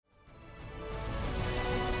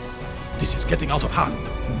This is getting out of hand.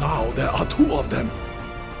 Now there are 2 of them.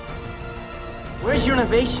 Where's your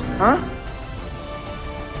innovation, huh?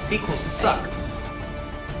 Sequels suck.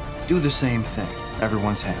 Do the same thing.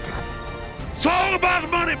 Everyone's happy. It's all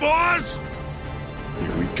about money, boys!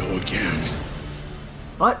 Here we go again.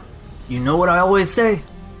 But, you know what I always say?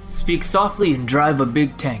 Speak softly and drive a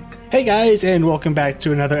big tank. Hey guys, and welcome back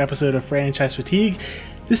to another episode of Franchise Fatigue.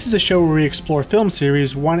 This is a show where we explore film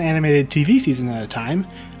series one animated TV season at a time.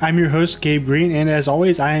 I'm your host, Gabe Green, and as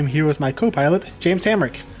always, I am here with my co-pilot, James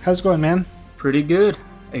Hamrick. How's it going, man? Pretty good.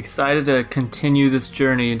 Excited to continue this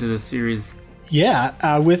journey into the series.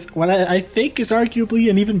 Yeah, with what I think is arguably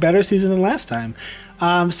an even better season than last time.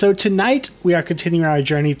 So tonight, we are continuing our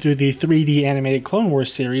journey through the 3D animated Clone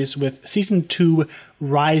Wars series with Season 2,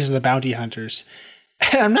 Rise of the Bounty Hunters.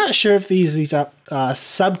 And I'm not sure if these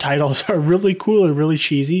subtitles are really cool or really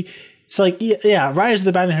cheesy. It's like, yeah, Rise of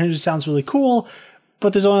the Bounty Hunters sounds really cool,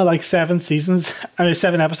 but there's only like 7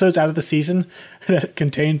 episodes out of the season that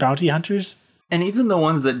contain bounty hunters. And even the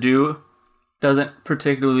ones that do doesn't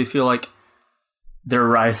particularly feel like they're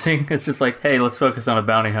rising. It's just like, hey, let's focus on a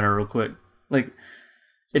bounty hunter real quick. Like,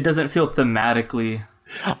 it doesn't feel thematically.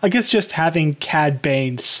 I guess just having Cad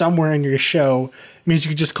Bane somewhere in your show means you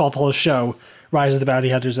could just call the whole show Rise of the Bounty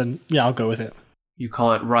Hunters, and yeah, I'll go with it. You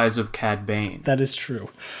call it Rise of Cad Bane. That is true.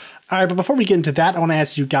 All right, but before we get into that, I want to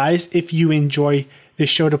ask you guys, if you enjoy this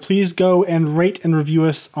show, to please go and rate and review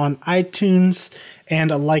us on iTunes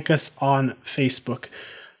and like us on Facebook.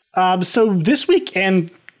 So this week, and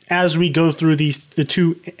as we go through the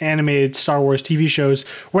 2 animated Star Wars TV shows,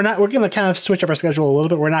 we're going to kind of switch up our schedule a little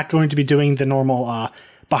bit. We're not going to be doing the normal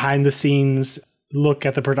behind the scenes look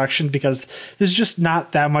at the production, because there's just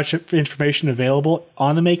not that much information available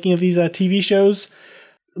on the making of these TV shows.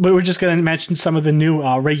 But we're just going to mention some of the new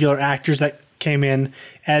regular actors that came in,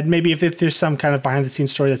 and maybe if there's some kind of behind the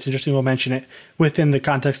scenes story that's interesting, we'll mention it within the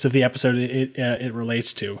context of the episode it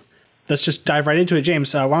relates to. Let's just dive right into it.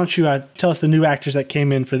 James, why don't you tell us the new actors that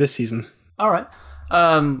came in for this season? All right.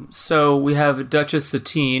 So we have Duchess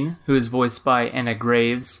Satine, who is voiced by Anna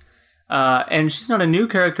Graves. And she's not a new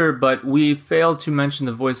character, but we failed to mention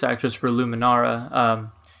the voice actress for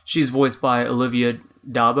Luminara. She's voiced by Olivia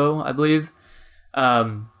Dabo, I believe.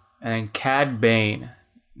 And Cad Bane,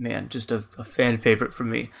 man, just a fan favorite for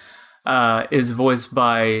me, is voiced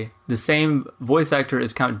by the same voice actor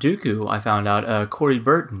as Count Dooku, I found out, Corey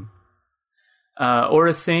Burton.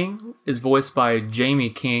 Aura Singh is voiced by Jamie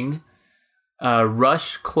King.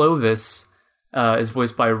 Rush Clovis is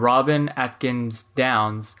voiced by Robin Atkins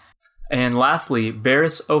Downs. And lastly,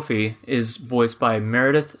 Barriss Offee is voiced by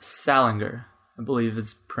Meredith Salinger, I believe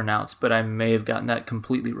is pronounced, but I may have gotten that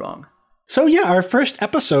completely wrong. So yeah, our first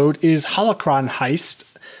episode is Holocron Heist.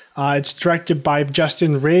 It's directed by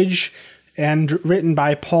Justin Ridge and written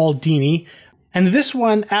by Paul Dini. And this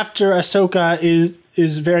one, after Ahsoka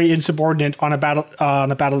is very insubordinate on a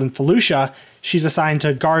battle in Felucia, she's assigned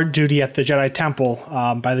to guard duty at the Jedi Temple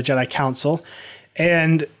by the Jedi Council.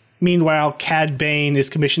 And meanwhile, Cad Bane is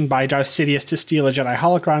commissioned by Darth Sidious to steal a Jedi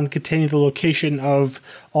holocron containing the location of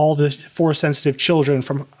all the Force-sensitive children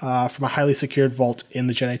from a highly secured vault in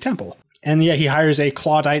the Jedi Temple. And yeah, he hires a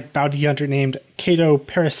Clawdite bounty hunter named Cato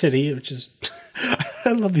Parasiti, which is...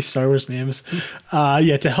 I love these Star Wars names.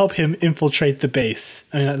 To help him infiltrate the base.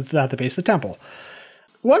 I mean, not the base, the temple.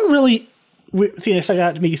 One really thing that stuck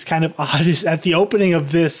out to me is kind of odd is at the opening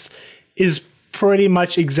of this is pretty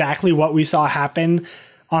much exactly what we saw happen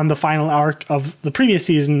on the final arc of the previous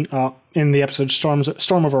season in the episode Storm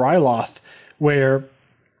over Ryloth, where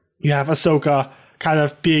you have Ahsoka kind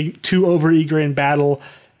of being too overeager in battle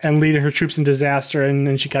and leading her troops in disaster, and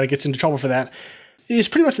then she kind of gets into trouble for that. It's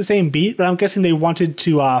pretty much the same beat, but I'm guessing they wanted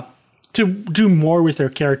to do more with their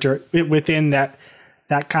character within that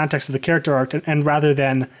context of the character arc, and rather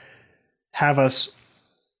than have us,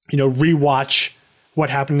 rewatch what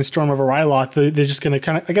happened in Storm over Ryloth, they're just going to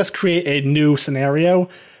kind of, I guess, create a new scenario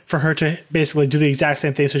for her to basically do the exact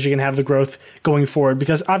same thing so she can have the growth going forward.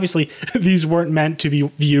 Because obviously these weren't meant to be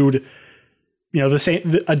viewed,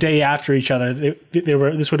 a day after each other.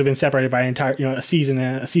 This would have been separated by an entire, a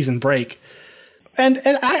season break. And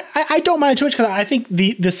I don't mind too much, because I think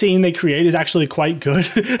the scene they create is actually quite good.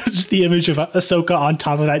 Just the image of Ahsoka on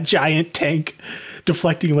top of that giant tank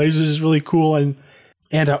deflecting lasers is really cool.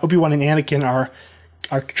 And Obi-Wan and Anakin are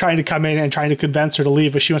trying to come in and trying to convince her to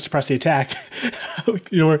leave, but she wants to press the attack.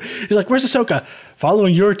 He's like, "Where's Ahsoka?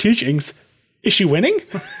 Following your teachings." Is she winning?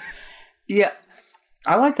 Yeah,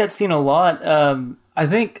 I like that scene a lot. I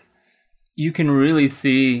think you can really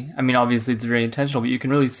see, I mean, obviously it's very intentional, but you can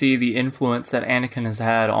really see the influence that Anakin has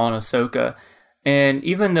had on Ahsoka. And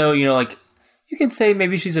even though, you can say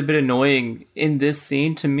maybe she's a bit annoying in this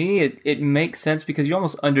scene. To me, it makes sense because you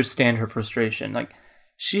almost understand her frustration. Like,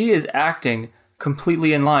 she is acting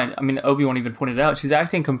completely in line. I mean, Obi-Wan even pointed out, she's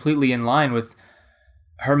acting completely in line with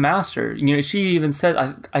her master. You know, she even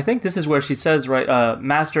said, I think this is where she says, right,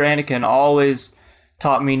 Master Anakin always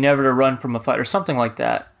taught me never to run from a fight, or something like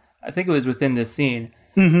that. I think it was within this scene.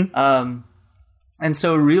 Mm-hmm. And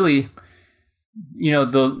so really, you know,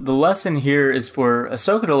 the lesson here is for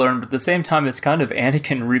Ahsoka to learn, but at the same time, it's kind of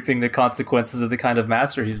Anakin reaping the consequences of the kind of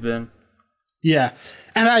master he's been. Yeah.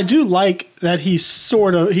 And I do like that he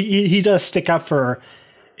sort of, he does stick up for her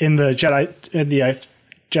in the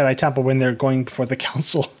Jedi Temple when they're going before the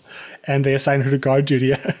council and they assign her to guard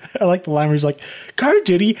duty. I like the line where he's like, guard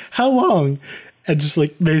duty? How long? And just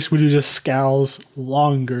like Mace Windu just scowls,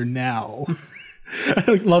 longer now.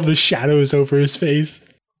 I love the shadows over his face.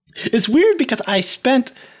 It's weird because I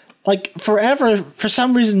spent like forever, for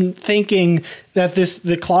some reason, thinking that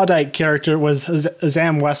the Claudite character was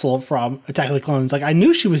Zam Wesell from Attack of the Clones. Like, I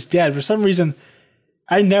knew she was dead. For some reason,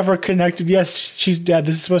 I never connected. Yes, she's dead.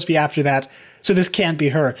 This is supposed to be after that, so this can't be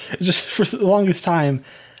her. Just for the longest time,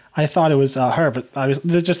 I thought it was her, but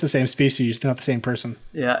they're just the same species. They're not the same person.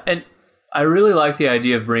 Yeah, and I really like the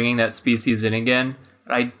idea of bringing that species in again.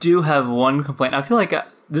 But I do have one complaint. I feel like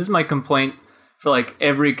this is my complaint for like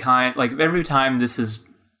every time this is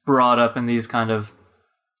brought up in these kind of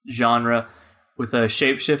genre with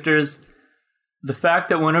shapeshifters, the fact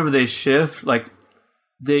that whenever they shift, like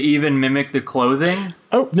they even mimic the clothing.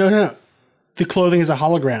 Oh, no. The clothing is a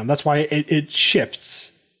hologram. That's why it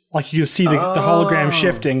shifts. Like you see the hologram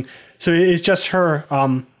shifting. So it's just her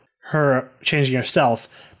changing herself,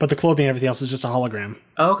 but the clothing and everything else is just a hologram.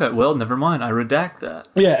 Okay, well, never mind. I redact that.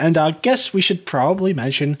 Yeah, and I guess we should probably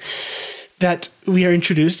mention that we are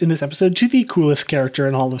introduced in this episode to the coolest character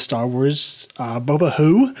in all of Star Wars, Boba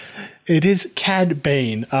Who. It is Cad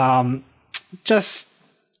Bane. Just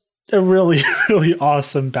a really, really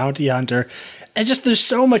awesome bounty hunter. And just there's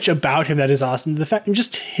so much about him that is awesome. The fact,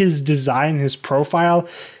 just his design, his profile.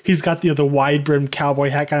 He's got the wide brim cowboy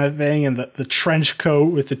hat kind of thing, and the trench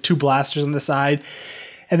coat with the two blasters on the side.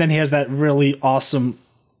 And then he has that really awesome,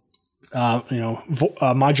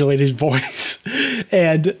 modulated voice.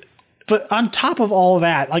 But on top of all of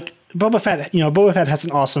that, like Boba Fett has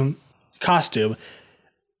an awesome costume,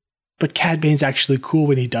 but Cad Bane's actually cool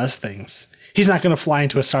when he does things. He's not going to fly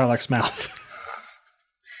into a Sarlacc's mouth.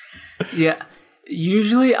 Yeah.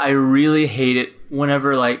 Usually I really hate it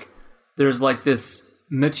whenever like there's like this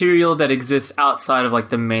material that exists outside of like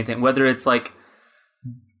the main thing, whether it's like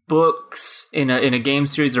books in a game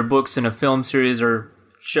series or books in a film series or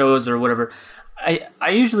shows or whatever. I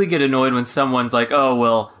usually get annoyed when someone's like, oh,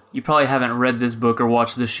 well, you probably haven't read this book or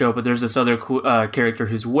watched this show, but there's this other character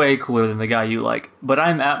who's way cooler than the guy you like. But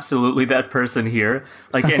I'm absolutely that person here.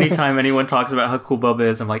 Like, anytime anyone talks about how cool Boba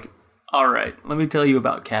is, I'm like, all right, let me tell you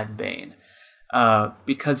about Cad Bane.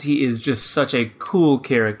 Because he is just such a cool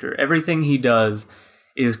character. Everything he does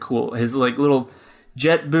is cool. His, like, little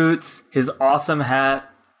jet boots, his awesome hat,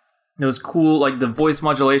 those cool, like, the voice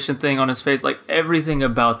modulation thing on his face, like, everything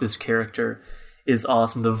about this character is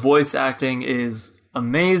awesome. The voice acting is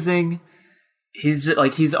amazing.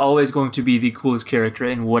 He's always going to be the coolest character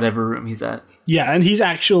in whatever room he's at. Yeah, and he's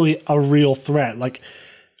actually a real threat. Like,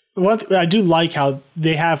 I do like how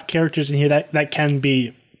they have characters in here that can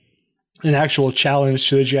be an actual challenge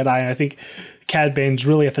to the Jedi, and I think Cad Bane's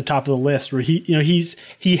really at the top of the list, where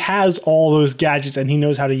he has all those gadgets and he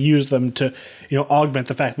knows how to use them to augment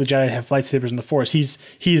the fact that the Jedi have lightsabers in the Force. He's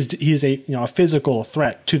a physical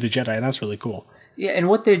threat to the Jedi, and that's really cool. Yeah, and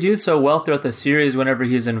what they do so well throughout the series whenever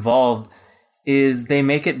he's involved is they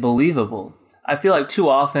make it believable. I feel like too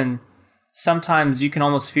often, sometimes you can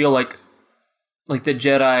almost feel like the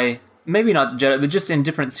Jedi, maybe not Jedi, but just in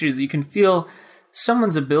different series, you can feel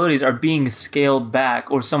someone's abilities are being scaled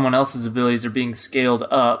back or someone else's abilities are being scaled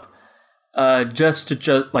up just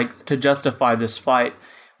to justify this fight.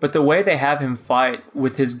 But the way they have him fight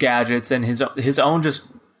with his gadgets and his own just,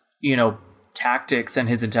 tactics and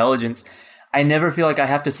his intelligence, I never feel like I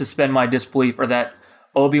have to suspend my disbelief or that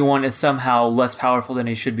Obi-Wan is somehow less powerful than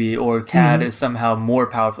he should be or Cad is somehow more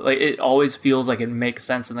powerful. Like, it always feels like it makes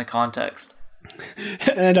sense in the context.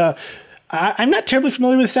 And I'm not terribly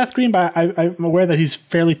familiar with Seth Green, but I'm aware that he's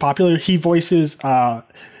fairly popular. He voices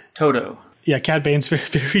Toto. Yeah, Cad Bane's very,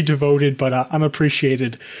 very devoted, but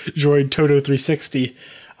unappreciated droid Toto 360.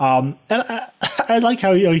 And I like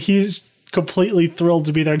how he's completely thrilled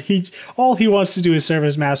to be there. And all he wants to do is serve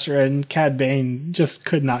his master, and Cad Bane just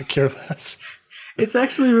could not care less. It's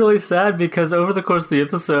actually really sad because over the course of the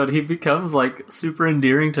episode, he becomes like super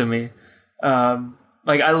endearing to me. I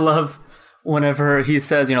love whenever he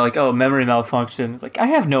says, like, oh, memory malfunction, it's like, I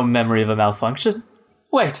have no memory of a malfunction.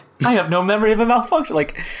 Wait, I have no memory of a malfunction.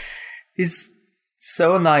 Like, he's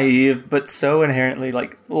so naive, but so inherently,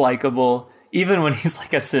 like, likable. Even when he's,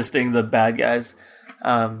 like, assisting the bad guys.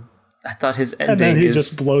 I thought his ending and then he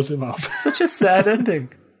just blows him up. Such a sad ending.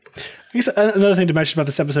 I guess another thing to mention about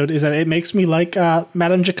this episode is that it makes me like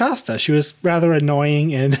Madame Jocasta. She was rather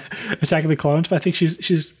annoying in Attack of the Clones, but I think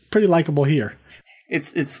she's pretty likable here.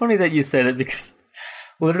 It's funny that you say that because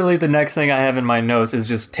literally the next thing I have in my notes is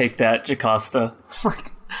just take that, Jocasta.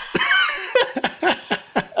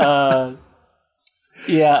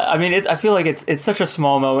 Yeah, I mean, I feel like it's such a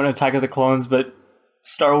small moment in Attack of the Clones, but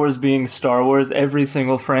Star Wars being Star Wars, every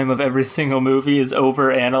single frame of every single movie is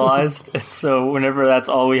overanalyzed. And so whenever that's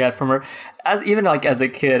all we had from her, even as a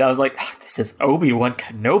kid, I was like, this is Obi-Wan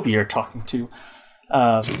Kenobi you're talking to.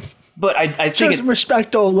 But I think it's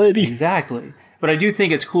respect, old lady. Exactly. But I do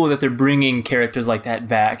think it's cool that they're bringing characters like that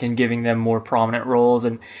back and giving them more prominent roles.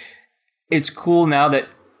 And it's cool now that,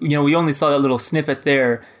 we only saw that little snippet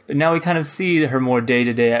there, but now we kind of see her more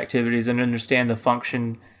day-to-day activities and understand the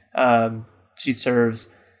function she serves.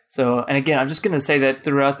 So, and again, I'm just going to say that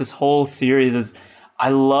throughout this whole series I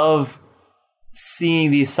love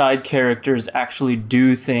seeing these side characters actually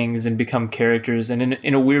do things and become characters. And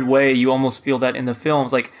in a weird way, you almost feel that in the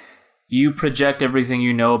films. Like, you project everything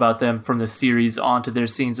you know about them from the series onto their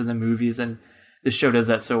scenes in the movies, and this show does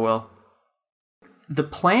that so well. The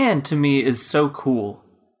plan, to me, is so cool.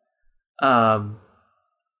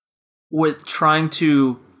 With trying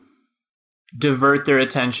to divert their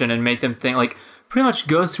attention and make them think, like, pretty much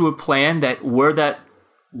go through a plan that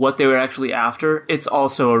what they were actually after. It's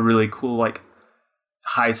also a really cool, like,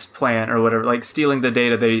 heist plan or whatever, like stealing the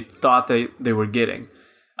data they thought they were getting.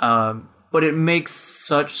 But it makes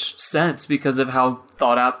such sense because of how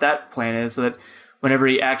thought out that plan is, so that whenever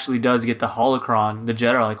he actually does get the holocron, the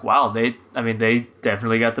Jedi are like, wow, they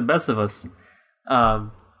definitely got the best of us.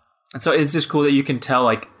 And so it's just cool that you can tell,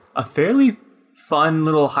 like, a fairly fun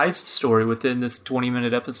little heist story within this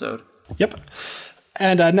 20-minute episode. Yep.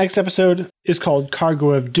 And next episode is called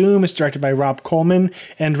Cargo of Doom. It's directed by Rob Coleman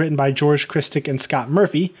and written by George Christic and Scott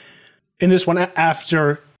Murphy. In this one,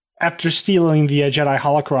 after stealing the Jedi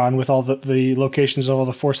holocron with all the locations of all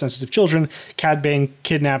the Force-sensitive children, Cad Bane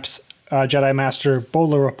kidnaps Jedi Master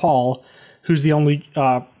Bola Rapal, who's the only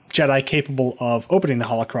Jedi capable of opening the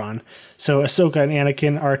holocron. So Ahsoka and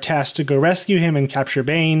Anakin are tasked to go rescue him and capture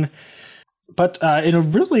Bane. But in a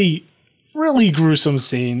really, really gruesome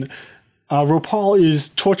scene, Rapal is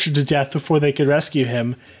tortured to death before they could rescue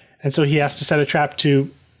him. And so he has to set a trap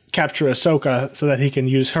to capture Ahsoka so that he can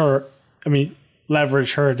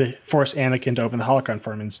leverage her to force Anakin to open the holocron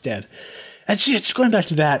for him instead. And just going back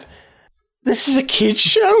to that, this is a kid's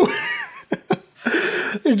show.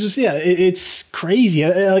 It's crazy.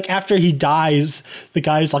 Like, after he dies, the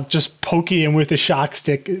guy's like just poking him with a shock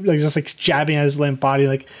stick, like just like jabbing at his limp body,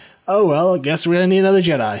 like, oh well, I guess we're gonna need another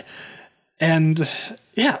Jedi. And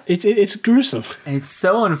yeah, it's gruesome. And it's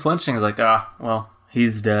so unflinching. It's like, well,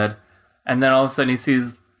 he's dead. And then all of a sudden he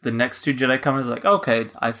sees the next two Jedi coming. He's like, okay,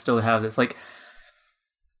 I still have this. Like,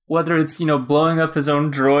 whether it's, blowing up his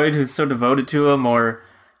own droid who's so devoted to him, or,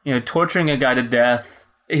 torturing a guy to death,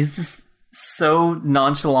 he's just so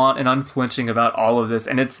nonchalant and unflinching about all of this.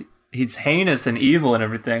 And he's heinous and evil and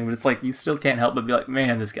everything, but it's like, you still can't help but be like,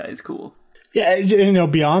 man, this guy is cool. Yeah,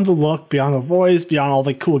 beyond the look, beyond the voice, beyond all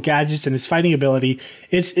the cool gadgets and his fighting ability,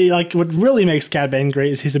 like what really makes Cad Bane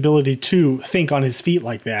great is his ability to think on his feet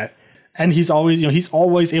like that. And he's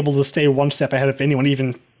always able to stay one step ahead of anyone,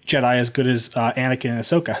 even Jedi as good as Anakin and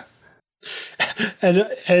Ahsoka.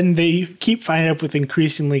 And they keep finding up with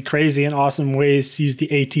increasingly crazy and awesome ways to use the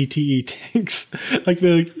ATTE tanks. Like,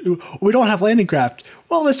 we don't have landing craft.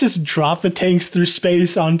 Well, let's just drop the tanks through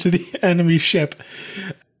space onto the enemy ship.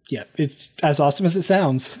 Yeah, it's as awesome as it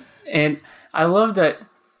sounds. And I love that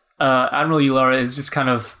Admiral Yularen is just kind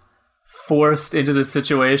of forced into this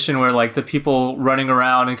situation where, like, the people running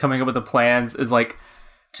around and coming up with the plans is, like,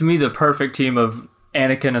 to me, the perfect team of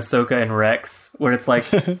Anakin, Ahsoka, and Rex, where it's like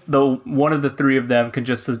one of the three of them can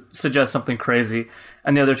just suggest something crazy,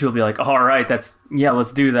 and the other two will be like, all right, let's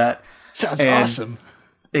do that. Sounds awesome.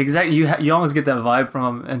 Exactly. You almost get that vibe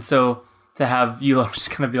from them. And so to have Yularen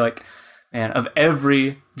just kind of be like, man, of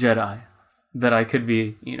every Jedi that I could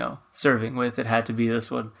be, serving with, it had to be this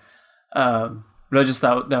one. But I just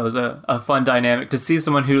thought that was a fun dynamic to see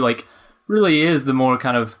someone who, like, really is the more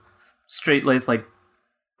kind of straight-laced, like,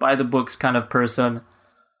 by the books kind of person,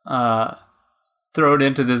 thrown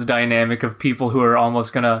into this dynamic of people who are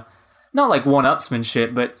almost gonna, not like one-upsman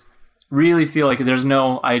shit, but really feel like there's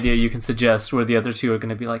no idea you can suggest where the other two are going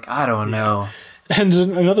to be like, I don't know. And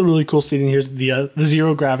another really cool scene in here is the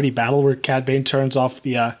zero gravity battle where Cad Bane turns off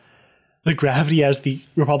the gravity as the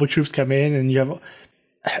Republic troops come in, and you have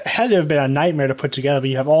had to have been a nightmare to put together, but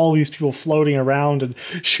you have all these people floating around and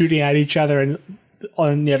shooting at each other, and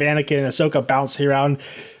you have Anakin and Ahsoka bouncing around,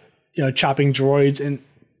 chopping droids, and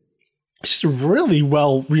just a really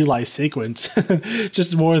well realized sequence.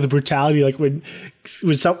 Just more of the brutality, like when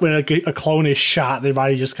a clone is shot, their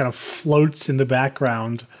body just kind of floats in the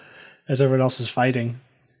background as everyone else is fighting.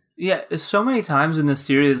 Yeah, so many times in this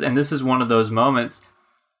series, and this is one of those moments,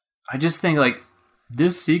 I just think like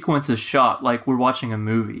this sequence is shot like we're watching a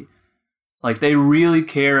movie. Like they really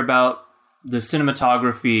care about the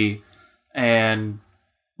cinematography and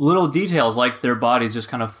little details like their bodies just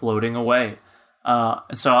kind of floating away.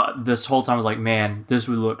 So this whole time I was like, man, this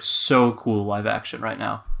would look so cool live action right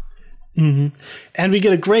now. Mm-hmm. And we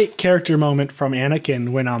get a great character moment from Anakin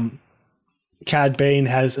when Cad Bane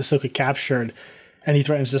has Ahsoka captured, and he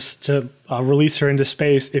threatens to release her into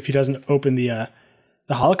space if he doesn't open the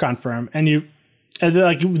holocron for him. And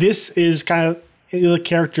this is kind of the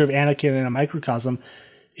character of Anakin in a microcosm.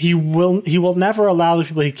 He will never allow the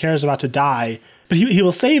people he cares about to die, but he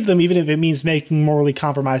will save them even if it means making morally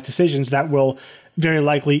compromised decisions that will very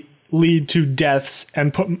likely lead to deaths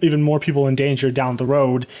and put even more people in danger down the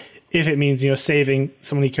road. If it means saving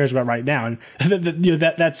someone he cares about right now, and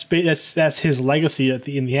that's his legacy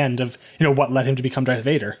in the end of what led him to become Darth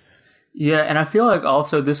Vader. Yeah, and I feel like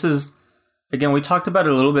also this is, again, we talked about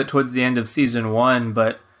it a little bit towards the end of season 1,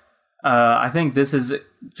 but I think this is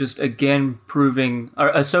just again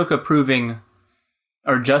Ahsoka proving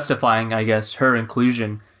or justifying, I guess, her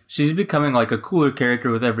inclusion. She's becoming like a cooler character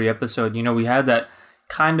with every episode. We had that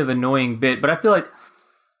kind of annoying bit, but I feel like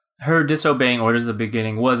her disobeying orders at the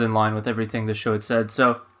beginning was in line with everything the show had said.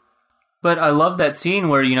 So, but I love that scene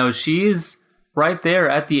where, she's right there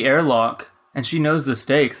at the airlock and she knows the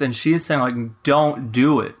stakes and she is saying like, don't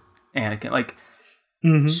do it, Anakin. Like,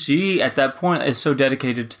 she at that point is so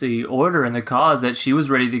dedicated to the order and the cause that she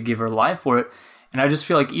was ready to give her life for it. And I just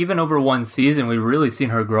feel like even over one season, we've really seen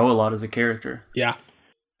her grow a lot as a character. Yeah.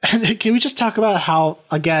 And can we just talk about how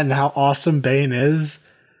awesome Bane is?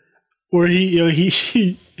 Where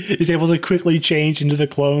he is able to quickly change into the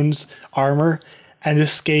clone's armor and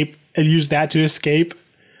escape, and use that to escape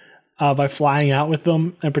by flying out with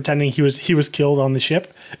them and pretending he was killed on the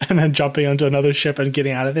ship, and then jumping onto another ship and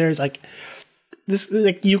getting out of there. It's like this,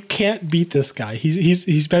 like you can't beat this guy.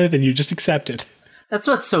 He's better than you. Just accept it. That's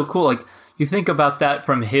what's so cool. Like you think about that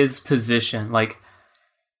from his position, like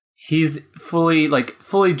he's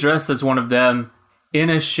fully dressed as one of them in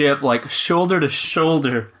a ship, like shoulder to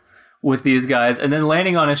shoulder with these guys, and then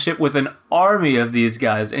landing on a ship with an army of these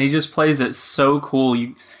guys, and he just plays it so cool.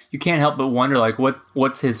 You can't help but wonder like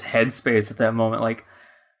what's his headspace at that moment. Like,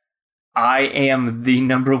 I am the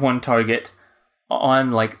number one target on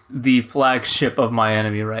like the flagship of my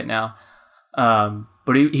enemy right now.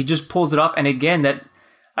 But he just pulls it off, and again, that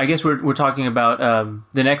I guess we're talking about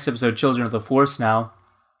the next episode, Children of the Force now,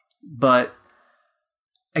 but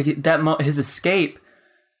his escape.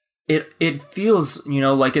 It feels,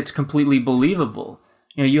 like it's completely believable.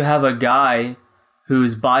 You have a guy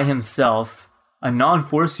who's by himself, a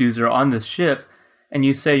non-Force user on this ship, and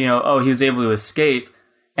you say, he was able to escape,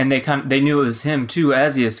 and they knew it was him too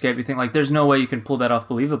as he escaped. You think like, there's no way you can pull that off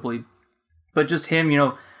believably. But just him,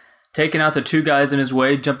 taking out the two guys in his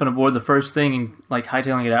way, jumping aboard the first thing, and like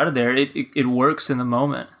hightailing it out of there, it works in the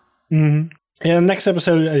moment. Mm-hmm. And the next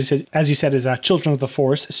episode, as you said, is Children of the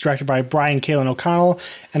Force. It's directed by Brian Kalin O'Connell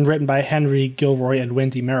and written by Henry Gilroy and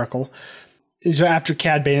Wendy Miracle. So after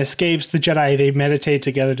Cad Bane escapes, the Jedi, they meditate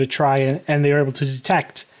together to try and they are able to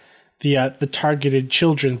detect the targeted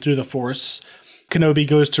children through the Force. Kenobi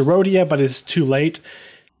goes to Rhodia, but is too late.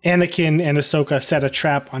 Anakin and Ahsoka set a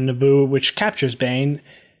trap on Naboo, which captures Bane.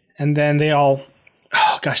 And then they all...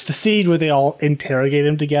 Oh, gosh, the scene where they all interrogate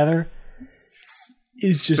him together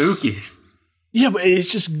is just... spooky. Yeah, but it's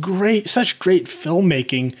just great, such great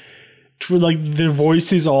filmmaking. Where like their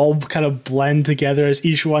voices all kind of blend together as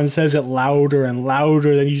each one says it louder and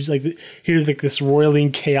louder. Then you just like hear like this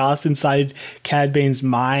roiling chaos inside Cad Bane's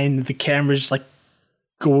mind. The camera's just like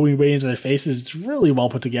going way into their faces. It's really well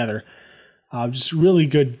put together. Just really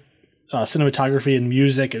good cinematography and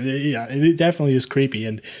music. And it definitely is creepy,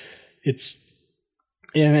 and it's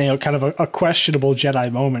kind of a questionable Jedi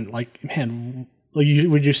moment. Like, man.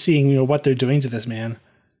 When you're seeing what they're doing to this man.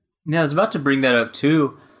 Yeah, I was about to bring that up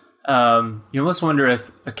too. You almost wonder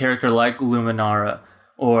if a character like Luminara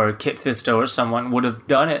or Kit Fisto or someone would have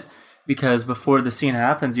done it, because before the scene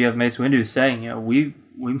happens, you have Mace Windu saying,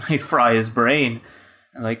 we may fry his brain.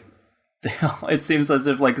 And like, it seems as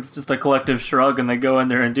if like it's just a collective shrug, and they go in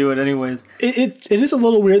there and do it anyways. It is a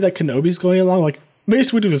little weird that Kenobi's going along. Like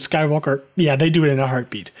Mace Windu and Skywalker, yeah, they do it in a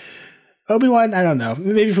heartbeat. Obi-Wan, I don't know.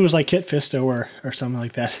 Maybe if it was like Kit Fisto or something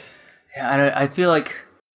like that. Yeah, I feel like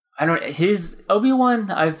his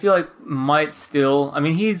Obi-Wan, I feel like might still. I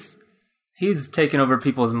mean, he's taking over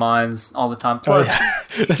people's minds all the time. Plus,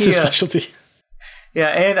 that's his specialty. Yeah,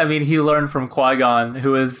 and I mean, he learned from Qui-Gon,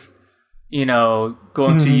 who is,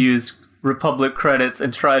 going to use Republic credits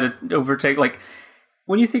and try to overtake. Like,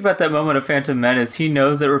 when you think about that moment of Phantom Menace, he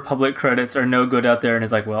knows that Republic credits are no good out there, and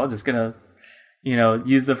is like, well, I'm just gonna,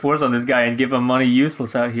 use the Force on this guy and give him money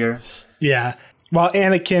useless out here. Yeah. While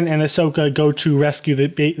Anakin and Ahsoka go to rescue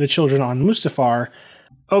the children on Mustafar,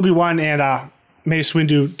 Obi-Wan and Mace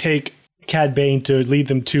Windu take Cad Bane to lead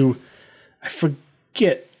them to, I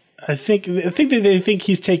forget. I think that they think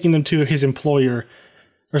he's taking them to his employer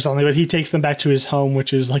or something, but he takes them back to his home,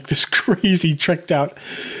 which is like this crazy tricked out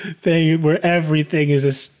thing where everything is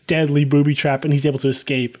this deadly booby trap, and he's able to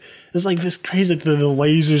escape. It's like this crazy, like the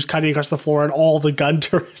lasers cutting across the floor and all the gun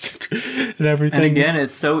turrets and everything. And again,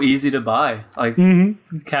 it's so easy to buy. Like,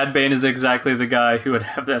 Cad Bane is exactly the guy who would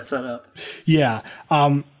have that set up. Yeah.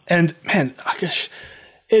 And man, gosh,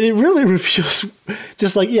 and it really reveals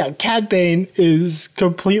just like, Cad Bane is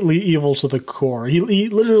completely evil to the core. He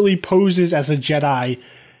literally poses as a Jedi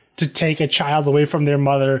to take a child away from their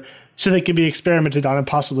mother so they can be experimented on and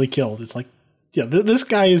possibly killed. It's like, this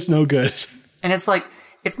guy is no good. And it's like,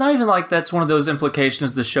 it's not even like that's one of those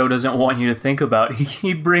implications the show doesn't want you to think about.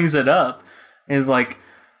 He brings it up. And he's like,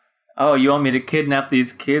 oh, you want me to kidnap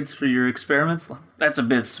these kids for your experiments? That's a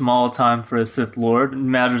bit small time for a Sith Lord. It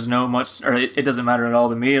matters no much, or it doesn't matter at all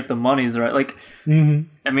to me if the money's right. Like,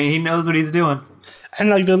 I mean, he knows what he's doing.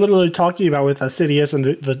 And like they're literally talking about with Sidious and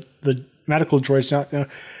the medical droids,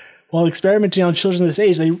 while experimenting on children this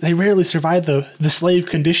age, they rarely survive the slave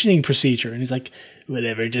conditioning procedure. And he's like,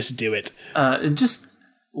 whatever, just do it. Just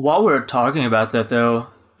while we're talking about that, though,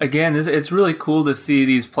 again, it's really cool to see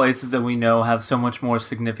these places that we know have so much more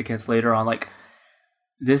significance later on. Like,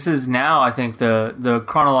 this is now, I think, the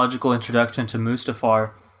chronological introduction to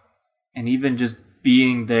Mustafar, and even just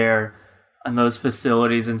being there in those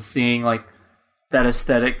facilities and seeing like that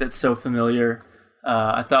aesthetic that's so familiar,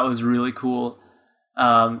 I thought was really cool.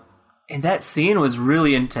 And that scene was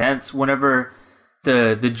really intense. Whenever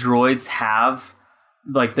the droids have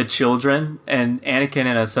like the children, and Anakin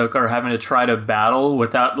and Ahsoka are having to try to battle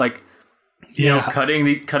without like,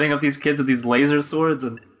 cutting up these kids with these laser swords,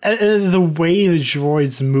 and the way the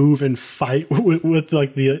droids move and fight with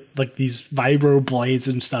like these vibro blades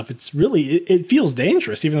and stuff, it's really it feels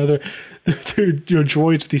dangerous, even though they're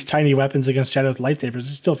droids with these tiny weapons against Jedi with lightsabers. It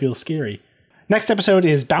still feels scary. Next episode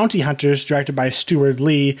is Bounty Hunters, directed by Stuart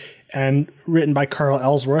Lee and written by Carl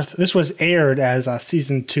Ellsworth. This was aired as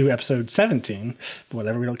season 2, episode 17. But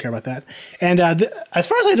whatever, we don't care about that. And as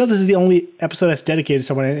far as I know, this is the only episode that's dedicated to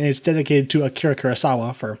someone, and it's dedicated to Akira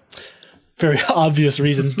Kurosawa for very obvious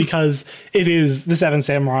reasons, because it is the Seven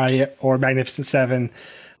Samurai or Magnificent Seven.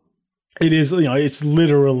 It is, it's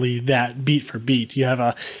literally that beat for beat. You have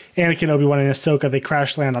Anakin, Obi-Wan, and Ahsoka. They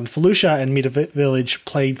crash land on Felucia and meet a village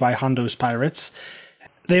plagued by Hondo's pirates.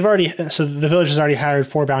 The village has already hired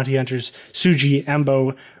 4 bounty hunters: Suji,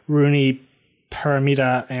 Embo, Rooney,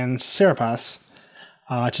 Paramita, and Serapis,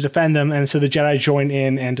 to defend them. And so the Jedi join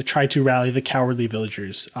in and to try to rally the cowardly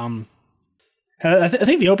villagers. And I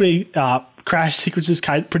think the opening crash sequence is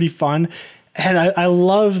pretty fun. And I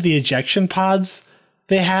love the ejection pods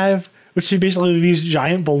they have, which are basically these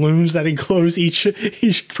giant balloons that enclose each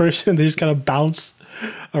person. They just kind of bounce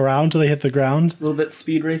around till they hit the ground. A little bit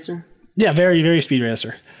Speed Racer. Yeah, very, very Speed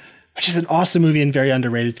Racer. Which is an awesome movie and very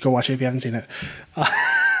underrated. Go watch it if you haven't seen it.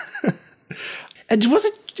 And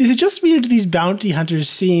is it just me, or do these bounty hunters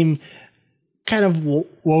seem kind of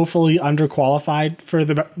woefully underqualified for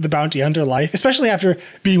the bounty hunter life? Especially after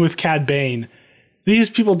being with Cad Bane. These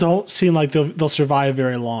people don't seem like they'll survive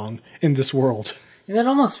very long in this world. And that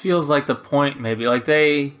almost feels like the point, maybe. Like,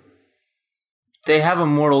 they have a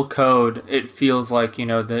mortal code, it feels like,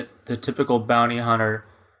 that the typical bounty hunter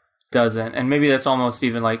doesn't. And maybe that's almost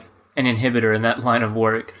even like an inhibitor in that line of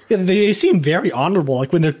work. Yeah, they seem very honorable.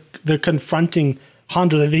 Like when they're confronting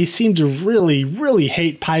Hondo, they seem to really, really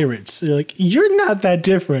hate pirates. They're like, you're not that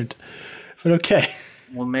different. But okay.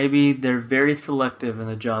 Well, maybe they're very selective in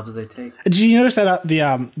the jobs they take. Did you notice that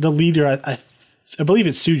the leader, I believe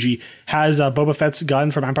it's Suji, has Boba Fett's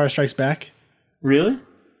gun from Empire Strikes Back? Really?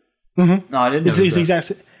 Mm-hmm. No, I didn't know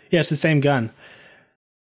that. It's the same gun.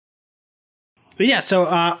 But yeah, so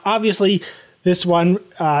obviously This one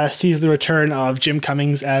sees the return of Jim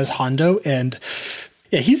Cummings as Hondo, and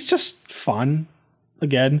yeah, he's just fun.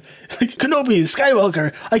 Again, like, Kenobi,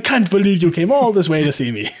 Skywalker, I can't believe you came all this way to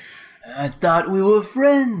see me. I thought we were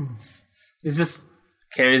friends. He just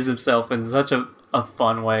carries himself in such a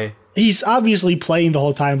fun way. He's obviously playing the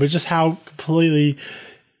whole time, but just how completely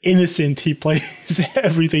innocent he plays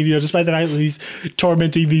everything, despite the fact that he's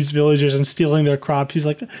tormenting these villagers and stealing their crops. He's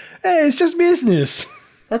like, hey, it's just business.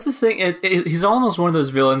 That's the thing. He's almost one of those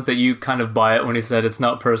villains that you kind of buy it when he said it's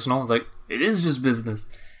not personal. It's like, it is just business.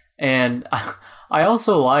 And I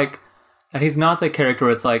also like that he's not the character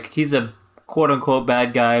where it's like, he's a quote-unquote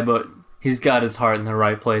bad guy, but he's got his heart in the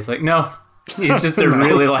right place. Like, no, he's just a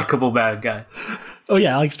really likable bad guy. Oh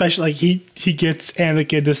yeah, like especially like he gets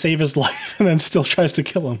Anakin to save his life and then still tries to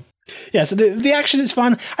kill him. Yeah, so the action is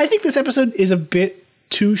fun. I think this episode is a bit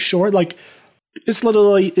too short. Like, it's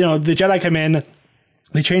literally, the Jedi come in,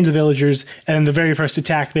 they change the villagers, and the very first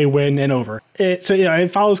attack they win and over. It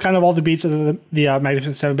follows kind of all the beats of the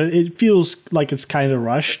Magnificent Seven, but it feels like it's kind of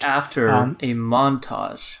rushed. After a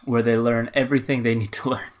montage where they learn everything they need to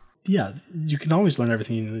learn. Yeah, you can always learn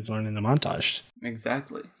everything you need to learn in a montage.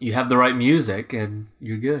 Exactly. You have the right music, and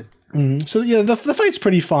you're good. Mm-hmm. So yeah, the fight's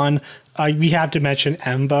pretty fun. We have to mention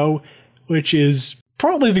Embo, which is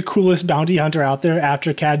probably the coolest bounty hunter out there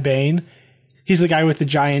after Cad Bane. He's the guy with the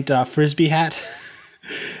giant frisbee hat.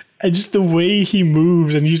 And just the way he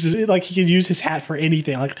moves and uses it, like he can use his hat for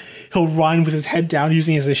anything. Like he'll run with his head down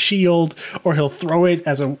using it as a shield, or he'll throw it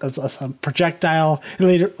as a projectile. And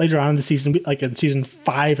later on in the season, like in season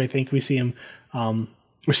 5, I think we see him,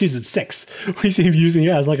 or season 6, we see him using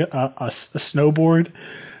it as like a snowboard.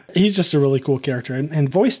 He's just a really cool character and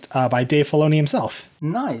voiced by Dave Filoni himself.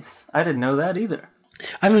 Nice. I didn't know that either.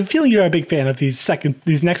 I have a feeling you're a big fan of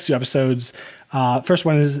these next 2 episodes. First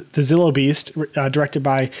one is The Zillo Beast, directed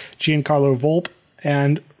by Giancarlo Volpe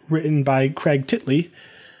and written by Craig Titley.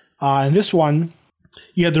 In this one,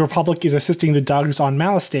 the Republic is assisting the Dugs on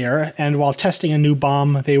Malastare, and while testing a new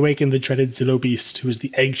bomb, they awaken the dreaded Zillo Beast, who is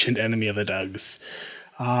the ancient enemy of the Dugs.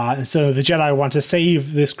 And so the Jedi want to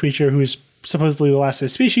save this creature who's supposedly the last of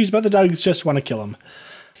his species, but the Dugs just want to kill him.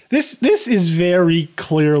 This is very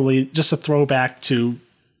clearly just a throwback to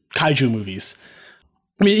kaiju movies.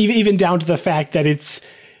 I mean, even down to the fact that it's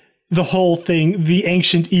the whole thing, the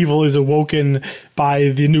ancient evil is awoken by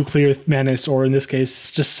the nuclear menace, or in this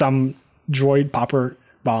case, just some droid popper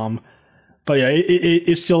bomb. But yeah,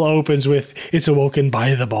 it still opens with, it's awoken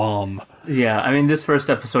by the bomb. Yeah, I mean, this first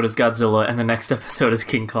episode is Godzilla, and the next episode is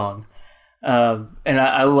King Kong. And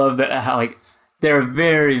I love that, how, like, they're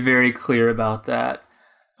very, very clear about that.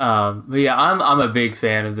 But yeah, I'm a big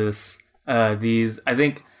fan of this. These, I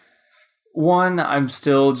think, one, I'm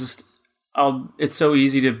still just, it's so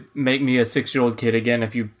easy to make me a 6-year-old kid again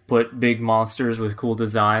if you put big monsters with cool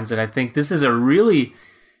designs. And I think this is a really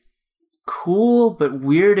cool but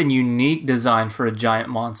weird and unique design for a giant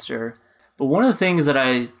monster. But one of the things that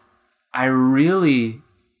I really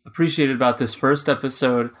appreciated about this first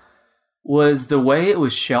episode was the way it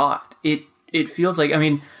was shot. It feels like, I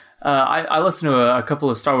mean, I listen to a couple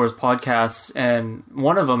of Star Wars podcasts, and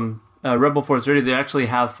one of them, Rebel Force Radio, they actually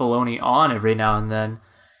have Filoni on every now and then.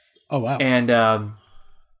 Oh wow! And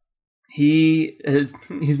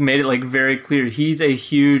he's made it like very clear he's a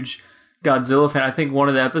huge Godzilla fan. I think one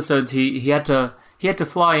of the episodes he had to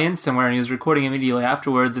fly in somewhere, and he was recording immediately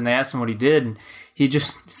afterwards, and they asked him what he did, and he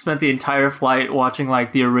just spent the entire flight watching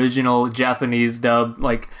like the original Japanese dub,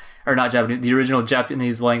 like, or not Japanese, the original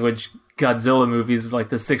Japanese language Godzilla movies of like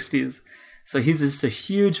the 60s. So he's just a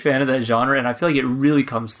huge fan of that genre, and I feel like it really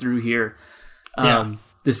comes through here.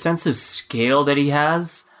 The sense of scale that he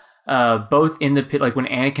has, both in the pit, like when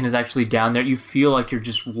Anakin is actually down there, you feel like you're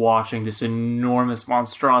just watching this enormous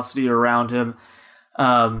monstrosity around him.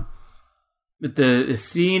 But the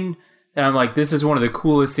scene that I'm like, this is one of the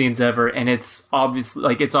coolest scenes ever, and it's obviously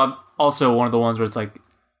like, it's also one of the ones where it's like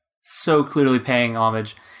so clearly paying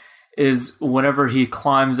homage, is whenever he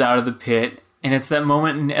climbs out of the pit, and it's that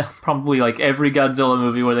moment in probably like every Godzilla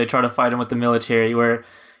movie where they try to fight him with the military, where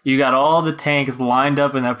you got all the tanks lined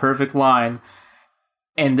up in that perfect line,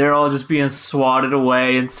 and they're all just being swatted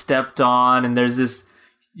away and stepped on, and there's this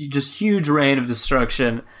just huge rain of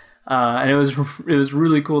destruction, and it was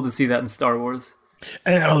really cool to see that in Star Wars.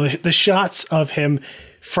 And the shots of him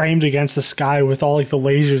framed against the sky with all like the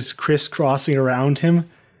lasers crisscrossing around him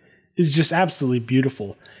is just absolutely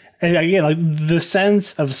beautiful. And again, like the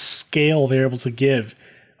sense of scale they're able to give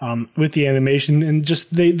with the animation, and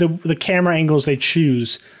just the camera angles they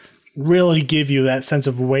choose really give you that sense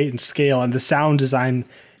of weight and scale, and the sound design,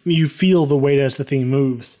 you feel the weight as the thing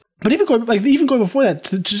moves. But even going before that,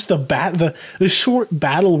 just the short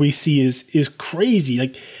battle we see is crazy.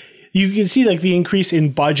 Like you can see like the increase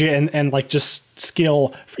in budget and like just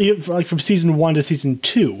skill, like from season 1 to season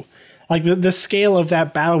 2. Like the scale of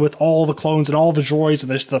that battle with all the clones and all the droids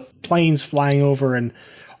and the planes flying over and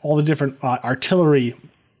all the different artillery.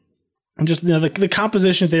 And just the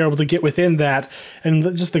compositions they are able to get within that,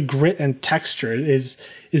 and just the grit and texture is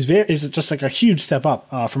just like a huge step up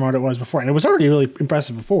from what it was before, and it was already really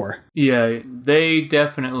impressive before. Yeah, they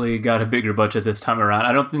definitely got a bigger budget this time around.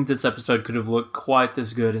 I don't think this episode could have looked quite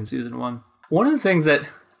this good in season 1. One of the things that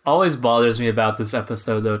always bothers me about this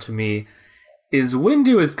episode, though, to me, is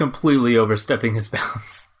Windu is completely overstepping his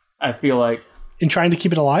bounds. I feel like in trying to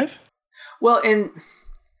keep it alive. Well, and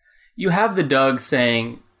you have the Doug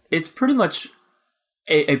saying. It's pretty much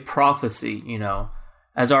a prophecy,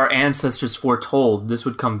 as our ancestors foretold, this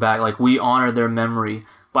would come back. Like, we honor their memory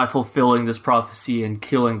by fulfilling this prophecy and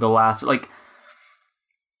killing the last. Like,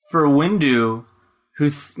 for Windu,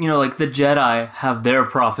 who's, like the Jedi have their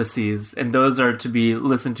prophecies, and those are to be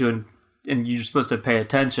listened to, and you're supposed to pay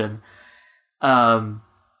attention.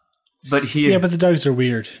 But here. Yeah, but the Dougs are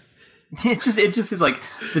weird. It just is like,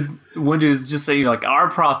 the Windu is just saying, like, our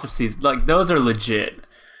prophecies, like, those are legit.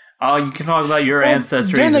 Oh, you can talk about your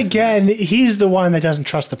ancestry. Then again, he's the one that doesn't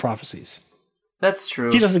trust the prophecies. That's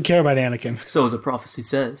true. He doesn't care about Anakin. So the prophecy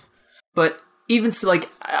says. But even so, like,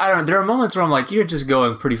 I don't know, there are moments where I'm like, you're just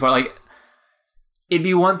going pretty far. Like, it'd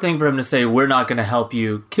be one thing for him to say, we're not going to help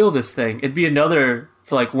you kill this thing. It'd be another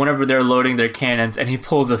for, like, whenever they're loading their cannons and he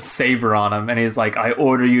pulls a saber on him and he's like, I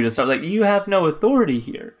order you to start. Like, you have no authority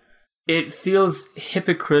here. It feels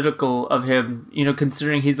hypocritical of him,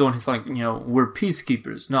 considering he's the one who's like, we're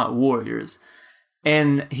peacekeepers, not warriors.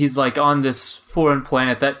 And he's like on this foreign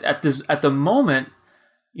planet that at the moment,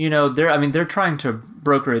 they're trying to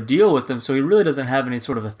broker a deal with him, so he really doesn't have any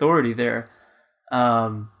sort of authority there.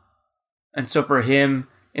 And so for him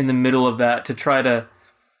in the middle of that to try to,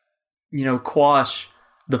 quash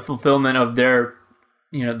the fulfillment of their,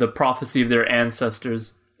 the prophecy of their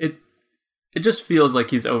ancestors, it just feels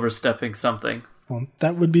like he's overstepping something. Well,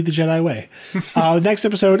 that would be the Jedi way. The next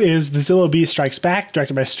episode is The Zillo Beast Strikes Back,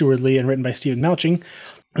 directed by Stuart Lee and written by Stephen Melching.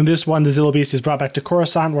 In this one, the Zillo Beast is brought back to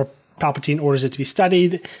Coruscant, where Palpatine orders it to be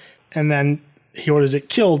studied, and then he orders it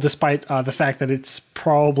killed, despite the fact that it's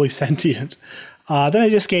probably sentient. Then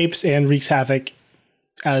it escapes and wreaks havoc,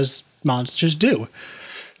 as monsters do.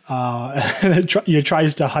 And it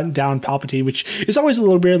tries to hunt down Palpatine, which is always a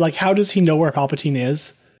little weird. Like, how does he know where Palpatine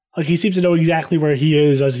is? Like, he seems to know exactly where he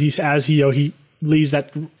is as he leaves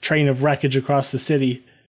that train of wreckage across the city.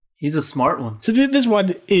 He's a smart one. So this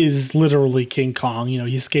one is literally King Kong.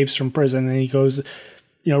 He escapes from prison and he goes,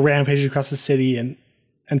 rampaging across the city and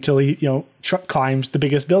until he, climbs the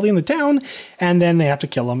biggest building in the town, and then they have to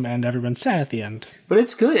kill him, and everyone's sad at the end. But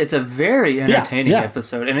it's good. It's a very entertaining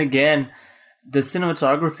episode. And again, the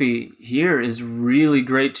cinematography here is really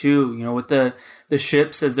great too. With the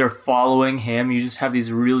ships as they're following him, you just have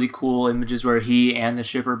these really cool images where he and the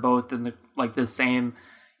ship are both in the same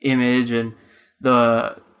image, and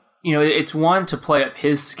it's one to play up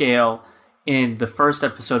his scale in the first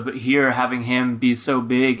episode, but here having him be so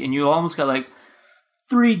big, and you almost got like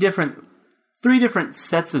three different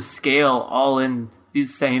sets of scale all in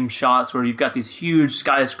these same shots where you've got these huge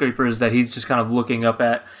skyscrapers that he's just kind of looking up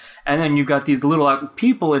at, and then you've got these little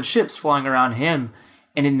people and ships flying around him.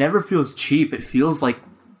 And it never feels cheap. It feels like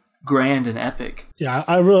grand and epic. Yeah,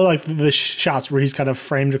 I really like the shots where he's kind of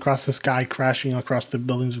framed across the sky, crashing across the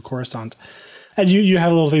buildings of Coruscant. And you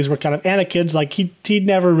have little things where kind of Anakin's like, he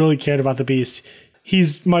never really cared about the Beast.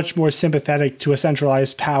 He's much more sympathetic to a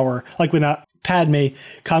centralized power. Like when Padme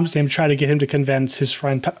comes to him to try to get him to convince his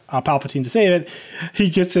friend Palpatine to save it, he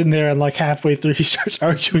gets in there and like halfway through he starts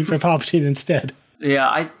arguing for Palpatine instead.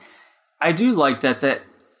 Yeah, I do like that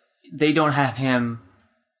they don't have him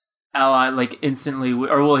ally like instantly,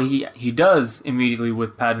 he does immediately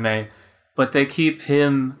with Padme, but they keep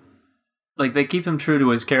him true to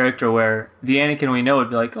his character, where the Anakin we know would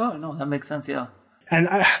be like, oh no, that makes sense, yeah. And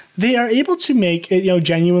they are able to make it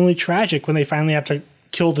genuinely tragic when they finally have to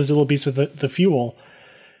kill the Zillo Beast with the fuel,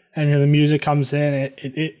 and the music comes in.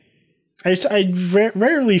 I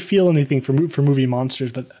rarely feel anything for movie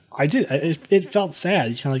monsters, but I did. It felt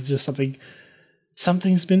sad, kind of like just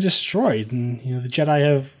something's been destroyed, and the Jedi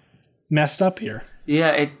have messed up here.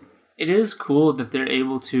 Yeah, it is cool that they're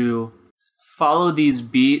able to follow these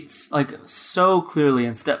beats like so clearly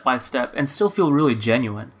and step by step and still feel really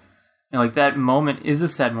genuine. Like that moment is a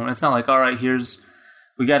sad moment. It's not like, all right,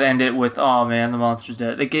 we got to end it with, oh man, the monster's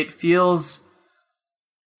dead. Like it feels,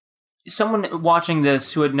 someone watching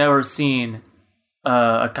this who had never seen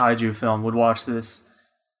a kaiju film would watch this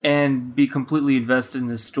and be completely invested in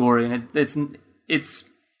this story, and it's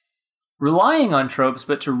relying on tropes,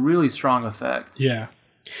 but to really strong effect. Yeah.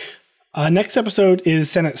 Next episode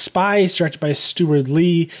is Senate Spies, directed by Stuart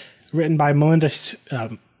Lee, written by Melinda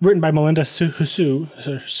Sue,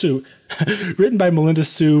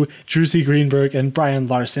 Drew C. Greenberg, and Brian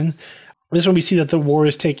Larson. This one we see that the war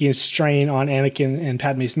is taking a strain on Anakin and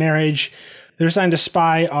Padme's marriage. They're assigned to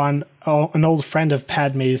spy on an old friend of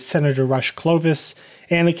Padme's, Senator Rush Clovis.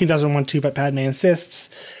 Anakin doesn't want to, but Padme insists.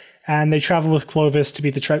 And they travel with Clovis to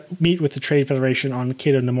meet with the Trade Federation on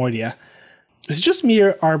Cato Nemoidia. Is it just me,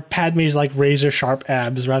 or are Padme's like razor sharp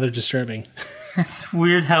abs rather disturbing? It's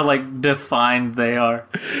weird how like defined they are.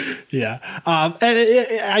 Yeah,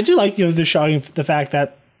 and I do like they're showing the fact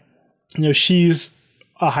that she's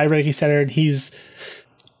a high-ranking senator and he's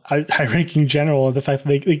a high-ranking general, and the fact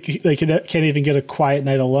that they can't even get a quiet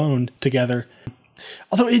night alone together.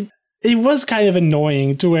 Although it was kind of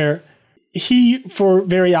annoying to where he, for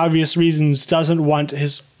very obvious reasons, doesn't want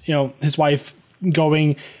his wife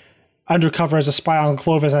going undercover as a spy on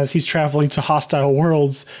Clovis as he's traveling to hostile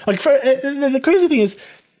worlds. Like, the crazy thing is,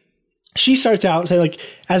 she starts out saying, like,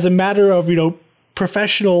 as a matter of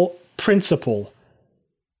professional principle,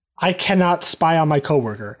 I cannot spy on my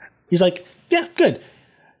coworker. He's like, yeah, good.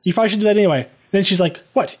 You probably should do that anyway. Then she's like,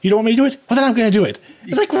 what? You don't want me to do it? Well, then I'm going to do it.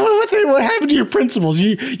 It's like, what happened to your principles?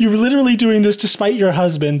 You're literally doing this to spite your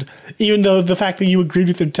husband, even though the fact that you agreed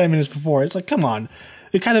with him 10 minutes before. It's like, come on.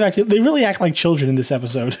 They really act like children in this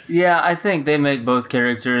episode. Yeah, I think they make both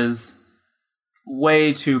characters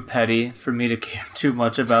way too petty for me to care too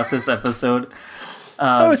much about this episode.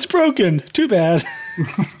 It's broken. Too bad.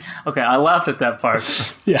 Okay, I laughed at that part.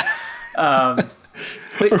 Yeah.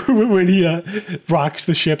 When he rocks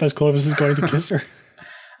the ship as Clovis is going to kiss her.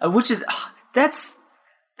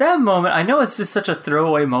 That moment, I know it's just such a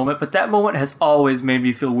throwaway moment, but that moment has always made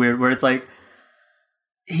me feel weird, where it's like,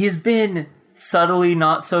 he's been subtly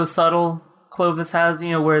not so subtle, Clovis has,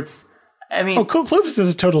 where it's, Clovis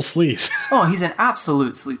is a total sleaze. Oh, he's an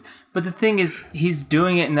absolute sleaze. But the thing is, he's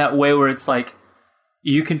doing it in that way where it's like,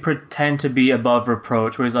 you can pretend to be above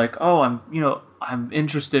reproach, where he's like, oh, I'm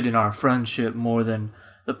interested in our friendship more than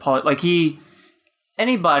the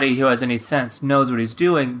anybody who has any sense knows what he's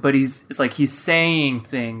doing, but it's like he's saying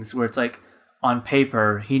things where it's like, on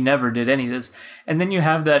paper, he never did any of this. And then you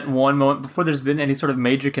have that one moment before there's been any sort of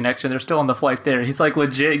major connection. They're still on the flight there. He's like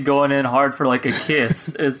legit going in hard for like a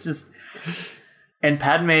kiss. It's just, and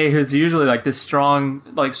Padme, who's usually like this stronger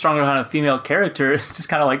kind of female character, is just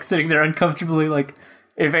kind of like sitting there uncomfortably. Like,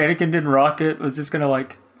 if Anakin didn't rock it, was just gonna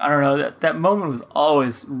like, I don't know. That moment was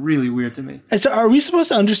always really weird to me. And so, are we supposed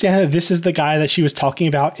to understand that this is the guy that she was talking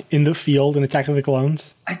about in the field in Attack of the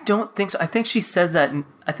Clones? I don't think so. I think she says that.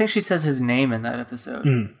 I think she says his name in that episode.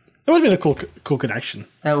 That would have been a cool connection.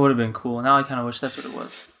 That would have been cool. Now I kind of wish that's what it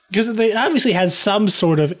was. Because they obviously had some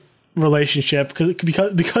sort of relationship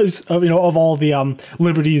because of of all the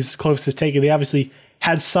liberties Clovis has taken. They obviously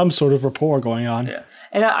had some sort of rapport going on. Yeah.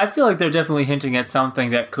 And I feel like they're definitely hinting at something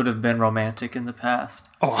that could have been romantic in the past.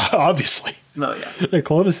 Oh, obviously. Oh, yeah.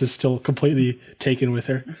 Clovis is still completely taken with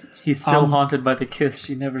her. He's still haunted by the kiss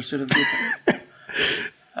she never should have given.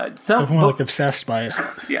 I'm more like obsessed by it.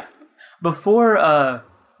 Yeah. Before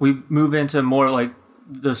we move into more like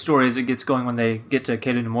the story as it gets going when they get to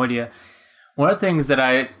Cato Nemoidia, one of the things that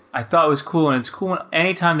I thought was cool, and it's cool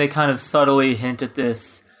anytime they kind of subtly hint at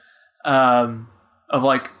this, of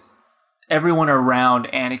like everyone around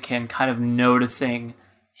Anakin kind of noticing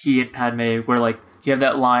he and Padme, where like you have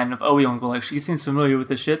that line of Obi-Wan going like, she seems familiar with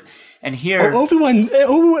the ship, and here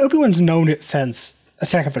Obi-Wan's known it since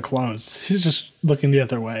Attack of the Clones. He's just looking the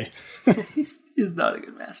other way. he's not a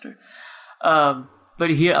good master. But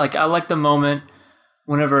here, like, I like the moment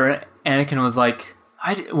whenever Anakin was like,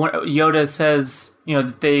 Yoda says,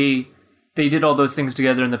 that they did all those things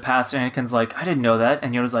together in the past, and Anakin's like, I didn't know that,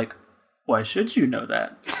 and Yoda's like, why should you know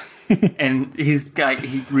that? And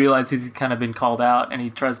he realizes he's kind of been called out, and he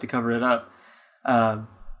tries to cover it up. But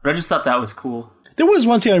I just thought that was cool. There was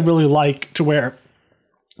one scene I really liked to where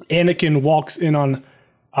Anakin walks in on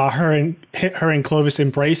her and Clovis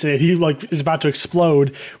embrace it. He like is about to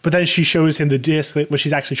explode, but then she shows him the disc, what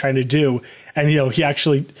she's actually trying to do, and he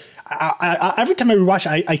actually. Every time I rewatch,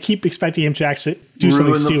 I keep expecting him to actually do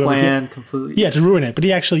something stupid. Ruin the plan completely. Yeah, to ruin it, but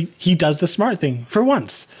he does the smart thing for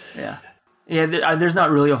once. Yeah. Yeah, there's not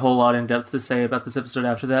really a whole lot in depth to say about this episode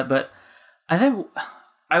after that, but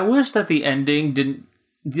I wish that the ending didn't.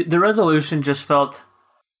 The resolution just felt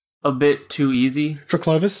a bit too easy for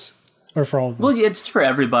Clovis, or for all of them. Well, yeah, just for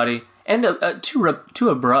everybody, and too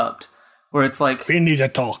abrupt. where it's like we need to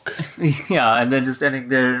talk. Yeah, and then just ending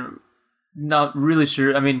there, not really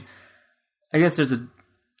sure. I mean, I guess there's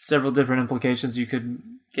several different implications you could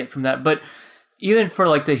get from that, but even for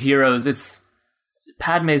like the heroes, it's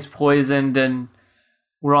Padme's poisoned and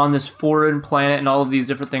we're on this foreign planet and all of these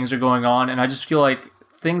different things are going on, and I just feel like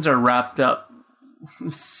things are wrapped up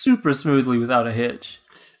super smoothly without a hitch.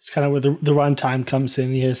 It's kind of where the runtime comes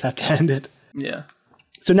in. You just have to end it. Yeah.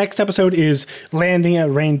 So next episode is Landing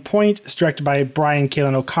at Rain Point. It's directed by Brian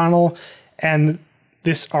Kalin O'Connell, and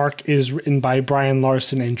this arc is written by Brian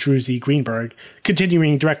Larson and Drew Z. Greenberg.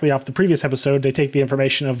 Continuing directly off the previous episode, they take the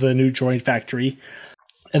information of the new droid factory,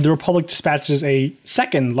 and the Republic dispatches a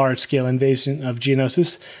second large-scale invasion of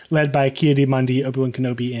Geonosis, led by Ki-Adi-Mundi, Obi-Wan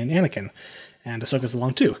Kenobi, and Anakin. And Ahsoka's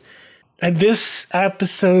along too. And this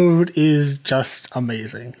episode is just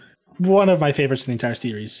amazing. One of my favorites in the entire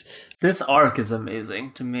series. This arc is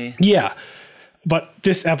amazing to me. Yeah. But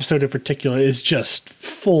this episode in particular is just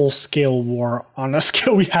full-scale war on a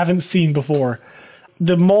scale we haven't seen before.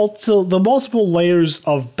 The multiple layers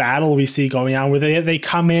of battle we see going on, where they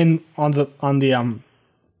come in on the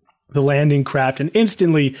landing craft, and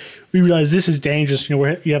instantly we realize this is dangerous. You know,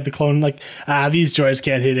 where you have the clone like, these droids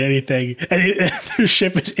can't hit anything, and their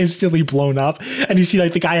ship is instantly blown up, and you see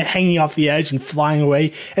like the guy hanging off the edge and flying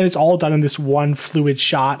away, and it's all done in this one fluid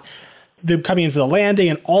shot. Them coming in for the landing,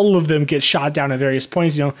 and all of them get shot down at various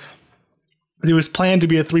points. You know, there was planned to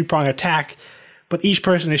be a 3-prong attack, but each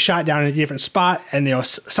person is shot down in a different spot, and you know,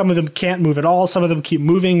 some of them can't move at all. Some of them keep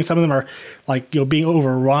moving. Some of them are like, you know, being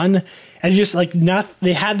overrun. And just like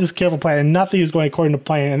they had this careful plan, and nothing is going according to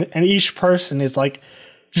plan. And each person is like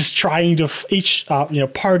just trying to each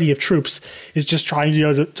party of troops is just trying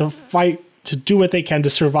to fight, to do what they can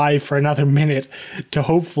to survive for another minute, to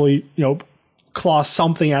hopefully claw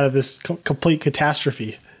something out of this complete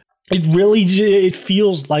catastrophe. It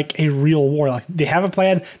feels like a real war. Like they have a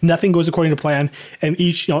plan, nothing goes according to plan, and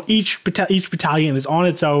each battalion is on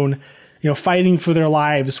its own, fighting for their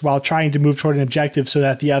lives while trying to move toward an objective so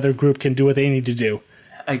that the other group can do what they need to do.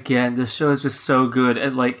 Again, this show is just so good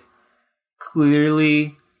at like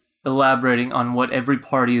clearly elaborating on what every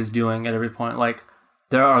party is doing at every point. Like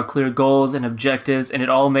there are clear goals and objectives, and it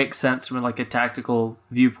all makes sense from like a tactical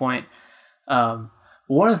viewpoint.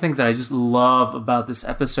 One of the things that I just love about this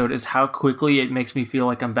episode is how quickly it makes me feel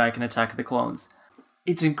like I'm back in Attack of the Clones.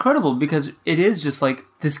 It's incredible because it is just like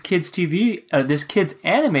this kid's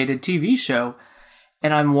animated TV show,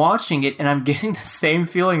 and I'm watching it and I'm getting the same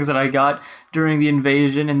feelings that I got during the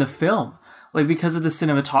invasion in the film, like because of the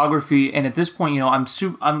cinematography. And at this point,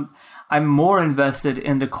 I'm more invested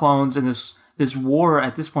in the clones and this war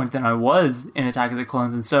at this point than I was in Attack of the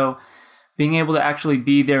Clones, and so being able to actually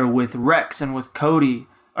be there with Rex and with Cody,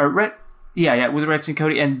 with Rex and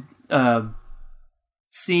Cody, and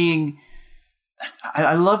seeing.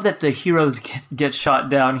 I love that the heroes get shot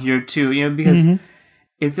down here too, because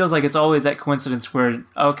it feels like it's always that coincidence where,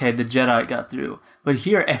 okay, the Jedi got through. But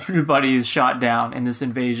here everybody is shot down in this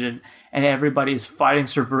invasion and everybody is fighting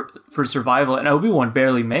for survival. And Obi-Wan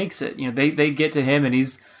barely makes it. They get to him and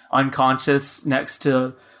he's unconscious next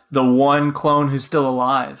to the one clone who's still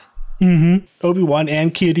alive. Mm-hmm. Obi-Wan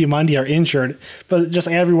and Ki-Adi-Mundi are injured, but just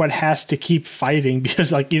everyone has to keep fighting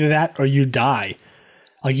because like either that or you die.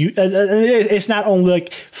 Like it's not only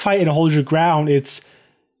like fight and hold your ground. It's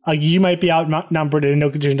like you might be outnumbered and in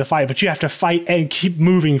no condition to fight, but you have to fight and keep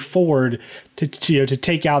moving forward to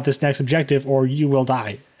take out this next objective, or you will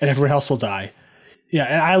die and everyone else will die. Yeah,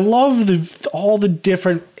 and I love all the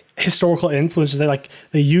different historical influences that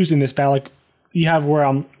they use in this battle. Like you have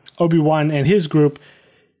where Obi-Wan and his group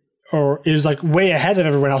is like way ahead of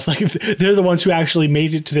everyone else. Like they're the ones who actually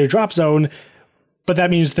made it to their drop zone. But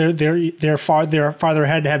that means they're farther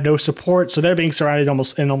ahead and have no support, so they're being surrounded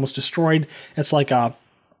almost destroyed. It's like a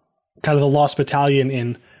kind of the Lost Battalion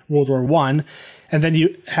in World War I. And then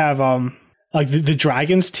you have like the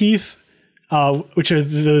Dragon's Teeth, which are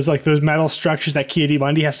those metal structures that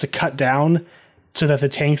Ki-Adi-Mundi has to cut down so that the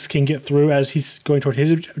tanks can get through as he's going toward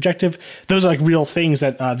his objective. Those are like real things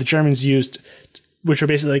that the Germans used, which are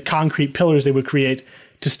basically like concrete pillars they would create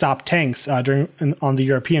to stop tanks on the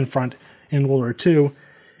European front in World War II.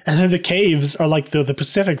 And then the caves are like the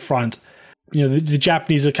Pacific front. The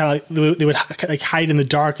Japanese are kind of like, they would like hide in the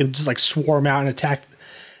dark and just like swarm out and attack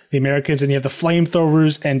the Americans. And you have the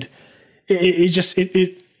flamethrowers, and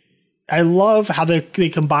I love how they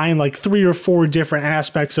combine like 3 or 4 different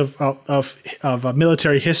aspects of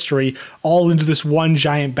military history all into this one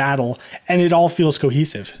giant battle, and it all feels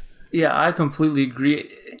cohesive. Yeah, I completely agree.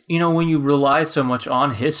 When you rely so much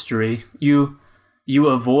on history, you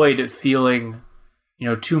avoid feeling,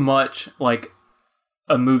 too much like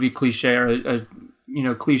a movie cliche or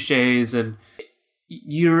cliches, and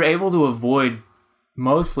you're able to avoid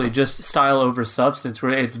mostly just style over substance,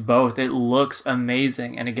 where it's both. It looks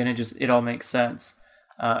amazing, and again, it all makes sense.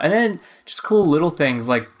 And then just cool little things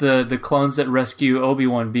like the clones that rescue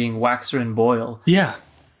Obi-Wan being Waxer and Boyle. Yeah,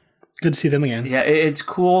 good to see them again. Yeah, it's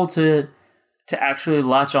cool to actually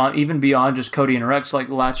latch on, even beyond just Cody and Rex, like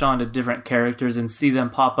latch on to different characters and see them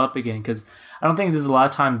pop up again, because I don't think there's a lot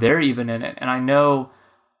of time they're even in it. And I know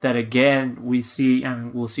that, again, we'll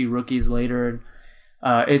see rookies later.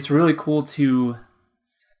 It's really cool to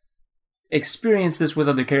experience this with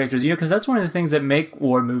other characters, because that's one of the things that make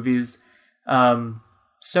war movies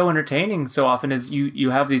so entertaining so often, is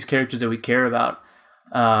you have these characters that we care about.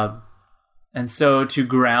 And so to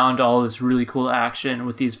ground all this really cool action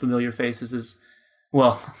with these familiar faces is,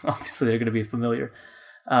 well, obviously they're going to be familiar.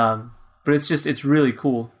 But it's really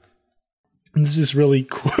cool. And this is really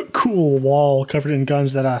cool wall covered in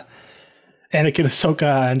guns that Anakin,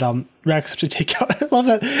 Ahsoka, and Rex have to take out. I love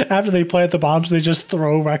that after they plant the bombs, they just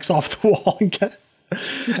throw Rex off the wall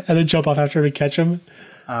and then jump off after we catch him.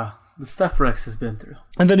 The stuff Rex has been through.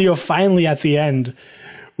 And then finally at the end,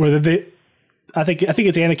 where I think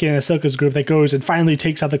it's Anakin and Ahsoka's group that goes and finally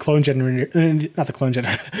takes out the clone generator, not the clone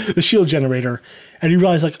generator, the shield generator, and you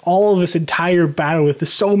realize like all of this entire battle with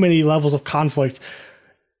so many levels of conflict,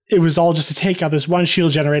 it was all just to take out this one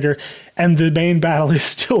shield generator, and the main battle is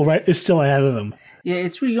still ahead of them. Yeah,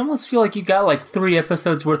 it's really, you almost feel like you got like 3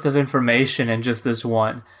 episodes worth of information in just this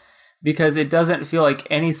one, because it doesn't feel like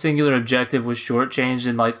any singular objective was shortchanged,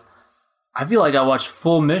 and like I feel like I watched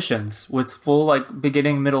full missions with full like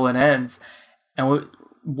beginning, middle, and ends. And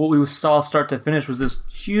what we saw start to finish was this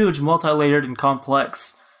huge, multi-layered and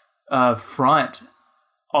complex front,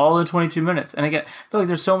 all in 22 minutes. And again, I feel like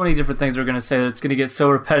there's so many different things we're going to say that it's going to get so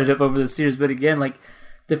repetitive over the series. But again, like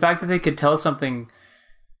the fact that they could tell something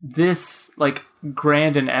this like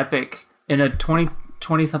grand and epic in a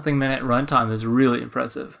 20-something minute runtime is really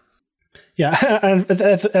impressive. Yeah, and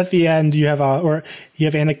at the end you have Anakin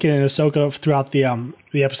and Ahsoka throughout the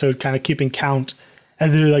episode kind of keeping count.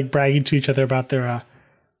 And they're like bragging to each other about their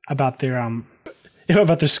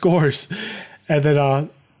scores, and then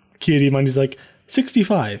Ki-Adi-Mundi's like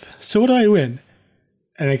 65. So what do I win?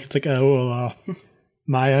 And it's like,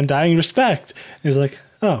 my undying respect. And he's like,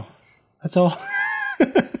 oh, that's all.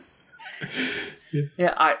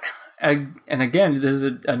 Yeah, and again, this is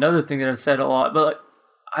another thing that I've said a lot, but like,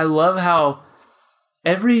 I love how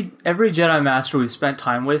every Jedi Master we've spent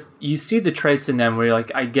time with, you see the traits in them where you're like,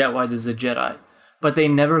 I get why this is a Jedi. But they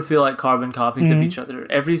never feel like carbon copies of each other.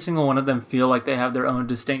 Every single one of them feel like they have their own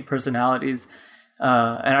distinct personalities.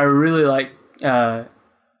 And I really like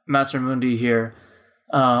Master Mundi here.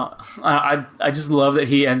 I just love that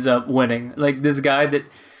he ends up winning. Like this guy that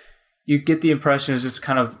you get the impression is just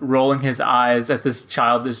kind of rolling his eyes at this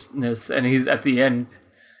childishness, and he's at the end,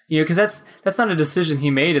 because that's not a decision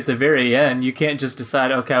he made at the very end. You can't just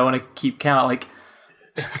decide, okay, I want to keep count. Like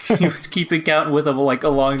he was keeping count with him like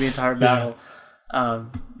along the entire battle.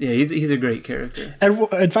 He's a great character. And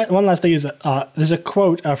in fact, one last thing is there's a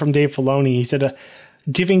quote from Dave Filoni. He said,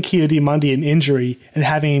 giving Ki-Adi-Mundi an injury and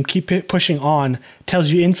having him keep pushing on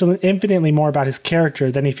tells you infinitely more about his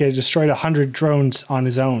character than if he had destroyed 100 drones on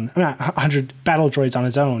his own. Not 100 battle droids on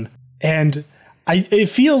his own. And it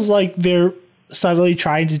feels like they're subtly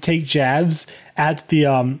trying to take jabs at the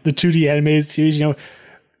 2D animated series.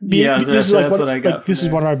 This is what I got. This is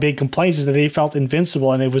one of our big complaints, is that they felt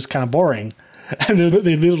invincible and it was kind of boring. And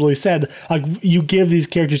they literally said, like, you give these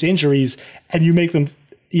characters injuries and you make them,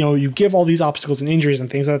 you give all these obstacles and injuries and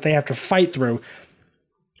things that they have to fight through.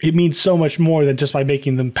 It means so much more than just by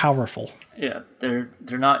making them powerful. Yeah, they're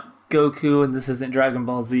not Goku, and this isn't Dragon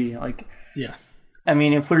Ball Z. Like, yeah. I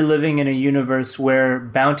mean, if we're living in a universe where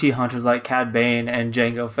bounty hunters like Cad Bane and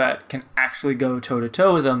Jango Fett can actually go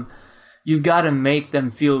toe-to-toe with them, you've got to make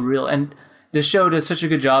them feel real. And the show does such a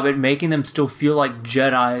good job at making them still feel like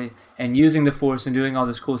Jedi and using the Force and doing all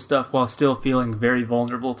this cool stuff while still feeling very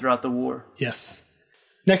vulnerable throughout the war. Yes.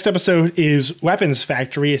 Next episode is Weapons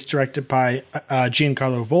Factory. It's directed by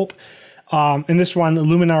Giancarlo Volpe. In this one,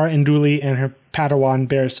 Luminara Unduli and her Padawan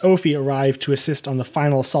Barriss Offee arrive to assist on the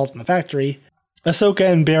final assault on the factory.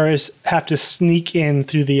 Ahsoka and Barriss have to sneak in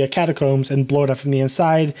through the catacombs and blow it up from the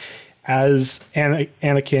inside, as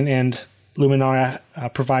Anakin and Luminara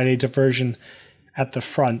provide a diversion at the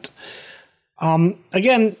front.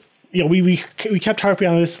 Again, we kept harping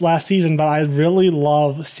on this last season, but I really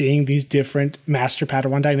love seeing these different Master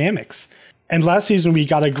Padawan dynamics. And last season we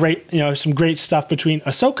got some great stuff between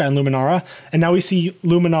Ahsoka and Luminara, and now we see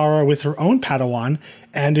Luminara with her own Padawan,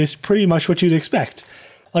 and it's pretty much what you'd expect.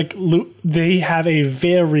 like they have a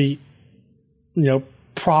very,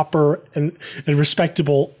 proper and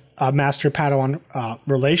respectable master Padawan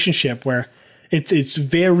relationship where it's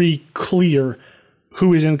very clear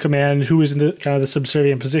who is in command, who is in the kind of the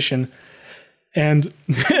subservient position, and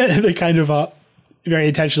they kind of very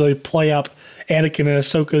intentionally play up Anakin and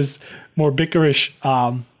Ahsoka's more bickerish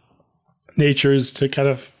natures to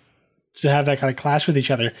have that kind of clash with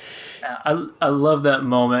each other. I love that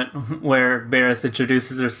moment where Barriss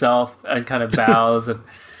introduces herself and kind of bows, and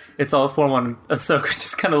it's all formal, and Ahsoka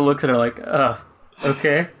just kind of looks at her like,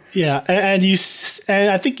 okay. Yeah,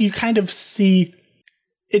 and I think you kind of see.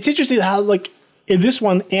 It's interesting how, like, in this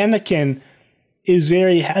one, Anakin is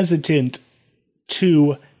very hesitant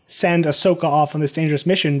to send Ahsoka off on this dangerous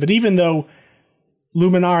mission, but even though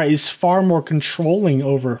Luminara is far more controlling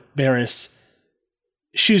over Barriss,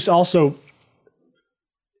 she's also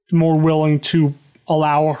more willing to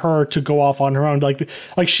allow her to go off on her own.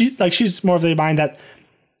 She's more of the mind that,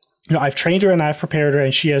 I've trained her and I've prepared her,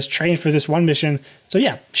 and she has trained for this one mission, so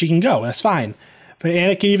yeah, she can go. That's fine. But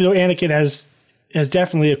Anakin, even though Anakin has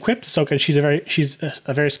definitely equipped Ahsoka, she's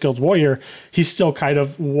a very skilled warrior, he's still kind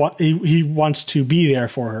of he wants to be there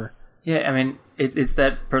for her. Yeah, I mean, it's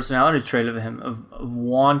that personality trait of him of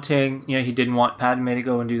wanting. He didn't want Padme to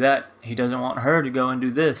go and do that. He doesn't want her to go and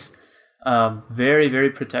do this. Very, very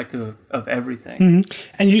protective of everything. Mm-hmm.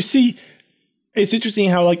 And you see, it's interesting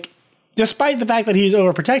how, like, despite the fact that he's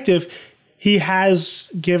overprotective, he has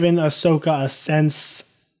given Ahsoka a sense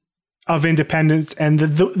of independence and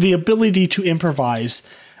the ability to improvise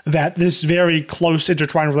that this very close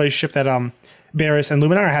intertwined relationship that Barriss and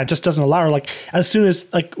Luminara had just doesn't allow her. Like, as soon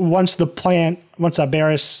as, like, once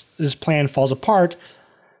Barriss's plan falls apart,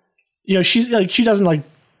 she doesn't like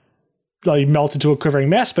melt into a quivering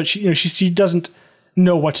mess, but she doesn't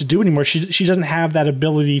know what to do anymore. She doesn't have that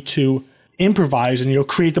ability to improvise and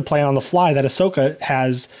create the plan on the fly that Ahsoka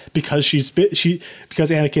has, because because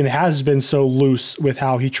Anakin has been so loose with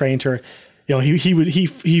how he trained her.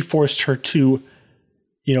 He forced her to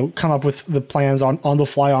come up with the plans on the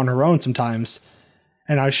fly on her own sometimes,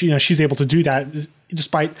 and now she's able to do that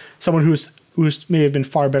despite someone who's may have been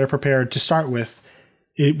far better prepared to start with.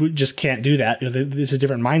 It just can't do that. There's a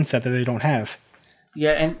different mindset that they don't have.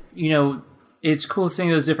 Yeah, and it's cool seeing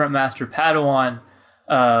those different Master Padawan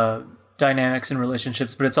dynamics and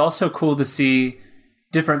relationships, but it's also cool to see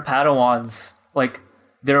different Padawans, like,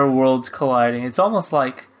 their worlds colliding. It's almost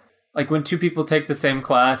like when two people take the same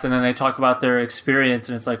class and then they talk about their experience,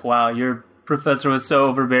 and it's like, wow, your professor was so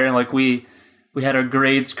overbearing, like we had our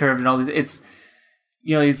grades curved and all these. It's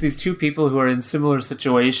it's these two people who are in similar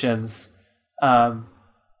situations,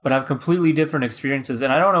 but have completely different experiences.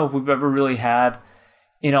 And I don't know if we've ever really had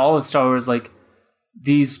in all of Star Wars, like,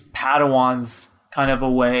 these Padawans kind of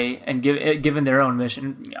away and given their own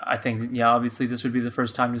mission. I think, obviously this would be the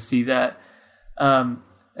first time to see that. And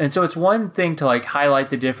so it's one thing to, like, highlight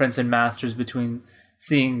the difference in masters between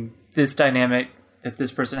seeing this dynamic that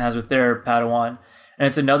this person has with their Padawan, and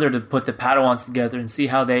it's another to put the Padawans together and see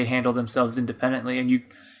how they handle themselves independently. And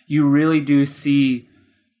you really do see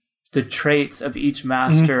the traits of each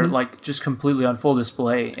master, like, just completely on full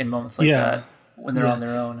display in moments like that when they're on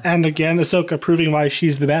their own. And again, Ahsoka proving why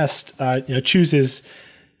she's the best, chooses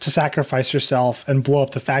to sacrifice herself and blow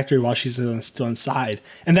up the factory while she's still inside.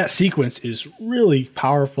 And that sequence is really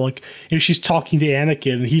powerful. Like, she's talking to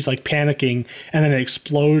Anakin and he's, like, panicking, and then it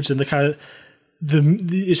explodes, and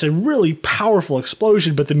it's a really powerful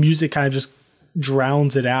explosion, but the music kind of just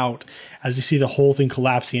drowns it out as you see the whole thing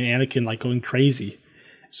collapsing and Anakin, like, going crazy.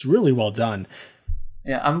 It's really well done.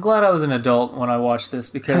 Yeah, I'm glad I was an adult when I watched this,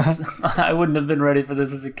 because I wouldn't have been ready for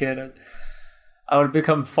this as a kid. I would have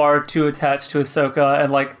become far too attached to Ahsoka,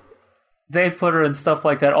 and, like, they put her in stuff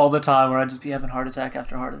like that all the time where I'd just be having heart attack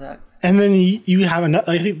after heart attack. And then you have another.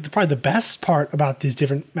 I think probably the best part about these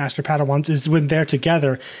different Master Padawans is when they're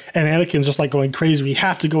together and Anakin's just, like, going crazy. We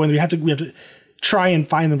have to go in. We have to try and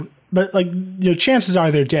find them. But, like, chances are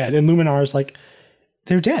they're dead. And Luminara's like,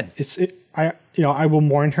 they're dead. I will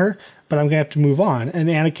mourn her, but I'm gonna have to move on. And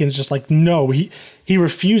Anakin's just like, no. He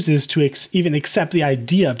refuses to even accept the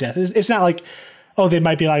idea of death. It's not like, oh, they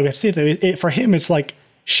might be alive, we have to save them. For him, it's like,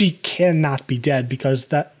 she cannot be dead, because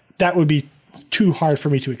that would be too hard for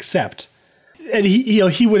me to accept. And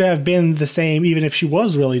he would have been the same even if she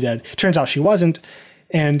was really dead. Turns out she wasn't.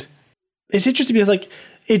 And it's interesting because, like,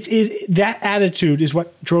 that attitude is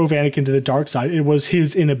what drove Anakin to the dark side. It was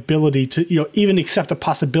his inability to even accept the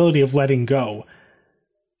possibility of letting go.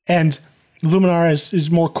 And Luminara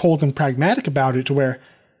is more cold and pragmatic about it, to where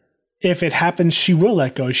if it happens, she will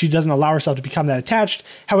let go. She doesn't allow herself to become that attached.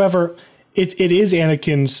 However, it is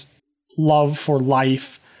Anakin's love for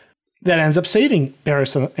life that ends up saving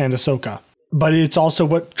Barriss and Ahsoka. But it's also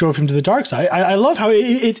what drove him to the dark side. I love how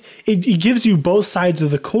it gives you both sides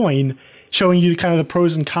of the coin, showing you kind of the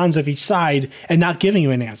pros and cons of each side and not giving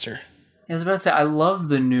you an answer. I was about to say, I love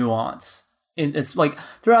the nuance. It's like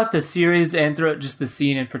throughout the series and throughout just the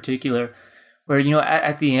scene in particular, where, you know,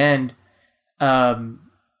 at the end,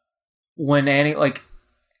 when Annie, like,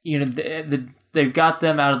 you know, they've got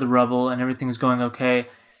them out of the rubble and everything's going okay.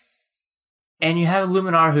 And you have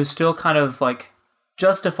Luminara who's still kind of like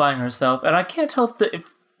justifying herself. And I can't tell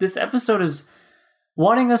if this episode is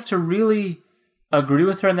wanting us to really agree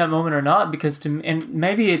with her in that moment or not, because and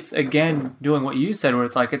maybe it's again doing what you said, where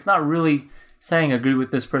it's like, it's not really saying agree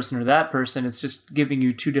with this person or that person. It's just giving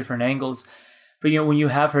you two different angles. But, you know, when you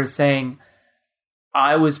have her saying,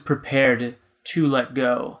 I was prepared to let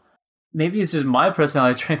go, maybe it's just my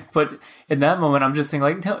personality trait, but in that moment, I'm just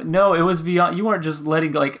thinking like, no, it was beyond, you weren't just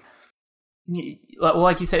letting, like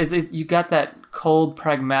you said, you got that cold,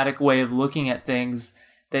 pragmatic way of looking at things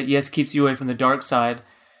that, yes, keeps you away from the dark side.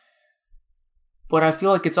 But I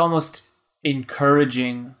feel like it's almost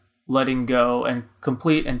encouraging letting go and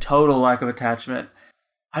complete and total lack of attachment.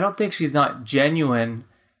 I don't think she's not genuine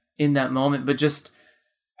in that moment, but just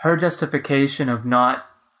her justification of not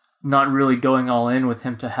really going all in with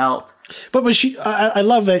him to help. But she, I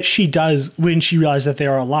love that she does when she realizes that they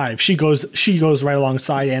are alive. She goes right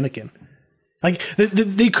alongside Anakin. Like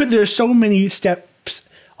they could. There's so many steps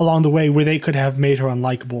along the way where they could have made her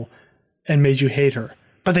unlikable and made you hate her,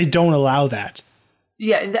 but they don't allow that.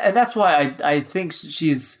 Yeah, and that's why I think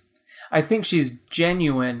she's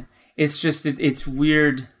genuine. It's just it's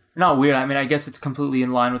weird. Not weird. I mean, I guess it's completely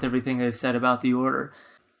in line with everything they've said about the Order.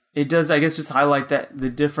 It does, I guess, just highlight that the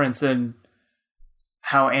difference in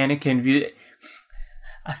how Anakin viewed it.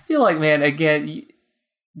 I feel like, man, again,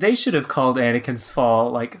 they should have called Anakin's fall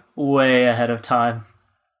like way ahead of time,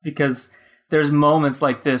 because there's moments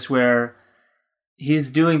like this where he's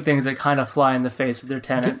doing things that kind of fly in the face of their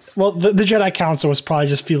tenets. Well, the Jedi Council was probably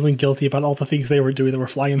just feeling guilty about all the things they were doing that were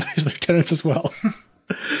flying in the face of their tenets as well.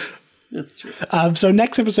 That's true. So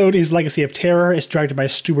next episode is Legacy of Terror. It's directed by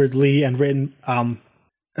Stuart Lee and written, and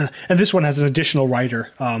this one has an additional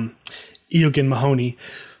writer, Eoghan Mahoney.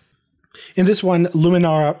 In this one,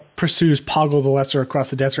 Luminara pursues Poggle the Lesser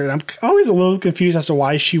across the desert, and I'm always a little confused as to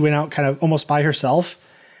why she went out kind of almost by herself.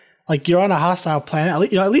 Like, you're on a hostile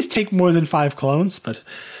planet, at least take more than 5 clones, but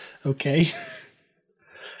okay.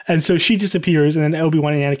 And so she disappears, and then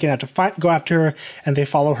Obi-Wan and Anakin have to go after her, and they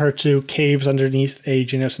follow her to caves underneath a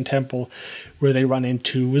Geonosis temple where they run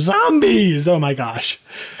into zombies. Oh my gosh.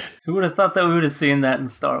 Who would have thought that we would have seen that in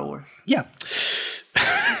Star Wars? Yeah.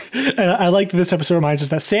 And I like that this episode reminds us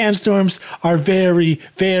that sandstorms are very,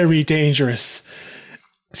 very dangerous.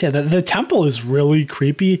 So yeah, the temple is really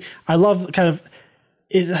creepy. I love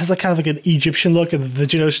it has kind of like an Egyptian look, and the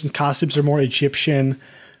Geonosian costumes are more Egyptian.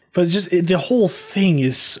 But the whole thing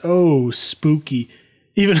is so spooky,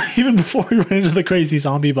 even before we run into the crazy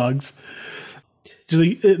zombie bugs.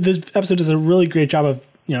 This episode does a really great job of,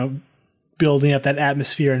 building up that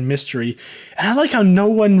atmosphere and mystery. And I like how no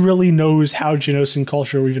one really knows how Geonosian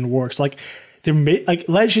culture even works. Like,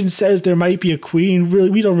 legend says there might be a queen. Really,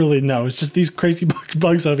 we don't really know. It's just these crazy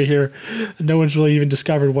bugs over here. No one's really even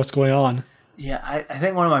discovered what's going on. Yeah, I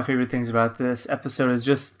think one of my favorite things about this episode is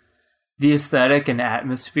just the aesthetic and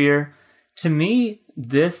atmosphere. To me,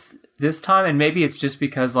 this time, and maybe it's just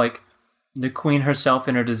because like the queen herself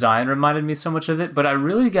in her design reminded me so much of it, but I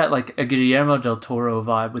really got like a Guillermo del Toro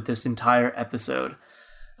vibe with this entire episode.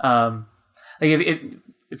 Like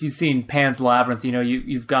if you've seen Pan's Labyrinth,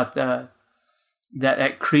 you've got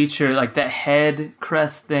that creature, like that head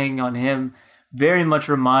crest thing on him, very much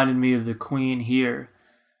reminded me of the queen here.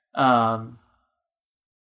 Or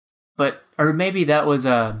maybe that was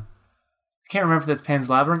I can't remember if that's Pan's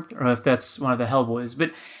Labyrinth or if that's one of the Hellboys,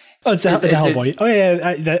 but it's a Hellboy. Oh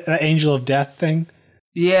yeah, that Angel of Death thing.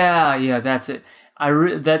 Yeah, that's it.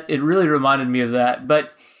 It really reminded me of that.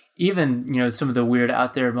 But even some of the weird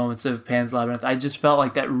out there moments of Pan's Labyrinth, I just felt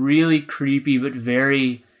like that really creepy but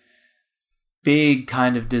very big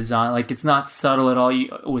kind of design. Like, it's not subtle at all.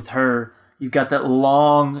 With her, you've got that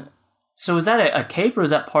long. So is that a cape or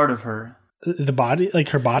is that part of her? The body, like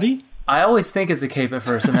her body? I always think it's a cape at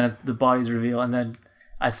first, and then the body's revealed, and then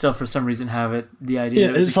I still, for some reason, have the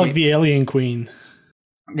idea. Yeah, it's like the alien queen.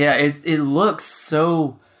 Yeah, it looks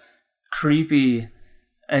so creepy,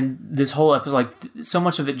 and this whole episode, like so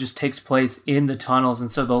much of it, just takes place in the tunnels,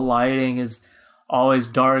 and so the lighting is always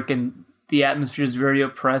dark, and the atmosphere is very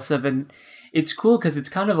oppressive, and it's cool because it's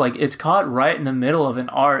kind of like it's caught right in the middle of an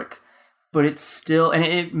arc but it's still, and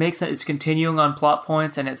it makes it's continuing on plot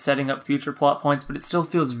points and it's setting up future plot points, but it still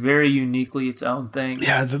feels very uniquely its own thing.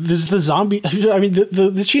 Yeah, there's the zombie. I mean,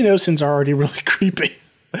 the Geonosians are already really creepy.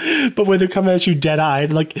 But when they're coming at you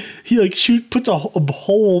dead-eyed, like he like puts a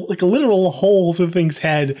hole, like a literal hole through the thing's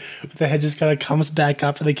head. The head just kind of comes back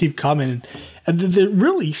up, and they keep coming, and they're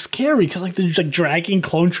really scary because like they're like dragging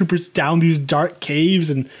clone troopers down these dark caves,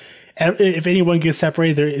 and if anyone gets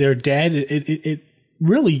separated, they're dead. It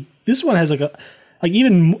really, this one has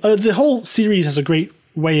even the whole series has a great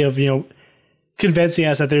way of convincing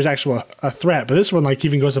us that there's actually a threat, but this one like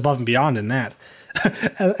even goes above and beyond in that.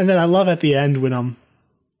 And then I love at the end when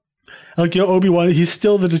Obi-Wan, he's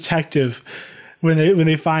still the detective when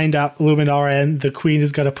they find out Luminara and the Queen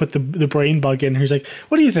is gonna put the brain bug in. He's like,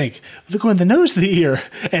 "What do you think? They're going the nose to the ear."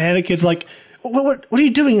 And Anakin's like, "What are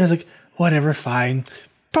you doing?" And I was like, "Whatever, fine,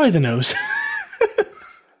 probably the nose."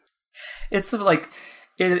 It's like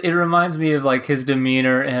it reminds me of like his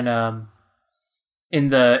demeanor in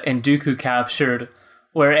Dooku Captured,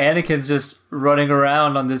 where Anakin's just running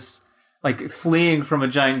around on this like fleeing from a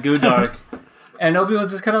giant Goodark. And Obi-Wan's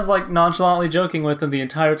just kind of like nonchalantly joking with him the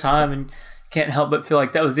entire time, and can't help but feel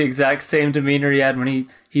like that was the exact same demeanor he had when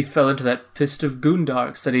he fell into that pit of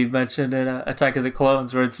Goondarks that he mentioned in Attack of the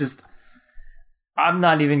Clones, where it's just, I'm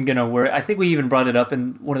not even going to worry. I think we even brought it up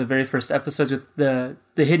in one of the very first episodes with the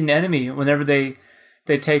hidden enemy. Whenever they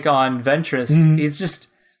take on Ventress,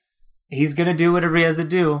 he's going to do whatever he has to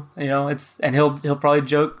do, and he'll probably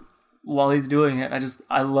joke while he's doing it.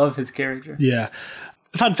 I love his character. Yeah.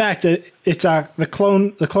 Fun fact: it's the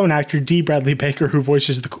clone actor D. Bradley Baker who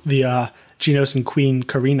voices the Geonosian Queen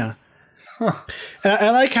Karina. Huh. And I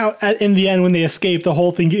like how in the end when they escape, the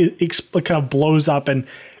whole thing kind of blows up and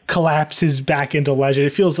collapses back into legend. It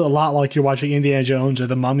feels a lot like you're watching Indiana Jones or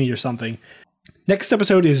The Mummy or something. Next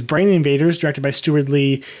episode is Brain Invaders, directed by Stuart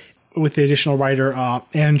Lee, with the additional writer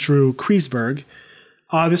Andrew Kreisberg.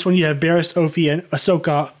 This one you have Barriss, Ophi, and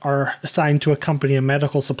Ahsoka are assigned to accompany a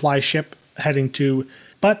medical supply ship heading to,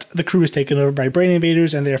 but the crew is taken over by brain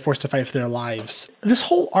invaders and they are forced to fight for their lives. This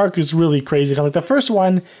whole arc is really crazy. Like the first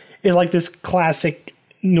one is like this classic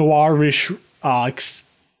noirish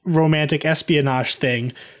romantic espionage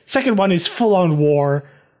thing. Second one is full on war.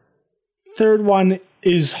 Third one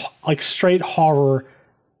is like straight horror.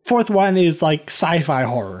 Fourth one is like sci-fi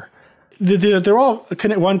horror. They're all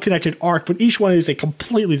one connected arc, but each one is a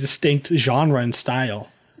completely distinct genre and style.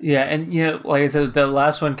 Yeah, and like I said, the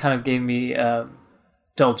last one kind of gave me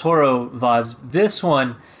Del Toro vibes. This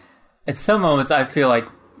one, at some moments, I feel like,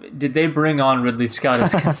 did they bring on Ridley Scott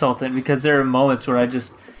as a consultant? Because there are moments where I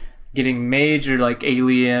just getting major like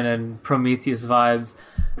Alien and Prometheus vibes.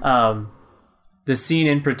 The scene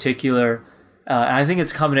in particular, and I think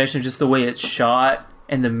it's a combination of just the way it's shot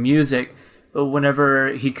and the music. But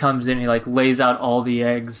whenever he comes in, he like lays out all the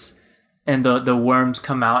eggs. And the worms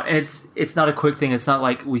come out, and it's not a quick thing. It's not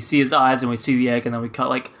like we see his eyes and we see the egg, and then we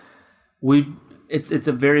cut. It's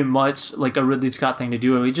a very much like a Ridley Scott thing to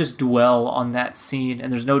do. And we just dwell on that scene,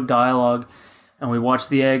 and there's no dialogue, and we watch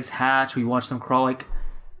the eggs hatch. We watch them crawl. Like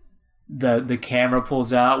the camera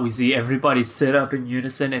pulls out. We see everybody sit up in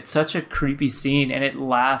unison. It's such a creepy scene, and it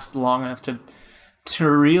lasts long enough to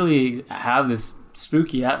really have this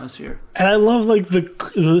spooky atmosphere. And I love like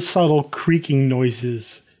the subtle creaking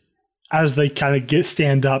noises as they kind of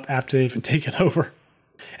stand up after they've been taken over.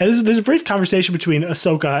 And there's a brief conversation between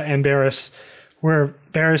Ahsoka and Barriss, where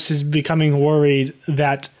Barriss is becoming worried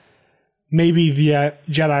that maybe the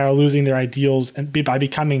Jedi are losing their ideals and by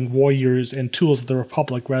becoming warriors and tools of the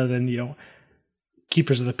Republic rather than,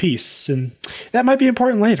 keepers of the peace. And that might be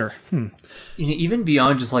important later. Even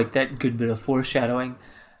beyond just like that good bit of foreshadowing,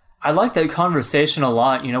 I like that conversation a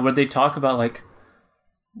lot, where they talk about like,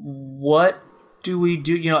 what do we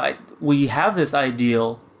do? We have this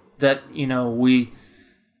ideal that, we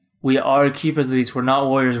are keepers of these. We're not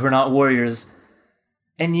warriors.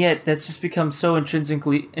 And yet that's just become so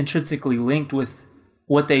intrinsically linked with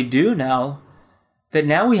what they do now, that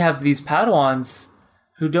now we have these Padawans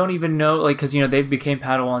who don't even know, like, because, they've became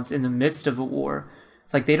Padawans in the midst of a war.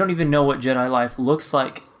 It's like they don't even know what Jedi life looks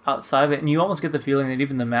like outside of it. And you almost get the feeling that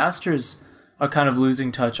even the Masters are kind of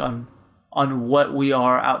losing touch on what we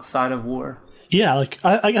are outside of war. Yeah, like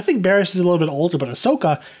I think Barriss is a little bit older, but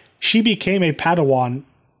Ahsoka, she became a Padawan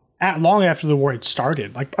long after the war had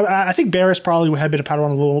started. Like I think Barriss probably had been a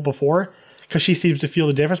Padawan a little before, because she seems to feel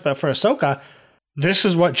the difference. But for Ahsoka, this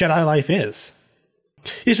is what Jedi life is.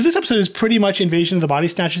 Yeah, so this episode is pretty much Invasion of the Body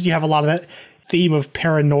Snatchers. You have a lot of that theme of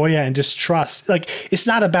paranoia and distrust. Like it's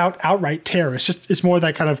not about outright terror. It's more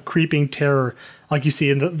that kind of creeping terror, like you see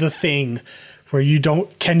in the Thing, where you don't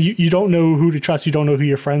know who to trust, you don't know who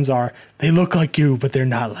your friends are. They look like you, but they're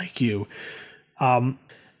not like you.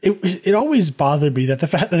 It always bothered me that the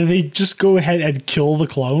fact that they just go ahead and kill the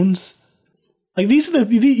clones. Like these are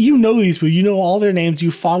you know these people, you know all their names, you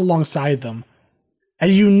fought alongside them,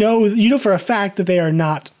 and you know for a fact that they are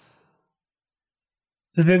not.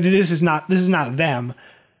 This is not them.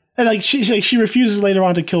 And like she refuses later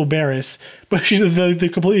on to kill Barriss, but she's the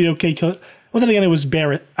completely okay kill. Well, then again, it was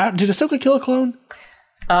Barriss. Did Ahsoka kill a clone?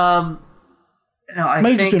 No, I Might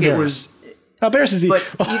have think just been it Barriss. was. Barriss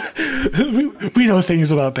is we know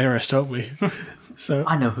things about Barriss, don't we? So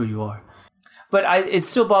I know who you are, but it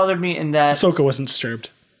still bothered me in that Ahsoka wasn't disturbed.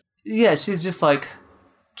 Yeah, she's just like,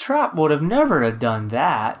 Trap would have never have done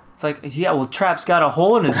that. It's like, yeah, well, Trap's got a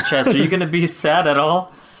hole in his chest. Are you going to be sad at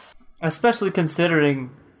all? Especially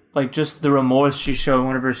considering, like, just the remorse she showed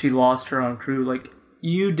whenever she lost her own crew. Like,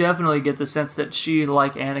 you definitely get the sense that she,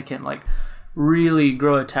 like Anakin, like, really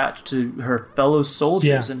grow attached to her fellow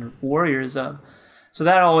soldiers and warriors. So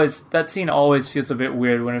that scene always feels a bit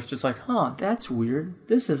weird when it's just like, huh, that's weird.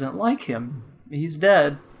 This isn't like him. He's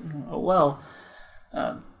dead. Oh, well.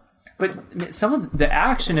 But some of the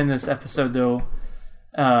action in this episode, though,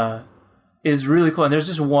 is really cool. And there's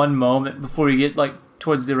just one moment before we get like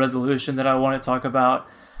towards the resolution that I want to talk about.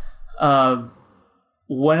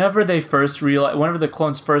 Whenever the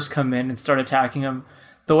clones first come in and start attacking them,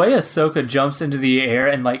 the way Ahsoka jumps into the air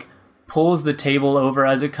and like pulls the table over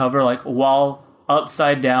as a cover, like while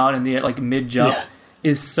upside down in the like mid jump,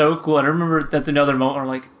 is so cool. And I remember that's another moment where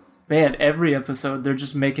like, man, every episode they're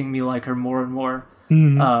just making me like her more and more.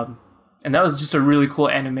 Mm-hmm. And that was just a really cool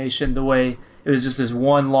animation, the way it was just this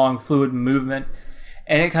one long fluid movement.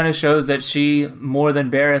 And it kind of shows that she, more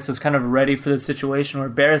than Barriss, is kind of ready for the situation where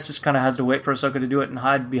Barriss just kind of has to wait for Ahsoka to do it and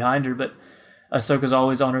hide behind her. But Ahsoka's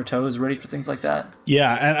always on her toes, ready for things like that.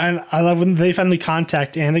 Yeah, and I love when they finally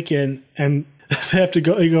contact Anakin and they have to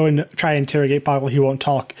go and try and interrogate Poggle. He won't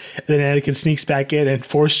talk. And then Anakin sneaks back in and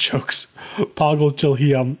force chokes Poggle till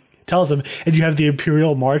he tells him. And you have the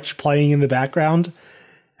Imperial March playing in the background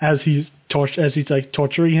as he's like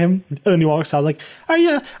torturing him. And then he walks out like, oh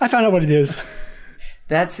yeah, I found out what it is.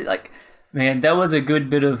 That's like, man, that was a good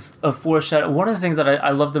bit of foreshadowing. One of the things that I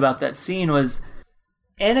loved about that scene was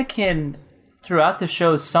Anakin throughout the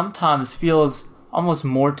show sometimes feels almost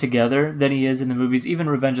more together than he is in the movies, even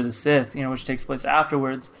Revenge of the Sith, which takes place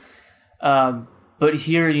afterwards. But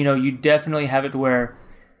here, you definitely have it where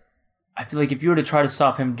I feel like if you were to try to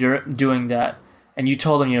stop him doing that and you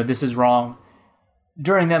told him, this is wrong,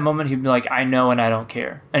 during that moment, he'd be like, I know and I don't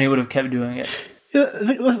care. And he would have kept doing it.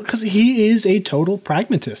 Because he is a total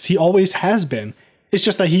pragmatist. He always has been. It's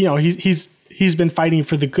just that he's been fighting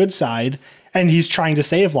for the good side and he's trying to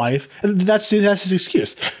save life. That's his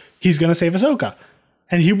excuse. He's going to save Ahsoka.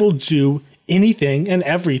 And he will do anything and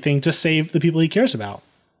everything to save the people he cares about.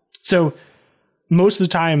 So most of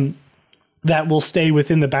the time, that will stay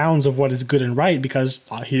within the bounds of what is good and right because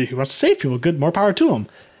he wants to save people. Good, more power to him.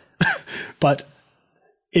 But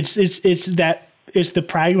it's the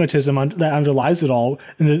pragmatism that underlies it all,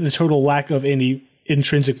 and the total lack of any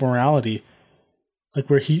intrinsic morality. Like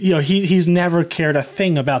where he's never cared a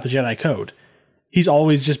thing about the Jedi Code. He's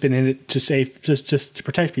always just been in it to save, just to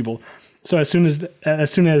protect people. So as soon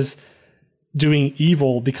as doing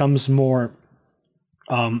evil becomes more,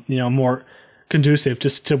 more conducive to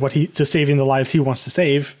saving the lives he wants to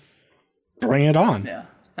save, bring it on. Yeah,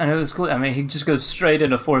 and it was cool. I mean, he just goes straight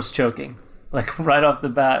into force choking. Like right off the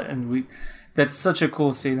bat, and that's such a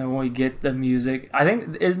cool scene when we get the music. I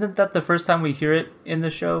think, isn't that the first time we hear it in the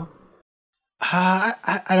show? I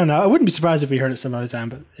don't know. I wouldn't be surprised if we heard it some other time,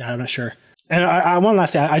 but yeah, I'm not sure. And one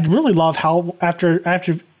last thing, I really love how after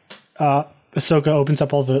Ahsoka opens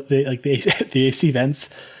up all the AC vents,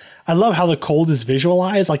 I love how the cold is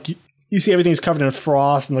visualized. Like you see everything's covered in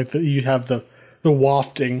frost, and like you have the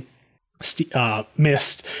wafting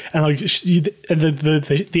mist, and like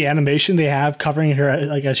the animation they have covering her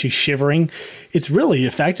like as she's shivering, it's really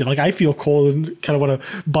effective. Like I feel cold and kind of want to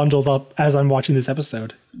bundle up as I'm watching this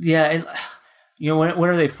episode. Yeah, and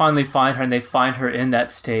whenever they finally find her and they find her in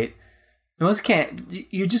that state,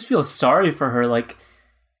 you just feel sorry for her, like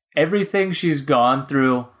everything she's gone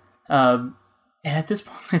through, and at this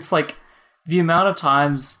point it's like the amount of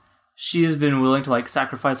times she has been willing to like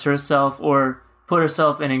sacrifice herself or put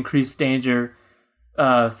herself in increased danger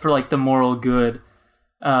for like the moral good.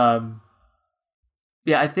 I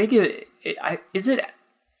think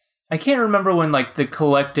I can't remember when like the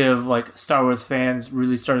collective like Star Wars fans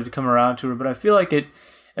really started to come around to her, but I feel like it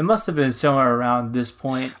must have been somewhere around this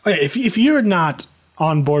point. Okay, if you're not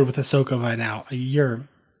on board with Ahsoka by now,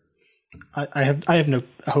 I have no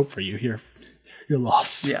hope for you here. you're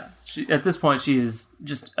lost. Yeah, at this point, she is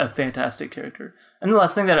just a fantastic character. And the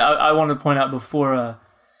last thing that I wanted to point out before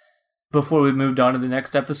we moved on to the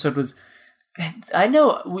next episode was, I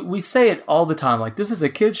know we say it all the time, like, this is a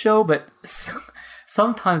kid's show, but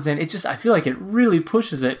sometimes, man, I feel like it really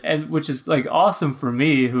pushes it, and which is, like, awesome for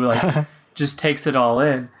me, who, like, just takes it all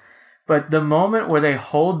in. But the moment where they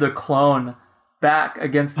hold the clone back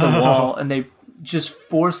against the wall and they just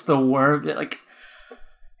force the worm, like,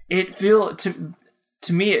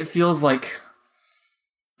 to me, it feels like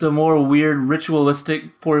the more weird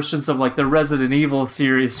ritualistic portions of, like, the Resident Evil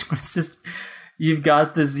series. It's just, you've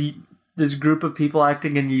got this group of people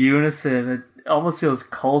acting in unison. It almost feels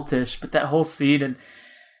cultish, but that whole scene and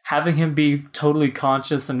having him be totally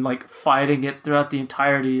conscious and, like, fighting it throughout the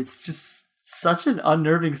entirety, it's just such an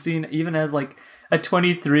unnerving scene. Even as, like, a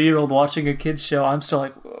 23-year-old watching a kid's show, I'm still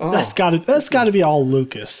like, oh. That's gotta be all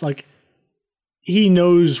Lucas. Like, he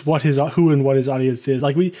knows who and what his audience is.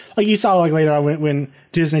 Like you saw, like, later on when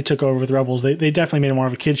Disney took over with Rebels, they definitely made it more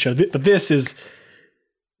of a kid's show. But this is,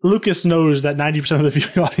 Lucas knows that 90% of the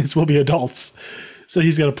viewing audience will be adults, so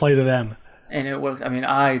he's gonna play to them. And it works. I mean,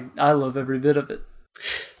 I love every bit of it.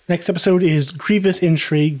 Next episode is Grievous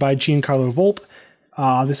Intrigue by Giancarlo Volpe.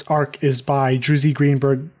 This arc is by Druzy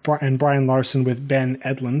Greenberg and Brian Larson with Ben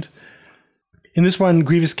Edlund. In this one,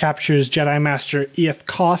 Grievous captures Jedi Master Eoth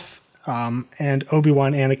Koth, and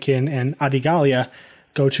Obi-Wan, Anakin, and Adigalia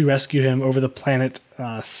go to rescue him over the planet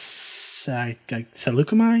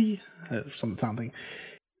Seleucami? Something.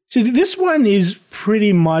 So this one is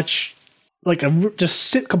pretty much like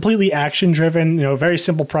completely action-driven, very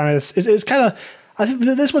simple premise. It's kind of... I think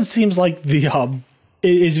this one seems like it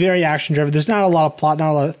is very action-driven. There's not a lot of plot, not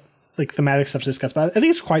a lot of, like, thematic stuff to discuss, but I think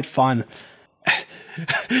it's quite fun.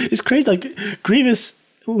 It's crazy. Like, Grievous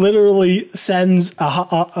literally sends a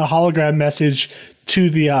hologram message to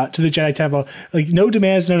the Jedi Temple. Like, no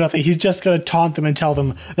demands, no nothing. He's just going to taunt them and tell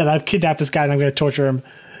them that I've kidnapped this guy and I'm going to torture him.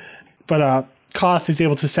 But Koth is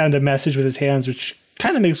able to send a message with his hands, which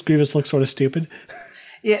kind of makes Grievous look sort of stupid.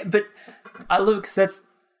 Yeah, but I love it because that's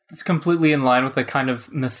completely in line with the kind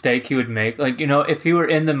of mistake he would make. Like, if he were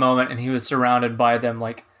in the moment and he was surrounded by them,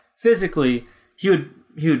 like, physically, he would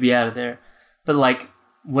be out of there. But, like,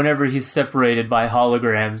 whenever he's separated by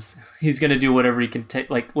holograms, he's going to do whatever he can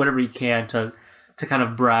whatever he can to kind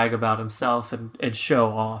of brag about himself and show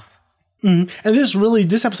off. Mm-hmm. And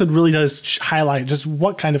this episode really does highlight just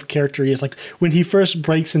what kind of character he is. Like, when he first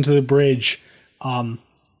breaks into the bridge,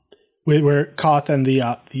 where Koth and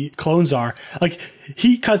the clones are, like,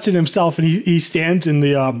 he cuts in himself and he stands in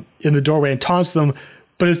the doorway and taunts them,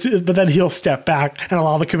 but then he'll step back and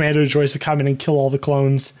allow the commando droids to come in and kill all the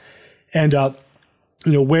clones and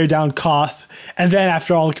wear down Koth. And then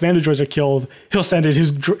after all the commando droids are killed, he'll send in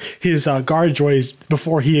his guard droids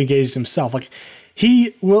before he engages himself. Like,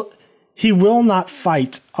 he will not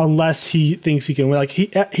fight unless he thinks he can win. Like,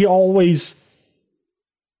 he always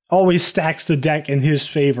stacks the deck in his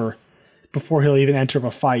favor before he'll even enter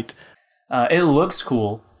a fight. It looks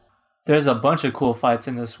cool. There's a bunch of cool fights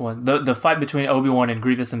in this one. The fight between Obi-Wan and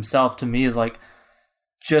Grievous himself, to me, is, like,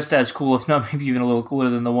 just as cool, if not maybe even a little cooler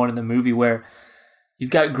than the one in the movie, where you've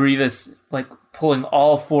got Grievous, like, pulling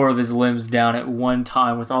all 4 of his limbs down at one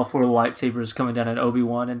time with all 4 lightsabers coming down at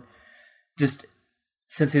Obi-Wan, and just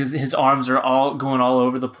since his arms are all going all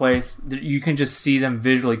over the place, you can just see them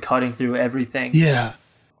visually cutting through everything. Yeah.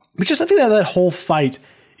 But just I think that whole fight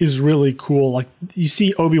is really cool. Like, you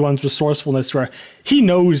see Obi-Wan's resourcefulness where he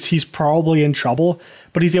knows he's probably in trouble,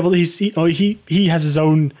 but he's able to, he has his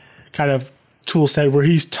own kind of tool set where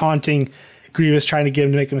he's taunting Grievous, trying to get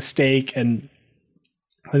him to make a mistake, and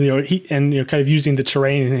kind of using the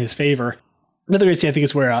terrain in his favor. Another great scene, I think,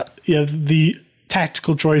 is where the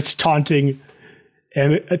tactical droids taunting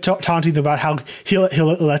them about how he'll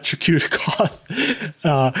electrocute Koth,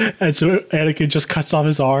 and so Anakin just cuts off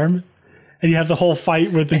his arm, and you have the whole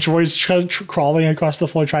fight with the droids crawling across the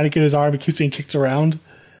floor trying to get his arm. It keeps being kicked around.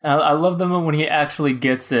 I love the moment when he actually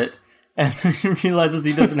gets it and he realizes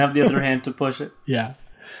he doesn't have the other hand to push it. Yeah.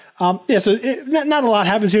 So not a lot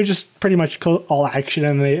happens here, just pretty much all action,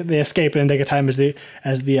 and they escape in a nick of time as the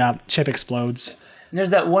ship explodes. And there's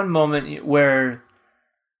that one moment where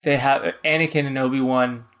they have Anakin and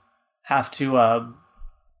Obi-Wan have to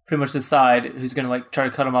pretty much decide who's going to, like, try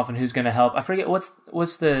to cut him off and who's going to help. I forget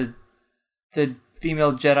what's the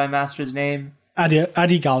female Jedi Master's name?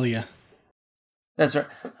 Adigalia. That's right.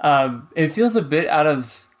 It feels a bit out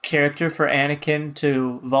of character for Anakin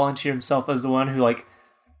to volunteer himself as the one who, like,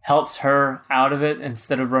 helps her out of it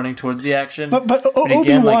instead of running towards the action. But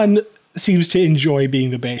Obi-Wan seems to enjoy being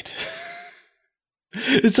the bait.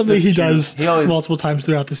 It's something he does multiple times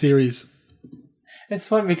throughout the series. It's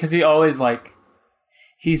fun because he always like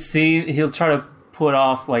he'll try to put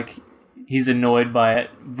off like he's annoyed by it,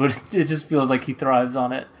 but it just feels like he thrives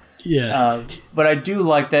on it. Yeah. But I do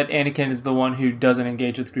like that Anakin is the one who doesn't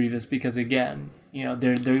engage with Grievous because, again, you know,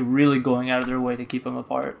 they're really going out of their way to keep them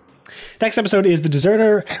apart. Next episode is The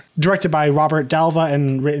Deserter, directed by Robert Dalva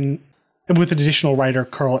and written with additional writer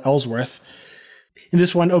Carl Ellsworth. In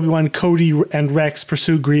this one, Obi-Wan, Cody, and Rex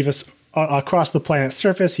pursue Grievous across the planet's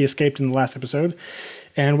surface. He escaped in the last episode.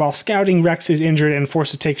 And while scouting, Rex is injured and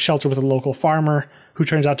forced to take shelter with a local farmer who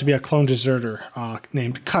turns out to be a clone deserter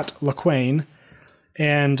named Cut LaQuaine.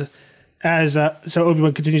 And so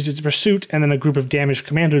Obi-Wan continues his pursuit, and then a group of damaged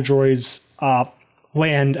commando droids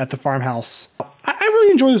land at the farmhouse. I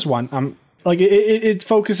really enjoy this one. It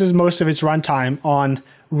focuses most of its runtime on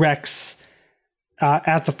Rex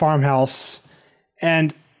at the farmhouse,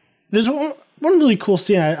 and there's one really cool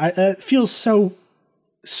scene. It feels so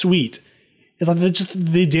sweet. It's like just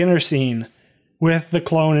the dinner scene with the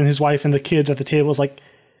clone and his wife and the kids at the table. It's like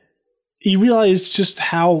you realize just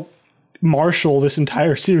how martial this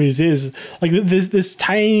entire series is. Like this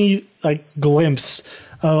tiny like glimpse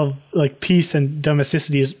of like peace and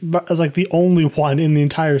domesticity is like the only one in the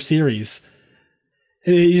entire series.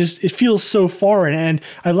 It feels so foreign, and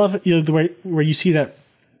I love it, you know, the way where you see that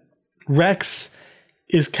Rex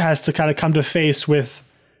has to kind of come to face with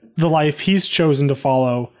the life he's chosen to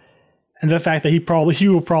follow, and the fact that he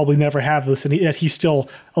will probably never have this, and yet he still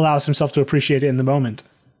allows himself to appreciate it in the moment.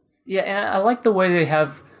 Yeah, and I like the way they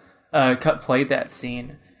have Cut played that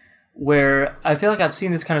scene, where I feel like I've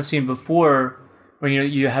seen this kind of scene before, where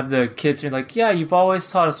you have the kids and you're like, yeah, you've always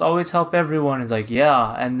taught us always help everyone. It's like,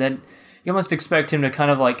 yeah, and then you almost expect him to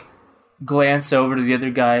kind of like glance over to the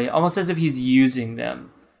other guy, almost as if he's using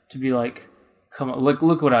them to be like, come on,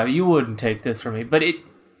 look what you wouldn't take this from me. But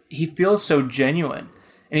he feels so genuine,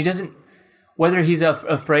 and he doesn't, whether he's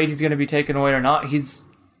afraid he's going to be taken away or not, he's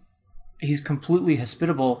completely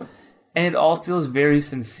hospitable, and it all feels very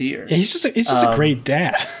sincere. Yeah, he's just a great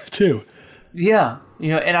dad too. Yeah,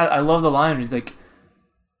 and I love the line. He's like,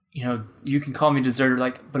 you can call me deserter,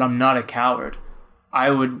 like, but I'm not a coward. I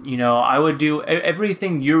would do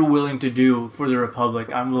everything you're willing to do for the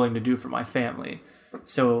Republic. I'm willing to do for my family.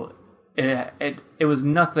 So it was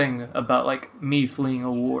nothing about like me fleeing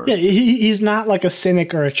a war. Yeah, he's not like a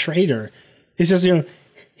cynic or a traitor. It's just,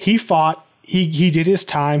 he fought, he did his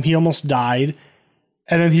time, he almost died,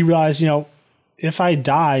 and then he realized, if I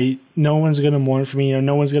die, no one's going to mourn for me,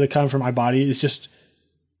 no one's going to come for my body. It's just,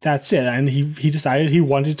 that's it. And he decided he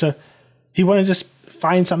wanted to just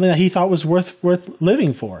find something that he thought was worth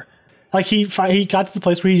living for. Like he got to the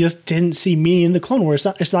place where he just didn't see meaning in the Clone Wars.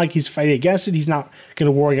 It's not like he's fighting against it. He's not going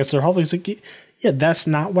to war against the Republic. He's like, yeah, that's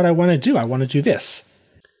not what I want to do. I want to do this.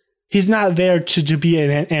 He's not there to be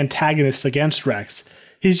an antagonist against Rex.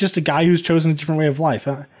 He's just a guy who's chosen a different way of life.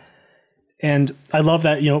 And I love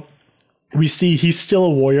that, we see he's still a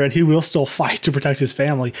warrior and he will still fight to protect his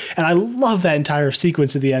family. And I love that entire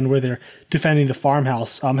sequence at the end where they're defending the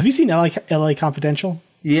farmhouse. Have you seen LA Confidential?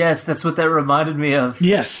 Yes, that's what that reminded me of.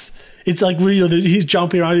 Yes. It's like he's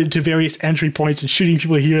jumping around into various entry points and shooting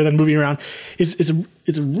people here, then moving around. It's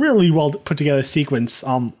a really well put together sequence.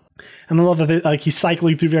 And I love that he's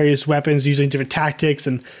cycling through various weapons using different tactics,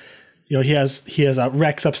 and he has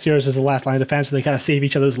Rex upstairs as the last line of defense, so they kind of save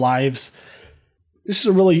each other's lives. This is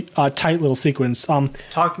a really tight little sequence.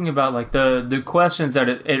 Talking about like the questions that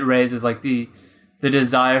it raises, like the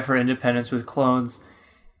desire for independence with clones.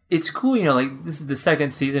 It's cool, like this is the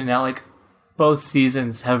second season now. Like both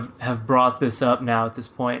seasons have brought this up now at this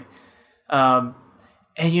point, and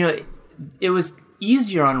it was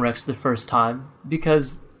easier on Rex the first time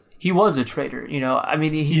because he was a traitor. I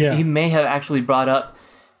mean, he may have actually brought up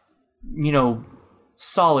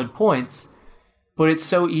solid points. But it's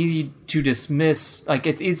so easy to dismiss. Like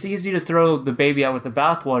it's easy to throw the baby out with the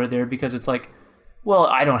bathwater there because it's like, well,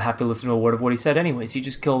 I don't have to listen to a word of what he said anyways. He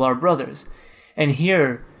just killed our brothers. And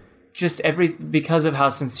here, because of how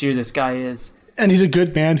sincere this guy is, and he's a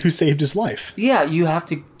good man who saved his life. Yeah, you have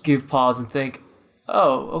to give pause and think,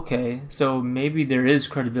 oh, okay, so maybe there is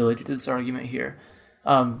credibility to this argument here.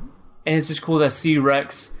 And it's just cool to see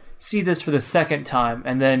Rex see this for the second time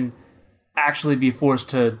and then actually be forced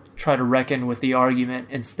to try to reckon with the argument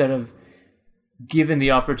instead of given the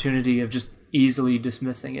opportunity of just easily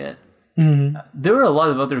dismissing it. Mm-hmm. There were a lot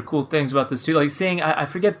of other cool things about this too, like seeing, I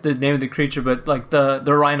forget the name of the creature, but like the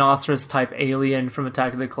rhinoceros type alien from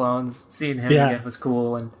Attack of the Clones, seeing him again was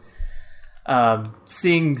cool, and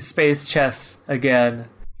seeing space chess again.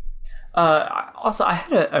 Also, I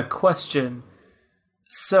had a question.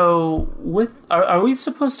 So are we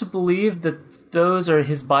supposed to believe that those are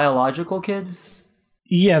his biological kids?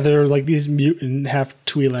 Yeah, they're like these mutant, half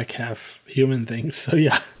Twi'lek, half human things. So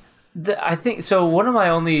yeah. I think so. One of my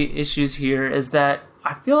only issues here is that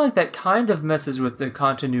I feel like that kind of messes with the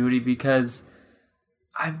continuity because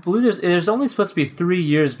I believe there's only supposed to be 3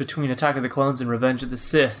 years between Attack of the Clones and Revenge of the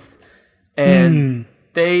Sith, and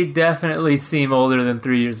they definitely seem older than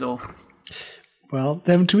 3 years old. Well,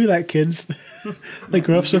 them Twi'lek kids, they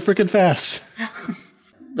grow up so freaking fast.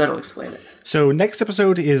 That'll explain it. So next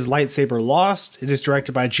episode is Lightsaber Lost. It is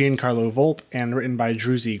directed by Giancarlo Volpe and written by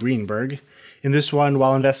Druzy Greenberg. In this one,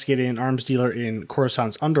 while investigating an arms dealer in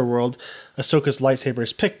Coruscant's underworld, Ahsoka's lightsaber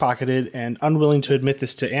is pickpocketed, and unwilling to admit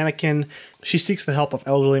this to Anakin, she seeks the help of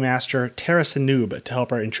elderly master Tara Sinub to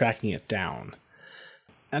help her in tracking it down.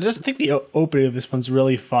 And I just think the opening of this one's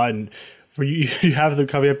really fun, where you have them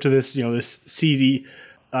coming up to this, this seedy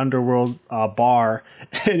underworld bar,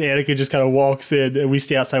 and Anakin just kind of walks in, and we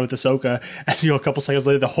stay outside with Ahsoka, and a couple seconds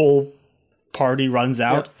later, the whole party runs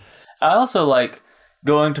out. Yep. I also like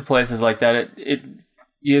going to places like that. It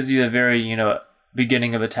gives you the very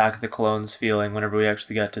beginning of Attack of the Clones feeling whenever we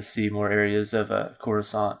actually got to see more areas of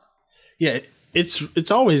Coruscant. Yeah, it's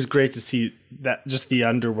always great to see that, just the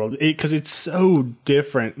underworld, because it's so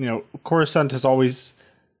different. Coruscant has always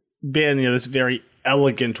been this very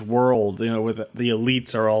elegant world, where the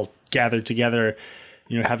elites are all gathered together,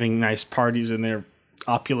 having nice parties in their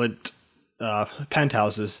opulent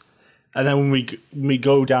penthouses. And then when we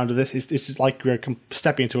go down to this, it's just like we're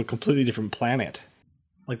stepping into a completely different planet.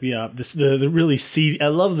 Like the really seedy, I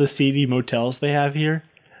love the seedy motels they have here,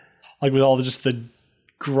 like with all just the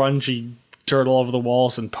grungy dirt all over the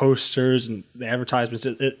walls and posters and the advertisements.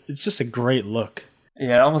 It's just a great look.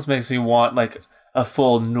 Yeah, it almost makes me want like a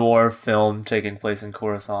full noir film taking place in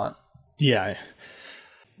Coruscant. Yeah.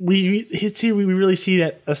 We really see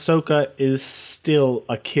that Ahsoka is still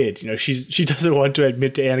a kid. She doesn't want to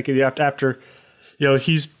admit to Anakin after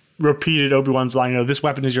he's repeated Obi-Wan's line, this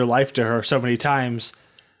weapon is your life to her so many times,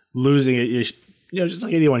 losing it, just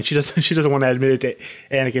like anyone, she doesn't want to admit it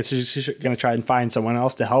to Anakin, so she's going to try and find someone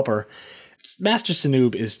else to help her. Master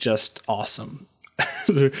Sinub is just awesome.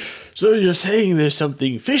 So you're saying there's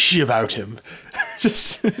something fishy about him?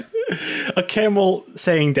 Just a camel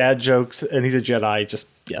saying dad jokes, and he's a Jedi. Just,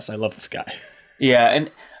 yes, I love this guy. Yeah,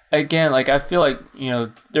 and again, I feel like,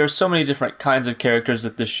 there are so many different kinds of characters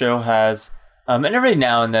that this show has, and every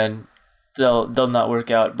now and then they'll not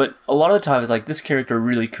work out, but a lot of the time it's like this character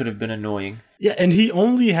really could have been annoying. Yeah, and he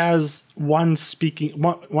only has one speaking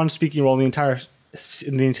role in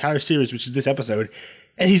the entire series, which is this episode.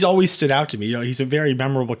 And he's always stood out to me. He's a very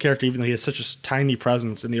memorable character, even though he has such a tiny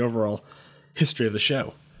presence in the overall history of the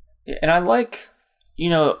show. And I like,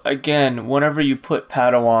 again, whenever you put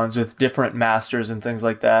Padawans with different masters and things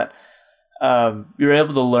like that, you're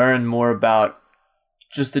able to learn more about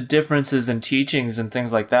just the differences in teachings and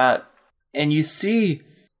things like that. And you see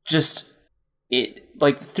just it,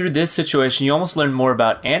 like through this situation, you almost learn more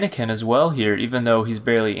about Anakin as well here, even though he's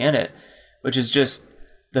barely in it, which is just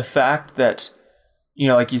the fact that,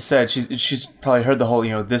 like you said, she's probably heard the whole,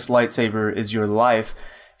 this lightsaber is your life.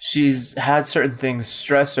 She's had certain things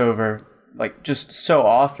stress over, like, just so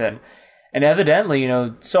often. And evidently,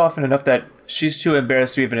 so often enough that she's too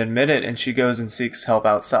embarrassed to even admit it, and she goes and seeks help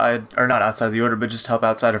outside, or not outside of the order, but just help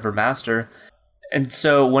outside of her master. And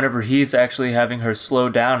so whenever he's actually having her slow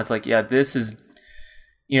down, it's like, yeah, this is,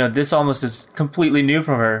 this almost is completely new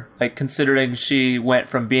from her. Like, considering she went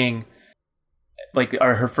from being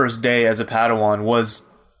her first day as a Padawan was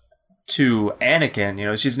to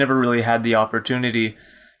Anakin. She's never really had the opportunity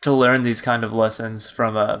to learn these kind of lessons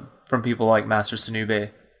from people like Master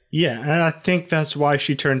Sinube. Yeah, and I think that's why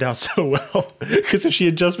she turned out so well. Because if she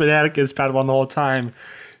had just been Anakin's Padawan the whole time,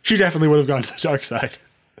 she definitely would have gone to the dark side.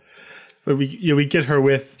 But we get her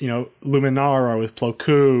with Luminara, with Plo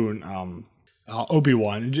Koon,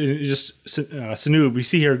 Obi-Wan, just Sinub. We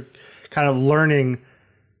see her kind of learning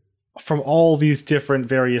from all these different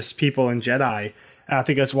various people in Jedi. And I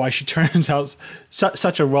think that's why she turns out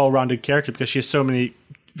such a well-rounded character, because she has so many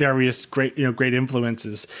various great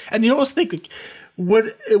influences. And you almost think,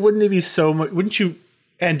 wouldn't it be so much? Wouldn't you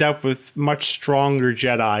end up with much stronger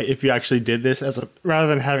Jedi if you actually did this rather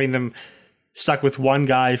than having them stuck with one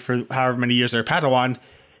guy for however many years they're Padawan?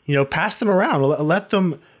 Pass them around, let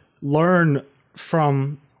them learn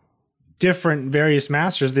from different various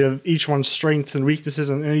masters, each one's strengths and weaknesses,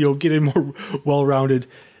 and you'll get a more well-rounded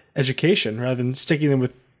education rather than sticking them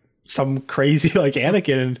with some crazy like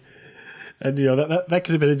Anakin, and that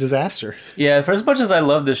could have been a disaster. Yeah, for as much as I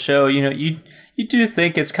love the show, you do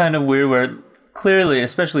think it's kind of weird where clearly,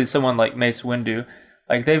 especially someone like Mace Windu,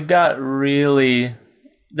 like they're really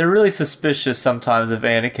suspicious sometimes of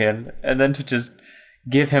Anakin, and then to just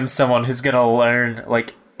give him someone who's going to learn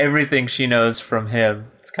like everything she knows from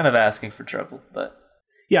him. It's kind of asking for trouble, but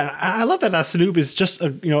yeah, I love that Snoop is just a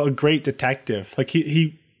great detective. Like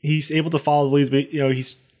he's able to follow the leads, but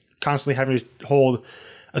he's constantly having to hold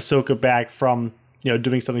Ahsoka back from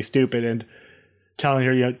doing something stupid and telling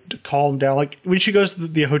her to calm down. Like when she goes to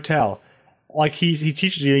the hotel, like he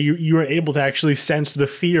teaches you are able to actually sense the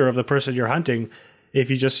fear of the person you're hunting if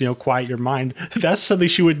you just quiet your mind. That's something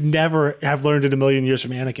she would never have learned in a million years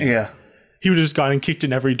from Anakin. Yeah, he would have just gone and kicked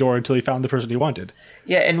in every door until he found the person he wanted.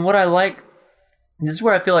 Yeah, and what I like, this is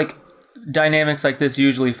where I feel like dynamics like this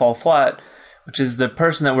usually fall flat, which is the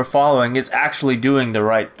person that we're following is actually doing the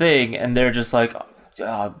right thing, and they're just like,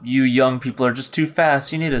 oh, you young people are just too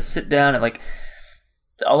fast. You need to sit down. And like,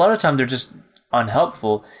 a lot of the time they're just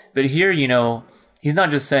unhelpful. But here, he's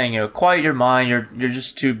not just saying, quiet your mind. You're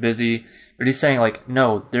just too busy. But he's saying like,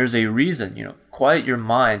 no, there's a reason. Quiet your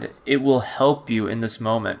mind. It will help you in this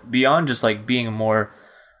moment beyond just like being more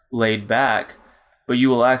laid back. But you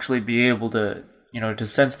will actually be able to, to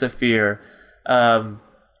sense the fear.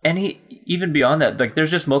 And he, even beyond that, like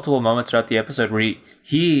there's just multiple moments throughout the episode where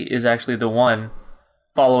he is actually the one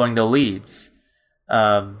following the leads.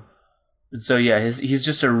 So yeah, he's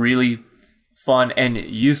just a really fun and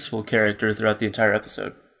useful character throughout the entire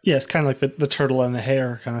episode. Yeah, it's kind of like the turtle and the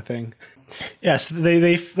hare kind of thing. Yes,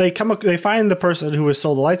 they find the person who was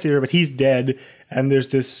sold the lightsaber, but he's dead, and there's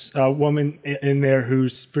this woman in there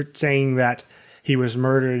who's saying that he was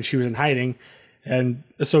murdered and she was in hiding. And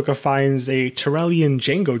Ahsoka finds a Terrellian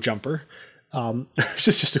Django jumper. It's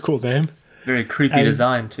just a cool name. Very creepy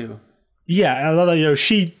design too. Yeah, and I love that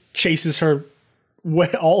she chases her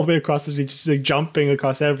all the way across the street, just like jumping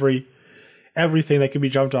across everything that can be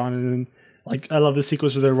jumped on. And then, like, I love the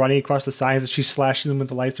sequence where they're running across the signs and she's slashing them with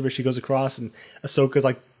the lightsaber. She goes across, and Ahsoka's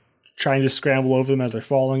like trying to scramble over them as they're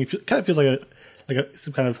falling. It kind of feels like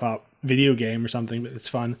some kind of video game or something, but it's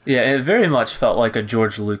fun. Yeah, it very much felt like a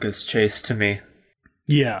George Lucas chase to me.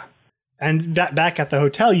 Yeah, and back at the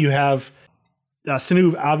hotel, you have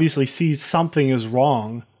Snoop obviously sees something is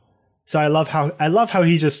wrong. So I love how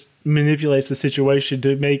he just manipulates the situation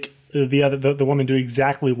to make the woman do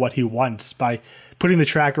exactly what he wants by putting the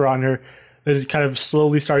tracker on her, then kind of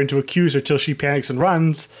slowly starting to accuse her till she panics and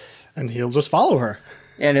runs, and he'll just follow her.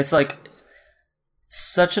 And it's like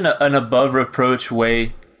such an above reproach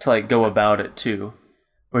way to like go about it too,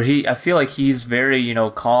 where I feel like he's very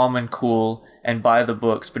calm and cool and by the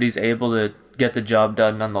books, but he's able to get the job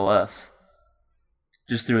done nonetheless,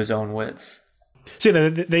 just through his own wits. So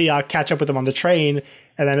they catch up with him on the train,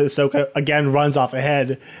 and then Ahsoka again runs off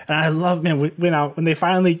ahead. And I love, man, when they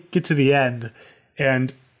finally get to the end,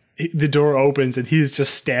 and the door opens, and he's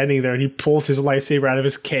just standing there, and he pulls his lightsaber out of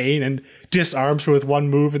his cane and disarms her with one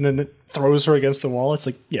move, and then throws her against the wall. It's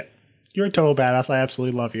like, yeah, you're a total badass. I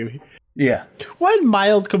absolutely love you. Yeah. One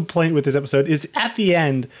mild complaint with this episode is at the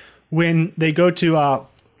end when they go to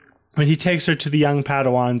when he takes her to the young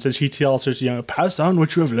Padawans, and she tells her, pass on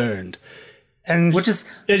what you have learned. And which is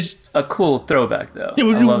a cool throwback, though.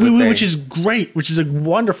 Yeah, which is great, which is a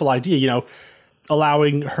wonderful idea,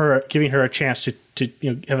 giving her a chance to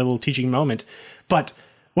have a little teaching moment. But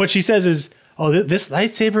what she says is, oh, this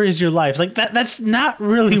lightsaber is your life. It's like, that's not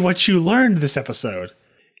really what you learned this episode.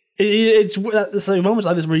 It's like moments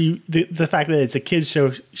like this where the fact that it's a kid's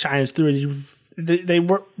show shines through.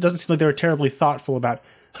 Doesn't seem like they were terribly thoughtful about,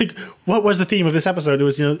 like, what was the theme of this episode? It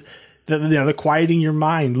was, the quieting your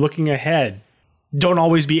mind, looking ahead. Don't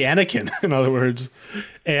always be Anakin, in other words.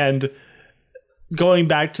 And going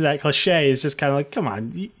back to that cliche is just kind of like, come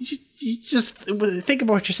on, you just think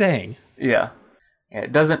about what you're saying. Yeah.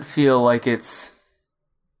 It doesn't feel like it's,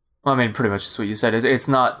 well, I mean, pretty much just what you said. It's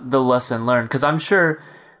not the lesson learned, because I'm sure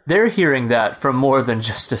they're hearing that from more than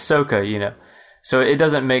just Ahsoka, So it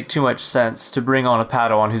doesn't make too much sense to bring on a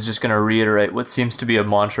Padawan who's just going to reiterate what seems to be a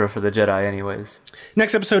mantra for the Jedi anyways.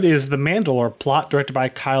 Next episode is The Mandalore Plot, directed by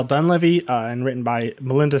Kyle Dunleavy and written by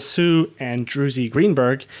Melinda Sue and Druzy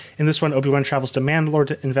Greenberg. In this one, Obi-Wan travels to Mandalore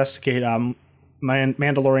to investigate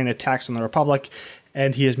Mandalorian attacks on the Republic,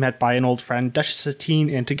 and he is met by an old friend, Duchess Satine,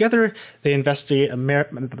 and together they investigate a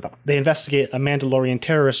Mandalorian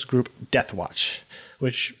terrorist group, Death Watch,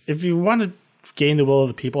 which, if you want to gain the will of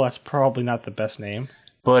the people, that's probably not the best name,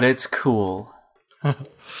 but it's cool.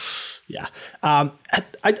 Yeah. I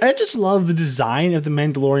just love the design of the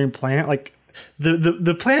Mandalorian planet. Like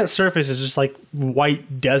the planet's surface is just like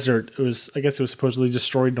white desert. I guess it was supposedly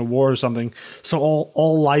destroyed in a war or something, so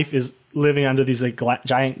all life is living under these like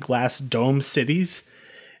giant glass dome cities,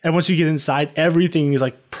 and once you get inside, everything is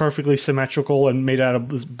like perfectly symmetrical and made out of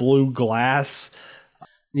this blue glass.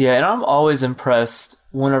 Yeah, and I'm always impressed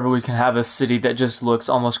whenever we can have a city that just looks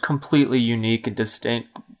almost completely unique and distinct.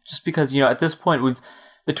 Just because, at this point,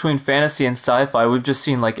 between fantasy and sci-fi, we've just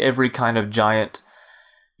seen like every kind of giant,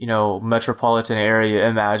 metropolitan area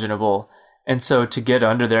imaginable. And so to get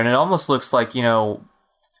under there, and it almost looks like,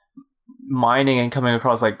 mining and coming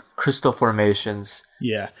across like crystal formations.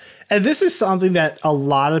 Yeah. And this is something that a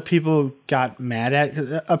lot of people got mad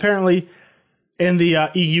at. Apparently, in the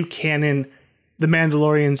EU canon, the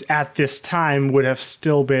Mandalorians at this time would have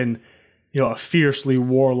still been, a fiercely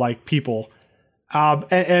warlike people.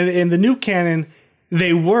 And in the new canon,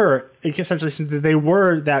 they were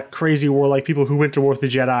that crazy warlike people who went to war with the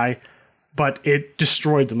Jedi, but it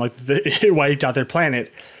destroyed them, it wiped out their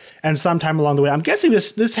planet. And sometime along the way, I'm guessing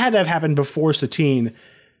this had to have happened before Satine.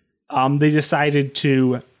 They decided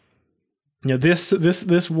to,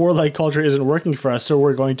 this warlike culture isn't working for us, so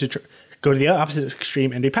we're going to go to the opposite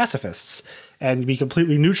extreme and be pacifists and be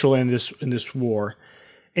completely neutral in this war.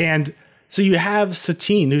 And so you have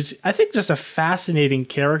Satine, who's, I think, just a fascinating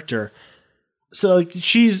character. So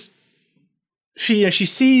she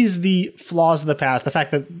sees the flaws of the past, the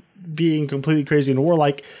fact that being completely crazy and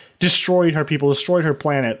warlike destroyed her people, destroyed her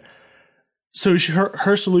planet. So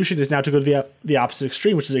her solution is now to go to the opposite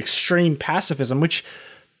extreme, which is extreme pacifism, which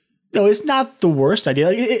is not the worst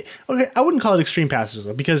idea. I wouldn't call it extreme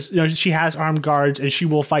pacifism because she has armed guards and she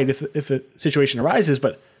will fight if a situation arises,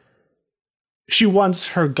 but she wants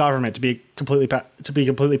her government to be completely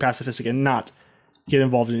pacifistic and not get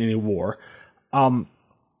involved in any war.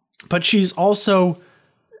 But she's also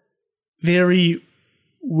very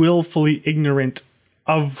willfully ignorant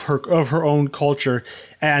of her own culture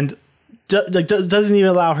and doesn't even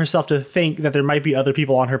allow herself to think that there might be other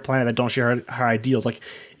people on her planet that don't share her ideals. Like,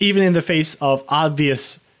 even in the face of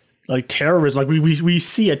obvious terrorism, we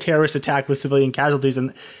see a terrorist attack with civilian casualties,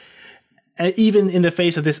 and even in the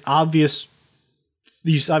face of these obvious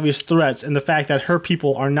threats and the fact that her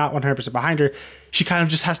people are not 100% behind her, she kind of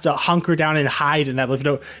just has to hunker down and hide in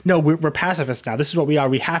that. No, we're pacifists now. This is what we are.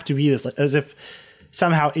 We have to be this, as if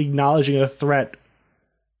somehow acknowledging a threat,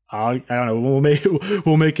 I don't know,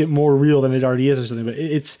 we'll make it more real than it already is or something. But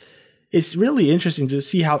it's really interesting to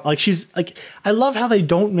see how she's I love how they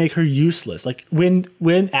don't make her useless. Like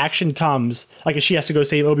when action comes, if she has to go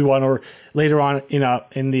save Obi-Wan, or later on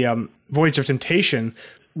in the Voyage of Temptation,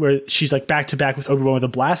 where she's back to back with Obi-Wan with a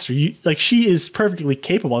blaster. She is perfectly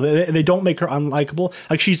capable. They don't make her unlikable.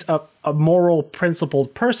 She's a moral,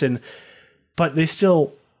 principled person, but they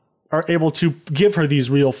still are able to give her these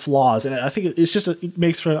real flaws. And I think it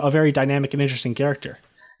makes for a very dynamic and interesting character.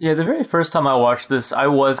 Yeah, the very first time I watched this, I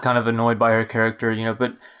was kind of annoyed by her character,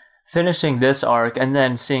 but finishing this arc and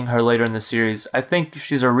then seeing her later in the series, I think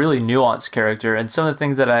she's a really nuanced character. And some of the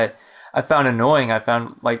things that I found annoying, I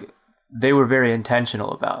found they were very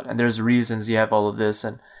intentional about, and there's reasons you have all of this.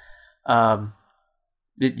 And I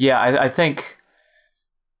think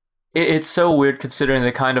it's so weird considering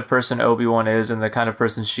the kind of person Obi-Wan is and the kind of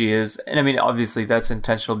person she is. And I mean, obviously that's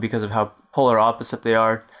intentional because of how polar opposite they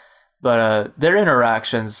are, but their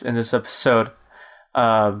interactions in this episode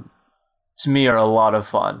to me are a lot of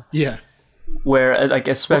fun. Yeah, where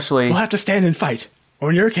especially we'll have to stand and fight, or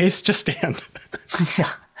in your case just stand.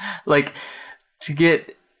 Yeah, to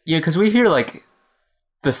get, because we hear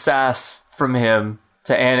the sass from him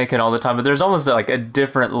to Anakin all the time, but there's almost a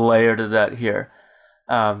different layer to that here.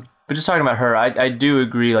 But just talking about her, I do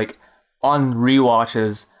agree, on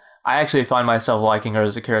rewatches, I actually find myself liking her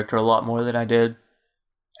as a character a lot more than I did.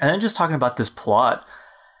 And then just talking about this plot,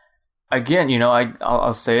 again,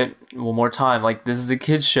 I'll say it one more time, this is a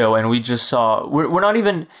kid's show, and we just saw, we're not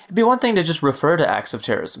even, it'd be one thing to just refer to acts of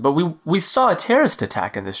terrorism, but we saw a terrorist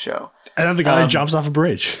attack in this show. And then the guy jumps off a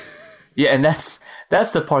bridge. Yeah, and that's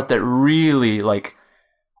the part that really,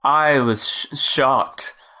 I was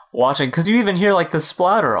shocked watching, because you even hear the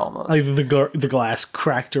splatter almost, the glass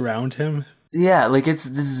cracked around him. Yeah, this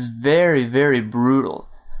is very, very brutal.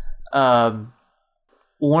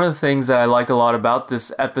 One of the things that I liked a lot about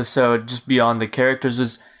this episode, just beyond the characters,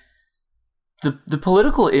 is the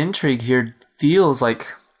political intrigue here feels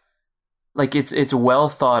like it's well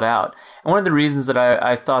thought out. And one of the reasons that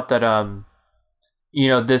I thought that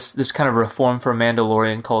this kind of reform for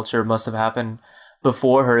Mandalorian culture must have happened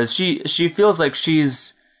before her is she feels like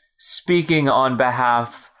she's speaking on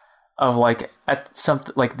behalf of at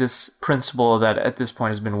something this principle that at this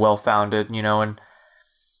point has been well founded, and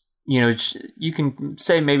you can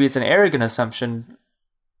say maybe it's an arrogant assumption,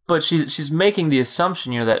 but she's making the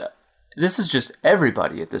assumption that this is just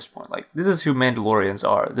everybody at this point. This is who Mandalorians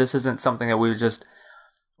are. This isn't something that we've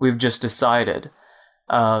just decided.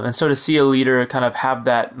 And so to see a leader kind of have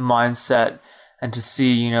that mindset, and to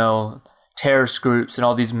see, you know, terrorist groups and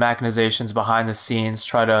all these mechanizations behind the scenes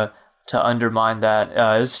try to undermine that.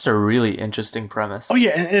 It's just a really interesting premise. Oh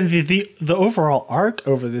yeah, and the overall arc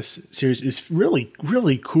over this series is really,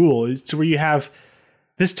 really cool. It's where you have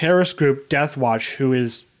this terrorist group, Death Watch, who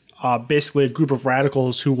is basically a group of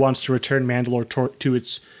radicals who wants to return Mandalore to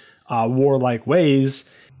its warlike ways,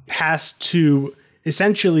 has to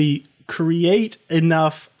essentially create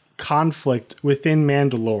enough conflict within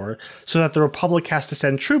Mandalore so that the Republic has to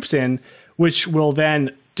send troops in, which will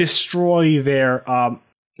then destroy their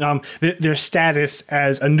status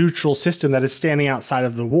as a neutral system that is standing outside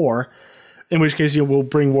of the war, in which case you will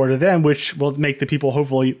bring war to them, which will make the people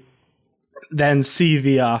hopefully then see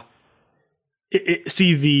the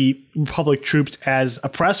Republic troops as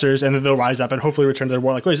oppressors, and then they'll rise up and hopefully return to their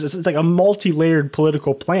warlike ways. It's like a multi-layered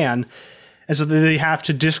political plan, and so they have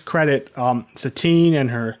to discredit Satine and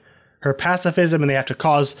her pacifism, and they have to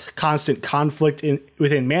cause constant conflict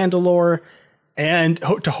within Mandalore, and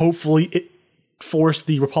to hopefully force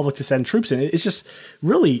the Republic to send troops in. It's just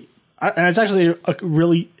really, and it's actually a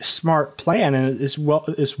really smart plan, and it's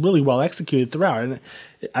really well executed throughout. And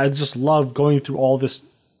I just love going through all this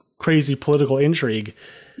crazy political intrigue.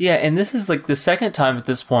 Yeah, and this is like the second time at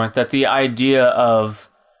this point that the idea of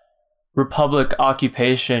Republic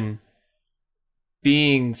occupation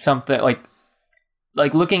being something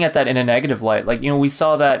like looking at that in a negative light. Like, you know, we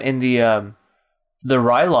saw that in the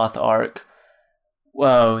Ryloth arc.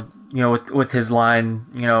 Well, you know, with his line,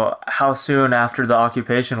 you know, how soon after the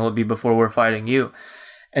occupation will it be before we're fighting you?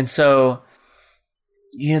 And so,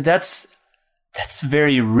 you know, that's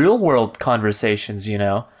very real world conversations, you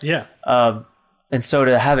know? Yeah. And so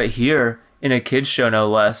to have it here in a kid's show, no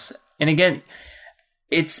less. And again,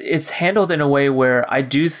 it's handled in a way where I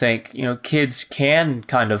do think, you know, kids can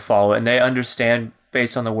kind of follow it and they understand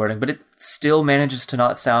based on the wording, but it still manages to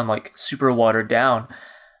not sound like super watered down.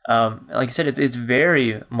 Like I said, it's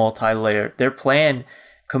very multi-layered. Their plan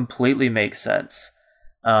completely makes sense.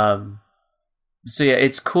 So yeah,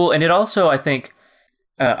 it's cool. And it also, I think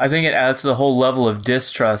it adds to the whole level of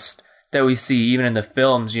distrust that we see even in the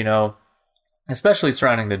films, you know, especially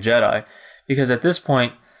surrounding the Jedi, because at this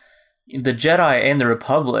point, the Jedi and the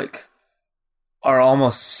Republic are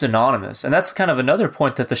almost synonymous. And that's kind of another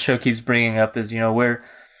point that the show keeps bringing up is, you know, where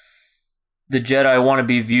the Jedi want to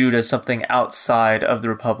be viewed as something outside of the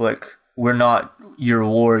Republic. We're not your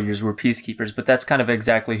warriors, we're peacekeepers, but that's kind of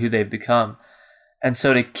exactly who they've become. And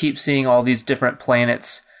so to keep seeing all these different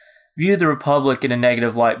planets view the Republic in a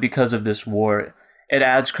negative light because of this war, it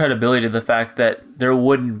adds credibility to the fact that there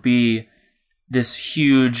wouldn't be this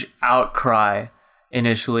huge outcry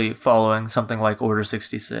initially following something like Order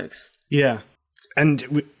 66. Yeah.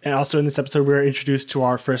 And also in this episode, we're introduced to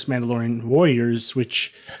our first Mandalorian warriors,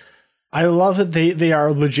 which I love that they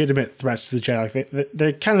are legitimate threats to the Jedi.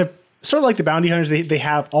 They're kind of sort of like the bounty hunters. They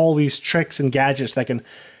have all these tricks and gadgets that can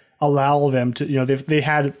allow them to, you know, they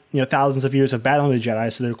had, you know, thousands of years of battling the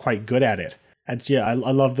Jedi, so they're quite good at it. And yeah, I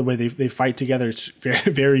love the way they fight together. It's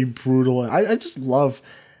very, very brutal. And I just love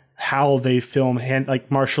how they film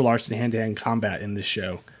martial arts and hand-to-hand combat in this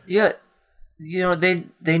show. Yeah, you know,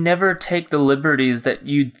 they never take the liberties that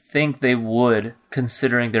you'd think they would,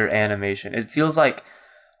 considering their animation. It feels like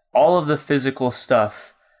all of the physical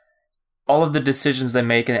stuff, all of the decisions they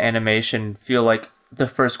make in animation feel like the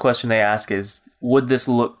first question they ask is, would this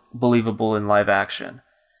look believable in live action?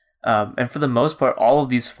 And for the most part, all of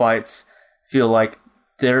these fights feel like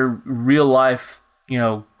they're real life, you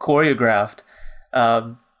know, choreographed.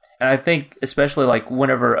 And I think especially like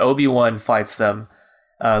whenever Obi-Wan fights them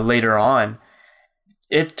later on,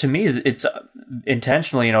 it to me it's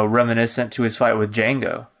intentionally, you know, reminiscent to his fight with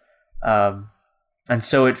Jango. And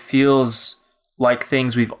so it feels like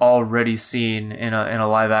things we've already seen in a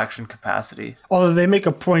live action capacity. Although they make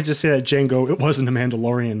a point to say that Jango, it wasn't a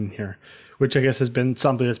Mandalorian here, which I guess has been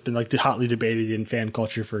something that's been like hotly debated in fan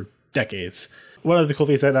culture for decades. One of the cool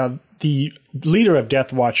things that the leader of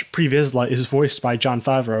Death Watch, Pre Vizsla, is voiced by Jon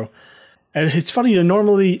Favreau. And it's funny, you know,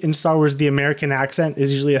 normally in Star Wars, the American accent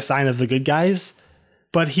is usually a sign of the good guys.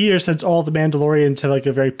 But here, since all the Mandalorians have like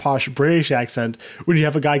a very posh British accent, when you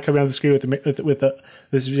have a guy coming on the screen with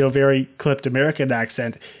this, you know, very clipped American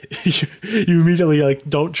accent, you immediately like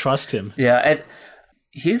don't trust him. Yeah, and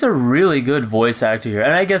he's a really good voice actor here,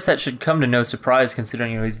 and I guess that should come to no surprise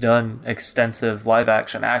considering, you know, he's done extensive live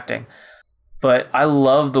action acting. But I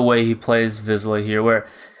love the way he plays Vizsla here, where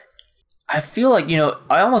I feel like, you know,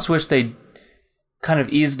 I almost wish they kind of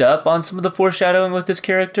eased up on some of the foreshadowing with this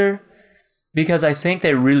character, because I think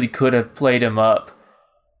they really could have played him up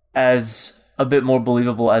as a bit more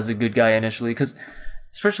believable as a good guy initially. Because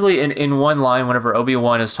especially in one line whenever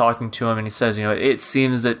Obi-Wan is talking to him and he says, it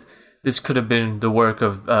seems that this could have been the work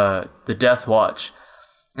of the Death Watch.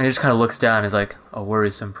 And he just kind of looks down and is like, a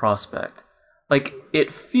worrisome prospect. Like,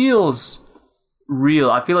 it feels real.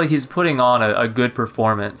 I feel like he's putting on a good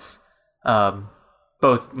performance,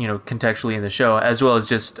 both, contextually in the show, as well as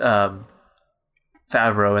just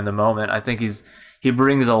Favreau in the moment. I think he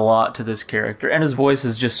brings a lot to this character, and his voice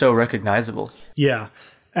is just so recognizable. Yeah,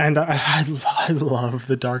 and I love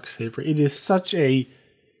the Darksaber. It is such a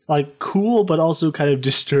cool but also kind of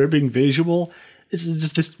disturbing visual. It's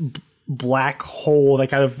just this black hole that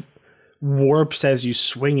kind of warps as you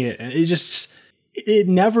swing it, and it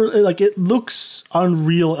never it looks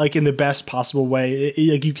unreal in the best possible way.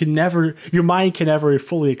 Your mind can never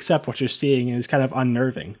fully accept what you're seeing, and it's kind of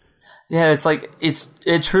unnerving. Yeah,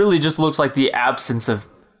 it truly just looks like the absence of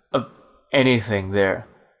anything there,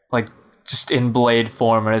 just in blade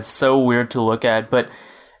form, and it's so weird to look at, but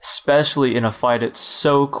especially in a fight, it's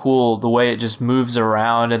so cool the way it just moves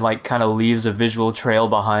around and kind of leaves a visual trail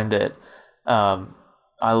behind it.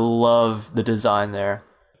 I love the design there.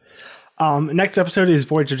 Next episode is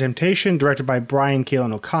Voyage of Temptation, directed by Brian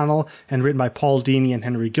Kalin O'Connell and written by Paul Dini and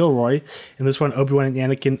Henry Gilroy. In this one, Obi-Wan and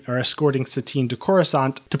Anakin are escorting Satine to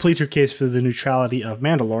Coruscant to plead her case for the neutrality of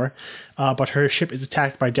Mandalore, but her ship is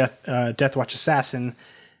attacked by Death Watch assassin,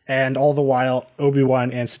 and all the while,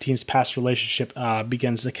 Obi-Wan and Satine's past relationship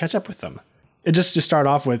begins to catch up with them. And just to start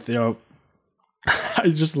off with, I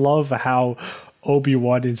just love how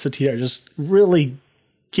Obi-Wan and Satine are just really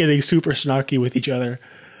getting super snarky with each other.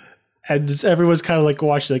 And just everyone's kind of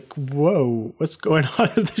watching, whoa, what's going on?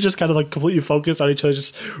 They're just kind of completely focused on each other,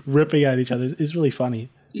 just ripping at each other. It's really funny.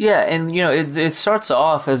 Yeah, and it starts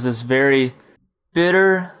off as this very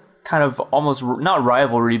bitter kind of almost not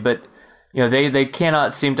rivalry, but they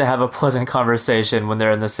cannot seem to have a pleasant conversation when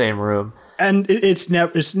they're in the same room. And it's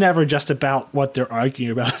never just about what they're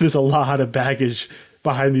arguing about. There's a lot of baggage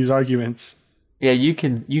behind these arguments. Yeah, you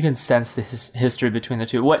can sense the history between the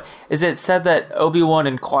two. What is it said that Obi-Wan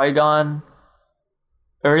and Qui-Gon,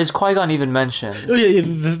 or is Qui-Gon even mentioned? Oh yeah,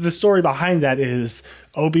 the story behind that is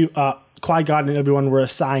Qui-Gon and Obi-Wan were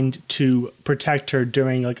assigned to protect her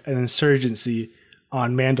during an insurgency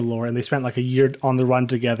on Mandalore, and they spent a year on the run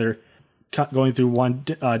together, going through one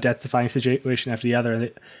death-defying situation after the other,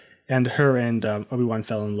 and her and Obi-Wan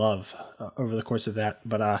fell in love over the course of that.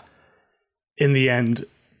 But in the end,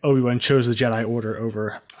 Obi-Wan chose the Jedi Order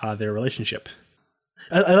over their relationship.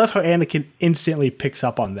 I love how Anakin instantly picks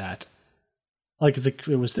up on that.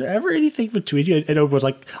 Was there ever anything between you? And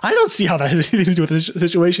Obi-Wan's I don't see how that has anything to do with the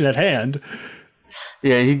situation at hand.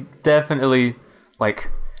 Yeah, he definitely,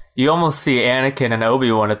 you almost see Anakin and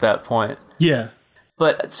Obi-Wan at that point. Yeah.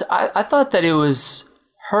 But I thought that it was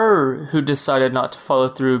her who decided not to follow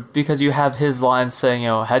through, because you have his line saying,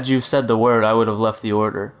 had you said the word, I would have left the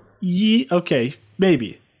order. Okay,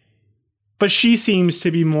 maybe. But she seems to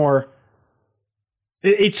be more...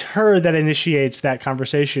 It's her that initiates that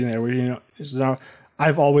conversation there, where,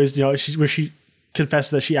 I've always, where she confessed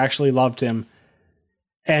that she actually loved him.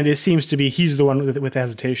 And it seems to be he's the one with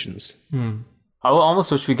hesitations. I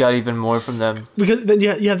almost wish we got even more from them. Because then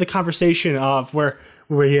you have the conversation of where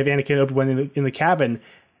you have Anakin and Obi-Wan in the cabin,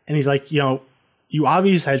 and he's like, you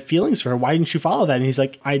obviously had feelings for her. Why didn't you follow that? And he's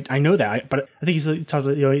like, I know that, but I think he's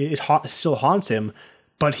talking about, it still haunts him,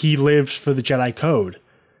 but he lives for the Jedi Code.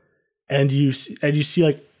 And you see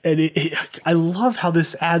I love how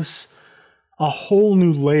this adds a whole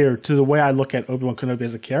new layer to the way I look at Obi-Wan Kenobi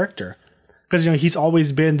as a character. Because he's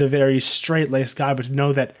always been the very straight-laced guy, but to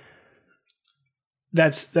know that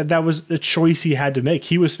that was a choice he had to make.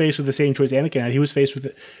 He was faced with the same choice Anakin had. He was faced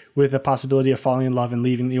with the possibility of falling in love and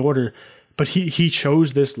leaving the Order, but he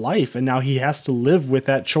chose this life, and now he has to live with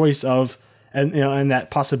that choice of and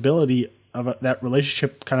that possibility of that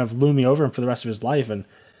relationship kind of looming over him for the rest of his life. And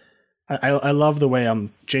I love the way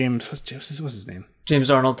James, what's his name?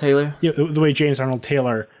 James Arnold Taylor. Yeah, the way James Arnold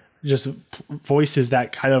Taylor just voices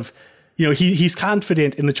that kind of, he's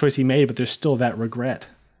confident in the choice he made, but there's still that regret.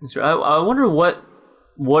 I wonder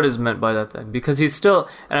what is meant by that then, because he's still,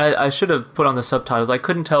 and I should have put on the subtitles. I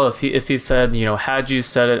couldn't tell if he said, had you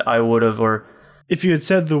said it, I would have, or if you had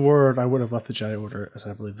said the word, I would have left the Jedi Order, as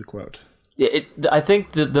I believe the quote. I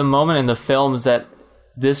think the moment in the films that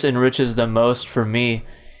this enriches the most for me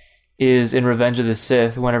is in Revenge of the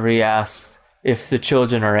Sith, whenever he asks if the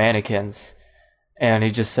children are Anakin's, and he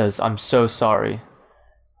just says, I'm so sorry.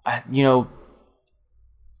 I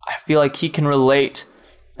feel like he can relate,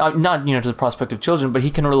 not to the prospect of children, but he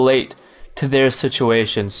can relate to their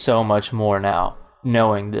situation so much more now,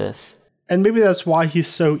 knowing this. And maybe that's why he's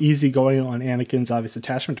so easygoing on Anakin's obvious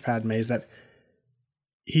attachment to Padme, is that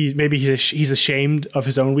he's ashamed of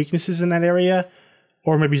his own weaknesses in that area,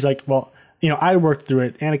 or maybe he's like, well, I worked through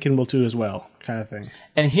it. Anakin will too as well, kind of thing.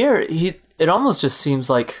 And here, it almost just seems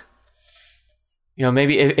like,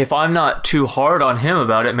 maybe if I'm not too hard on him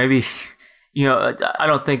about it, maybe, I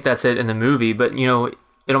don't think that's it in the movie, but,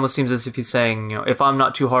 it almost seems as if he's saying, if I'm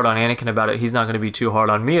not too hard on Anakin about it, he's not going to be too hard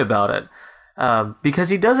on me about it. Because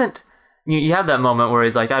he doesn't, you have that moment where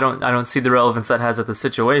he's like, I don't see the relevance that has at the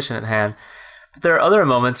situation at hand. But there are other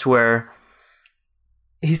moments where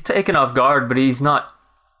he's taken off guard, but he's not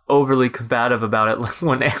overly combative about it. Like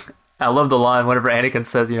when I love the line whenever Anakin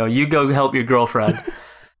says, you go help your girlfriend.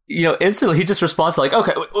 Instantly he just responds like,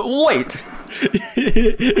 okay, wait.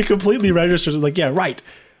 It completely registers like, yeah, right.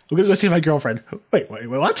 I'm gonna go see my girlfriend. Wait,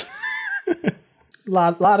 what?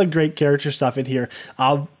 lot of great character stuff in here.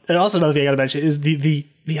 And also another thing I gotta mention is the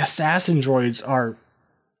assassin droids are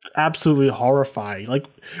absolutely horrifying. Like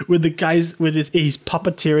with the guys he's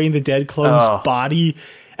puppeteering the dead clone's body,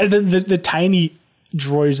 and then the tiny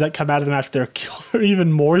droids that come out of them after they're killed are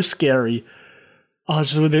even more scary.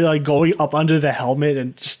 Just when they're like going up under the helmet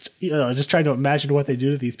and just trying to imagine what they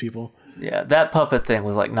do to these people. Yeah, that puppet thing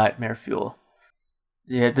was like nightmare fuel.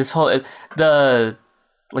 Yeah, this whole the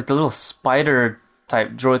little spider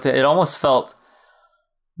type droid thing, it almost felt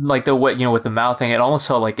like the way, with the mouth thing, it almost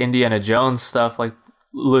felt like Indiana Jones stuff. Like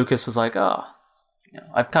Lucas was like,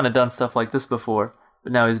 I've kind of done stuff like this before,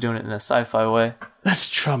 but now he's doing it in a sci-fi way. Let's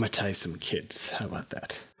traumatize some kids. How about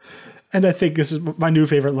that? And I think this is my new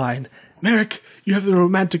favorite line. Merrick, you have the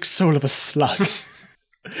romantic soul of a slug.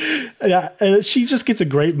 Yeah, she just gets a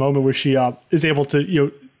great moment where she is able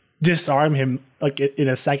to disarm him like in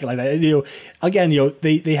a second like that. And, again,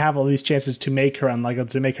 they have all these chances to make her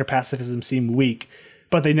unlikable, to make her pacifism seem weak,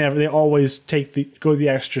 but they always go the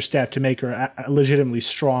extra step to make her a legitimately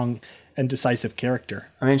strong and decisive character.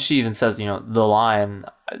 I mean, she even says, the line,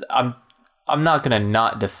 I'm not gonna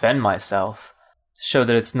not defend myself. Show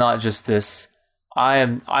that it's not just this.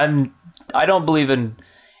 I don't believe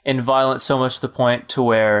in violence so much to the point to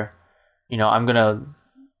where, I'm gonna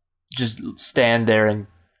just stand there and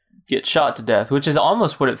get shot to death, which is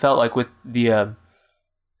almost what it felt like with the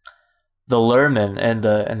Lerman and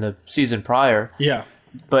the season prior. Yeah.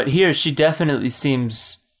 But here she definitely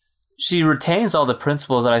seems, she retains all the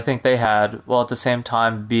principles that I think they had, while at the same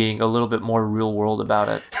time being a little bit more real world about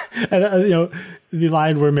it. And the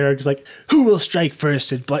line where Merrick is like, "Who will strike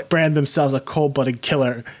first and brand themselves a cold-blooded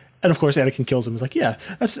killer?" And of course, Anakin kills him. It's like, yeah,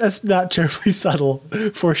 that's not terribly subtle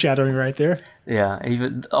foreshadowing right there. Yeah,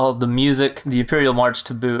 even all the music, the Imperial March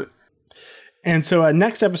to boot. And so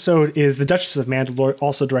next episode is The Duchess of Mandalore,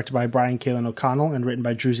 also directed by Brian Kalin O'Connell and written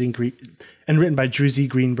by Drew Z.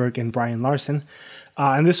 Greenberg and Brian Larson.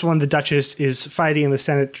 And this one, the Duchess is fighting in the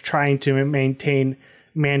Senate, trying to maintain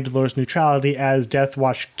Mandalore's neutrality as Death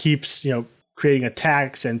Watch keeps, creating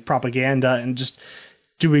attacks and propaganda and just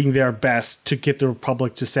doing their best to get the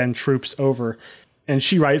Republic to send troops over. And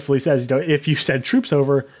she rightfully says, if you send troops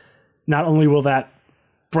over, not only will that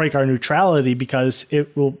break our neutrality because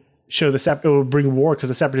it will show it will bring war because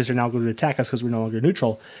the Separatists are now going to attack us because we're no longer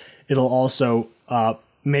neutral. It'll also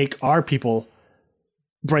make our people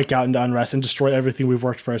break out into unrest and destroy everything we've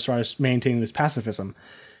worked for as far as maintaining this pacifism.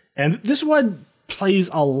 And this one plays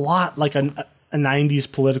a lot like a 90s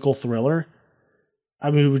political thriller. I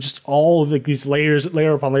mean, with just all of these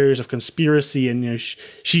layer upon layers of conspiracy and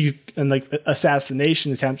she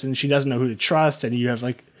assassination attempts, and she doesn't know who to trust, and you have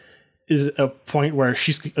is a point where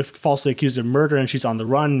she's falsely accused of murder and she's on the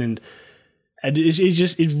run, and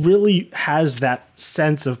it really has that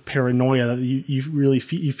sense of paranoia that you really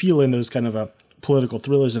feel in those kind of political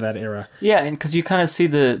thrillers of that era. Yeah, and because you kind of see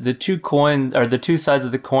the two sides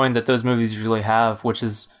of the coin that those movies usually have, which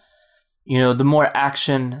is the more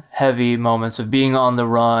action heavy moments of being on the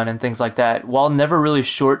run and things like that, while never really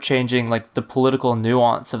shortchanging the political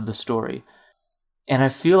nuance of the story. And I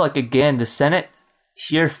feel like, again, the Senate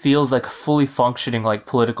here feels like a fully functioning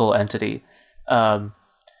political entity.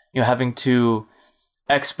 Having to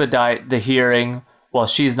expedite the hearing while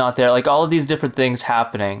she's not there, all of these different things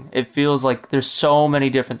happening. It feels like there's so many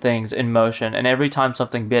different things in motion, and every time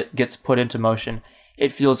something gets put into motion,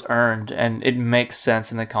 it feels earned and it makes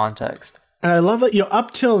sense in the context. And I love that,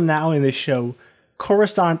 up till now in this show,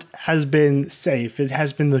 Coruscant has been safe. It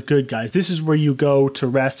has been the good guys. This is where you go to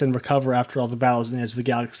rest and recover after all the battles in the edge of the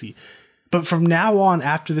galaxy. But from now on,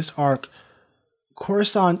 after this arc,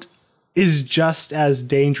 Coruscant is just as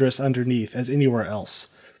dangerous underneath as anywhere else.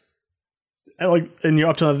 And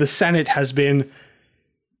up to the Senate has been,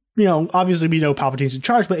 obviously we know Palpatine's in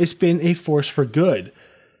charge, but it's been a force for good.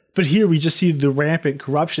 But here we just see the rampant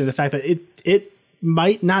corruption, the fact that it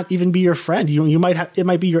might not even be your friend. You might have, it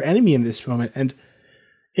might be your enemy in this moment, and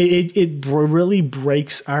it really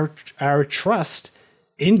breaks our trust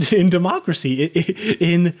in democracy,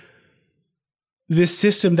 in this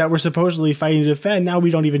system that we're supposedly fighting to defend. Now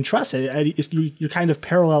we don't even trust it. You're kind of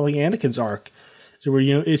paralleling Anakin's arc, so where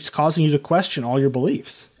it's causing you to question all your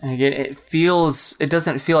beliefs. And again, it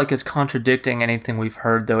doesn't feel like it's contradicting anything we've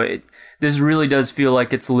heard, though. This really does feel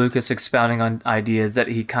like it's Lucas expounding on ideas that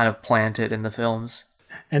he kind of planted in the films.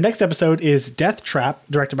 And next episode is Death Trap,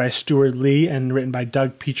 directed by Stuart Lee and written by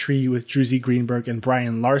Doug Petrie with Druzy Greenberg and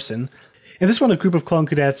Brian Larson. In this one, a group of clone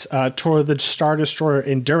cadets tour the Star Destroyer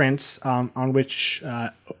Endurance, on which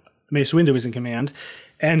Mace Windu is in command,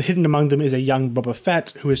 and hidden among them is a young Boba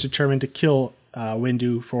Fett who is determined to kill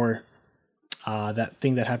Windu for that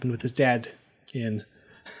thing that happened with his dad in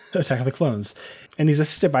Attack of the Clones. And he's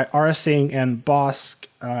assisted by Aurra Sing and Bossk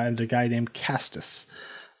and a guy named Castus.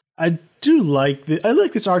 I like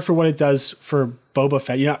this arc for what it does for Boba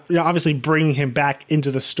Fett. You know, obviously bringing him back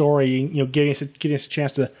into the story, getting us a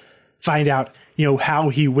chance to find out, how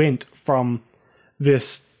he went from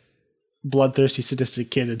this bloodthirsty,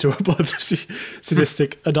 sadistic kid into a bloodthirsty,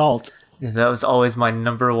 sadistic adult. Yeah, that was always my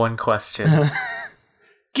number one question.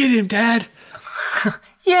 Get him, Dad!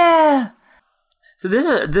 Yeah! So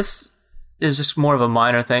this is just more of a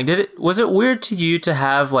minor thing. Was it weird to you to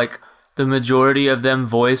have, like, the majority of them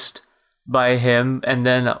voiced by him and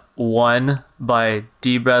then one by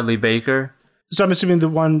D. Bradley Baker? So I'm assuming the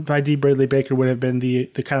one by D. Bradley Baker would have been the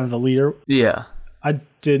kind of the leader. Yeah, I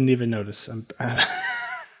didn't even notice.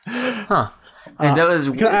 Huh? And that was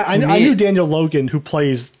I knew Daniel Logan, who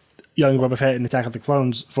plays young Boba Fett in Attack of the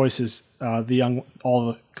Clones, voices all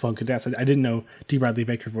the clone cadets. I didn't know D. Bradley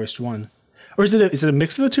Baker voiced one. Or is it a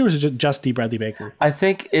mix of the two, or is it just D. Bradley Baker? I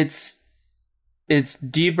think it's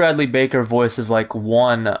D. Bradley Baker voices like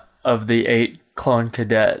one of the 8 clone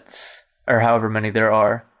cadets, or however many there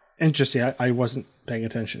are. Interesting. I wasn't paying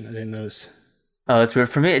attention. I didn't notice. Oh, that's weird.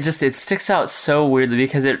 For me, it sticks out so weirdly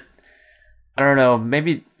because I don't know,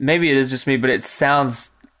 maybe it is just me, but it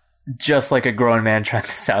sounds just like a grown man trying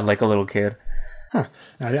to sound like a little kid. Huh.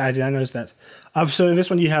 I didn't notice that. So in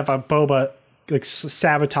this one, you have Boba like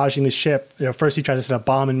sabotaging the ship. First he tries to set a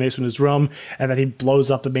bomb in Mace Windu's room, and then he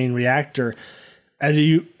blows up the main reactor.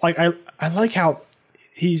 And I like how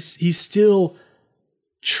he's still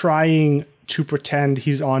trying to pretend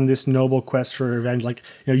he's on this noble quest for revenge. Like,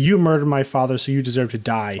 you murdered my father, so you deserve to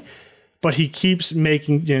die. But he keeps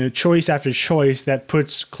making choice after choice that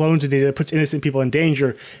puts clones in danger, that puts innocent people in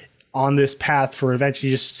danger on this path for revenge.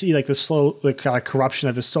 You just see like the slow kind of corruption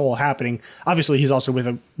of his soul happening. Obviously, he's also with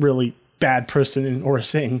a really bad person in Aurra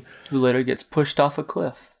Sing, who later gets pushed off a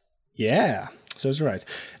cliff. Yeah, so it's right.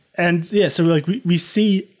 And yeah, so like we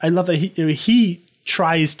see. I love that he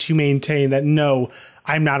tries to maintain that no,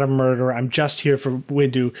 I'm not a murderer. I'm just here for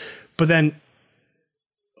Windu. But then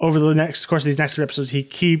over the course of these next 3 episodes, he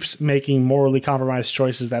keeps making morally compromised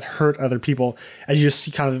choices that hurt other people. And you just see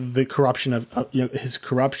kind of the corruption of his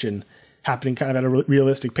corruption happening kind of at a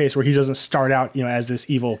realistic pace, where he doesn't start out as this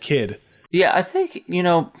evil kid. Yeah, I think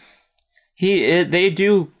they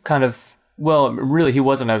do kind of, well, really he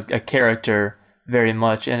wasn't a character very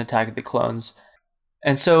much in Attack of the Clones.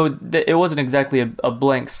 And so it wasn't exactly a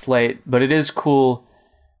blank slate, but it is cool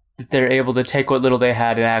that they're able to take what little they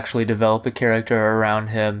had and actually develop a character around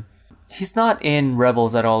him. He's not in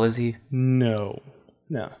Rebels at all, is he? No.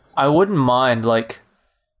 I wouldn't mind like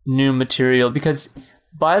new material, because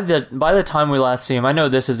by the time we last see him, I know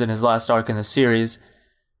this isn't his last arc in the series,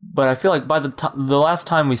 but I feel like by the last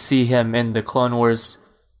time we see him in the Clone Wars,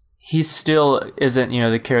 he still isn't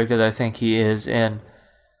the character that I think he is in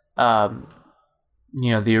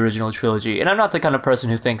the original trilogy. And I'm not the kind of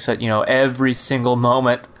person who thinks that every single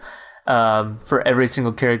moment for every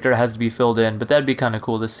single character has to be filled in, but that'd be kind of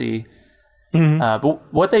cool to see. Mm-hmm.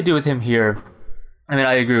 But what they do with him here, I mean,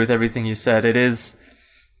 I agree with everything you said. It is,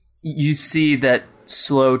 you see that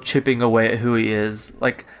slow chipping away at who he is.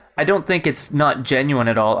 Like, I don't think it's not genuine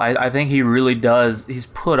at all. I think he really does. He's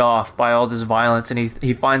put off by all this violence, and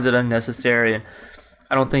he finds it unnecessary. And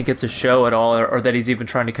I don't think it's a show at all, or that he's even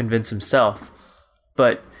trying to convince himself.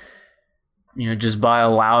 But, just by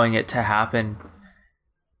allowing it to happen,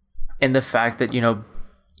 and the fact that,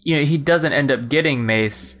 he doesn't end up getting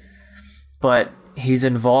Mace, but he's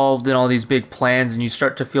involved in all these big plans, and you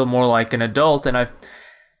start to feel more like an adult. And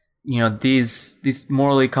these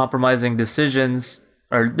morally compromising decisions,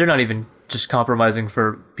 or they're not even just compromising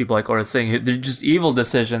for people like Aurra Sing, they're just evil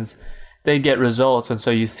decisions, they get results. And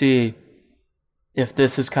so you see, if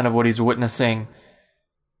this is kind of what he's witnessing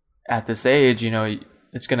at this age,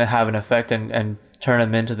 it's going to have an effect and turn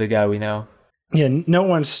him into the guy we know. Yeah, no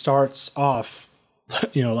one starts off,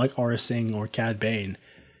 like Aura Singh or Cad Bane.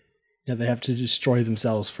 They have to destroy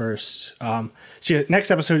themselves first.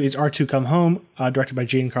 Next episode is R2 Come Home, directed by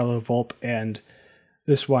Giancarlo Volpe, and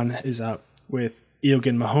this one is with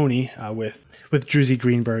Eogan Mahoney, with Druzy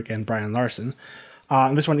Greenberg and Brian Larson.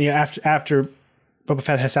 This one, after Boba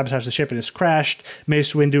Fett has sabotaged the ship and has crashed,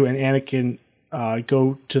 Mace Windu and Anakin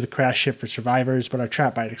go to the crash ship for survivors, but are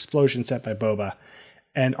trapped by an explosion set by Boba,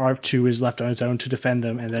 and R2 is left on his own to defend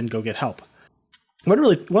them and then go get help. One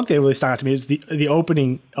thing that really stuck out to me is the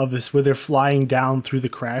opening of this, where they're flying down through the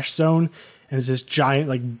crash zone, and it's this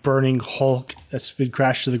giant burning Hulk that's been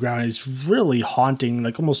crashed to the ground. It's really haunting,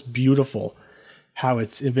 almost beautiful how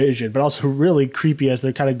it's envisioned, but also really creepy as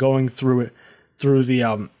they're kind of going through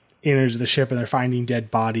the innards of the ship, and they're finding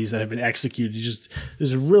dead bodies that have been executed.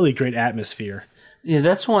 There's a really great atmosphere. Yeah,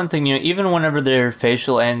 that's one thing. Even whenever their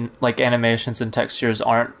facial and animations and textures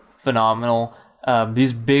aren't phenomenal,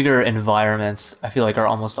 these bigger environments I feel like are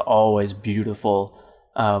almost always beautiful.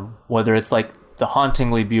 Whether it's the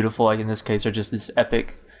hauntingly beautiful, like in this case, or just this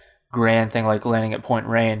epic, grand thing like landing at Point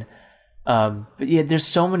Rain. But yeah, there's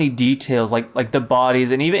so many details, like the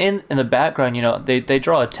bodies, and even in the background, they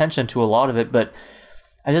draw attention to a lot of it. But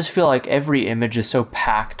I just feel like every image is so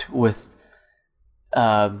packed with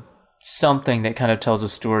something that kind of tells a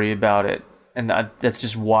story about it, and that's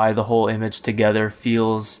just why the whole image together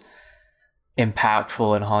feels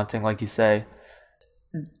impactful and haunting, like you say.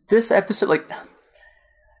 This episode,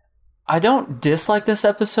 I don't dislike this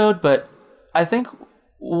episode, but I think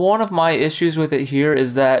one of my issues with it here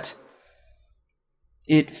is that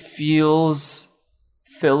it feels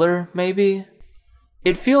filler, maybe.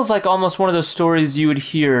 It feels like almost one of those stories you would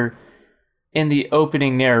hear in the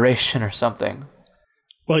opening narration or something.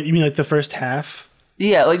 Well, you mean the first half?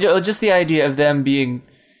 Yeah, just the idea of them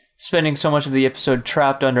spending so much of the episode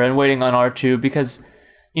trapped under and waiting on R2, because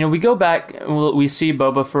we go back, we see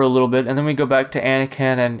Boba for a little bit, and then we go back to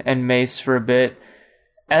Anakin and Mace for a bit,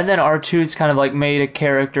 and then R2's kind of made a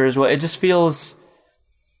character as well. It just feels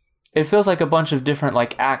like a bunch of different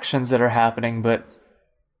actions that are happening, but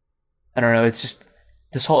I don't know, it's just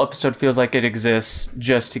this whole episode feels like it exists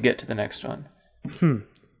just to get to the next one.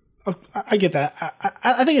 I get that.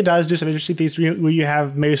 I think it does do some interesting things where you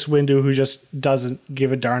have Mace Windu, who just doesn't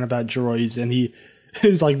give a darn about droids, and he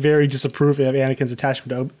is very disapproving of Anakin's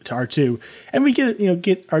attachment to R2, and we get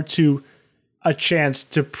R2 a chance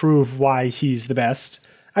to prove why he's the best.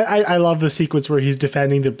 I love the sequence where he's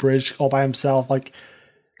defending the bridge all by himself,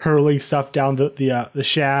 hurling stuff down the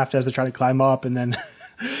shaft as they're trying to climb up, and then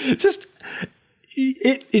just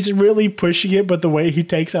it is really pushing it, but the way he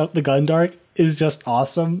takes out the Gundark is just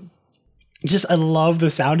awesome. I love the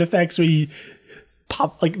sound effects where he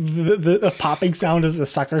pop, the popping sound as the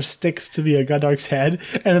sucker sticks to the Gundark's head,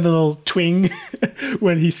 and then the little twing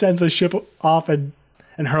when he sends the ship off and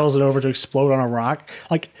hurls it over to explode on a rock.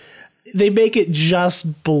 They make it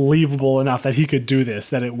just believable enough that he could do this,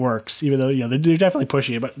 that it works, even though they're definitely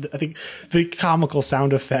pushing it. But I think the comical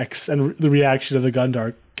sound effects and the reaction of the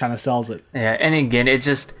Gundark kind of sells it. Yeah, and again, it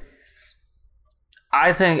just,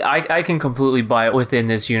 I think I can completely buy it within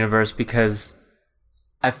this universe, because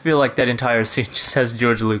I feel like that entire scene just has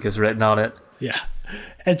George Lucas written on it. Yeah.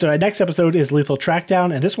 And so our next episode is Lethal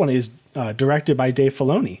Trackdown, and this one is directed by Dave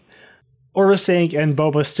Filoni. Aura Singh and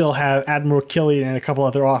Boba still have Admiral Killian and a couple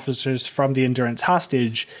other officers from the Endurance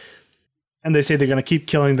hostage, and they say they're going to keep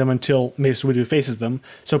killing them until Mace Windu faces them.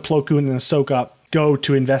 So Plo Koon and Ahsoka go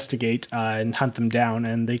to investigate and hunt them down,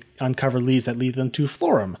 and they uncover leads that lead them to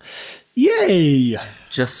Florum. Yay!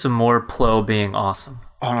 Just some more Plo being awesome.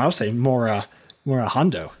 Oh, and I'll say more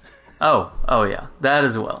Hondo. Oh yeah, that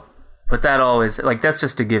as well. But that always, that's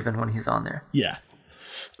just a given when he's on there. Yeah.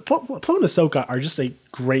 Plo and Ahsoka are just a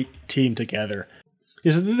great team together.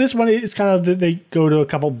 Because this one is kind of, they go to a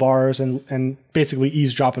couple bars and basically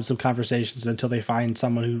eavesdrop on some conversations until they find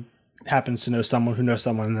someone who happens to know someone who knows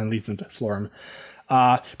someone, and then leads them to Florum.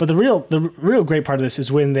 But the real great part of this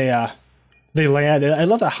is when they land. And I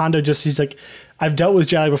love that Hondo he's like, I've dealt with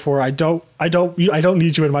Jedi before. I don't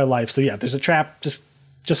need you in my life. So yeah, there's a trap. Just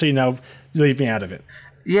so you know, leave me out of it.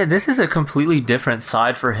 Yeah, this is a completely different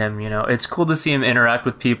side for him. It's cool to see him interact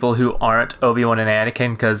with people who aren't Obi-Wan and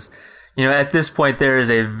Anakin, because at this point there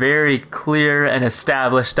is a very clear and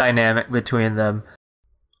established dynamic between them,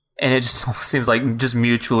 and it just seems like just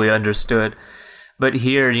mutually understood. But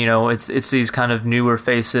here, it's these kind of newer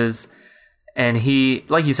faces, and he,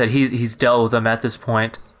 like you said, he's dealt with them at this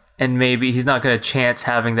point, and maybe he's not going to chance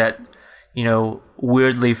having that,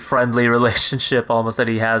 weirdly friendly relationship almost that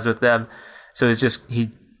he has with them. So it's just,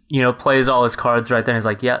 he, plays all his cards right there, and he's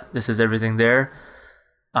like, yeah, this is everything there.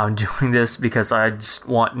 I'm doing this because I just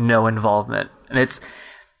want no involvement. And it's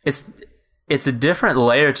a different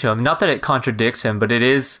layer to him. Not that it contradicts him, but it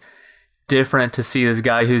is different to see this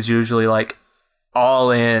guy who's usually like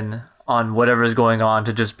all in on whatever's going on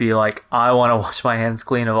to just be like, I want to wash my hands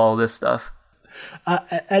clean of all this stuff.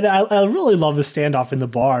 And I really love the standoff in the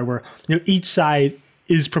bar where each side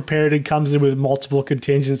is prepared and comes in with multiple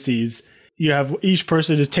contingencies. You have each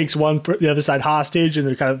person just takes the other side hostage, and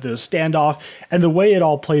they're kind of the standoff. And the way it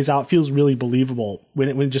all plays out feels really believable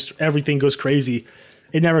when just everything goes crazy.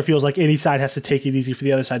 It never feels like any side has to take it easy for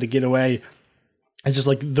the other side to get away. It's just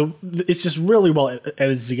like it's just really well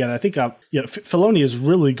edited together. I think Filoni is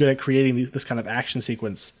really good at creating this kind of action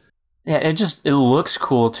sequence. Yeah, it looks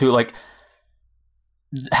cool too. Like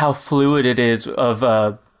how fluid it is of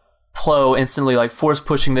Plo instantly like force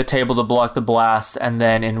pushing the table to block the blast, and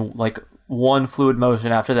then in like one fluid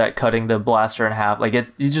motion after that cutting the blaster in half. Like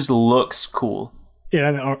it just looks cool. Yeah,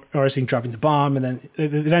 and Aurra dropping the bomb, and then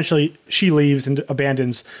eventually she leaves and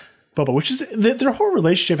abandons Boba, which is their whole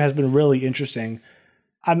relationship has been really interesting.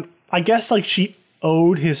 I guess like she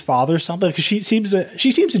owed his father something because she seems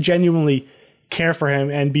to genuinely care for him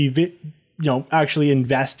and be actually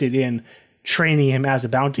invested in training him as a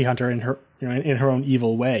bounty hunter in her own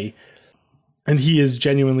evil way, and he is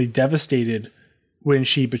genuinely devastated when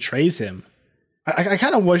she betrays him. I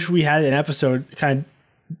kind of wish we had an episode kind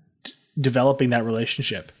of developing that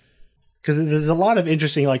relationship, because there's a lot of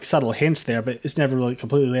interesting like subtle hints there, but it's never really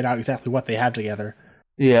completely laid out exactly what they have together.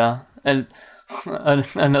 Yeah, and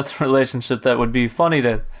another relationship that would be funny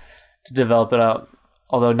to develop it out,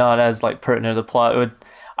 although not as like pertinent to the plot.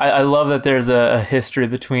 I love that there's a history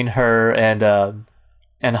between her and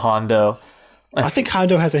Hondo. I think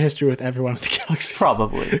Hondo has a history with everyone in the galaxy.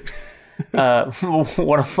 Probably.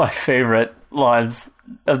 One of my favorite lines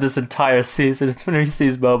of this entire season is when he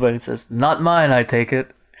sees Boba and he says, "Not mine, I take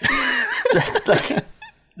it."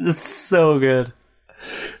 It's so good.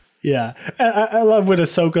 Yeah, I love when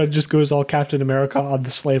Ahsoka just goes all Captain America on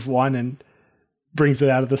the Slave One and brings it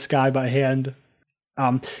out of the sky by hand.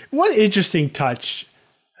 One interesting touch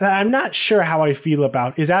that I'm not sure how I feel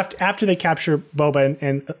about is after they capture Boba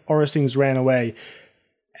and Aurra Sing's ran away,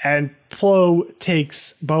 and Plo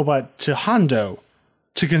takes Boba to Hondo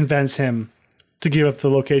to convince him to give up the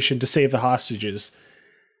location to save the hostages.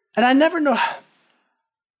 And I never know,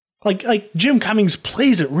 like Jim Cummings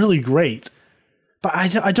plays it really great, but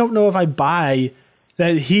I don't know if I buy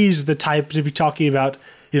that he's the type to be talking about,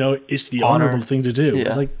 it's the honorable thing to do. Yeah.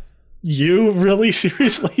 It's like, you really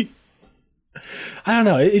seriously? I don't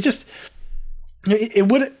know. It just,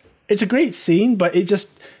 it's a great scene, but it just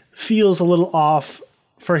feels a little off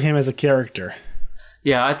for him as a character.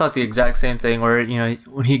 Yeah, I thought the exact same thing where,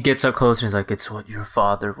 when he gets up close and he's like, "It's what your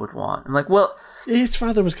father would want." I'm like, well... His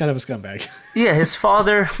father was kind of a scumbag. Yeah, his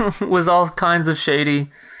father was all kinds of shady,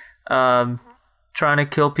 trying to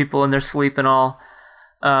kill people in their sleep and all.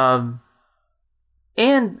 And,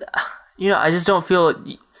 I just don't feel...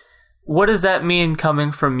 What does that mean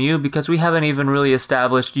coming from you? Because we haven't even really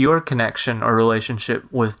established your connection or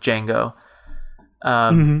relationship with Jango.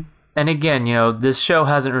 And again, this show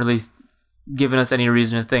hasn't really given us any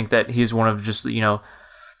reason to think that he's one of just,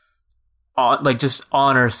 just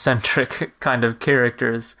honor-centric kind of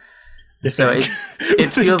characters. So it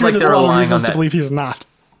feels like they're relying on that. To believe he's not.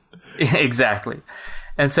 Exactly.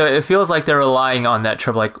 And so it feels like they're relying on that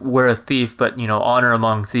trope, like, we're a thief, but, honor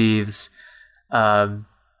among thieves.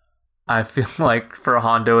 I feel like for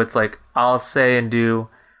Hondo, it's like, I'll say and do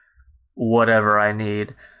whatever I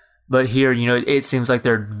need. But here, it seems like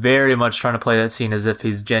they're very much trying to play that scene as if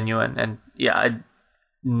he's genuine. And yeah, I'm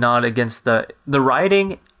not against the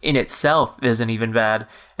writing in itself isn't even bad.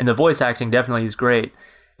 And the voice acting definitely is great.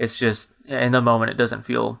 It's just, in the moment, it doesn't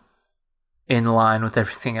feel in line with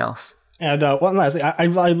everything else. And one last thing, I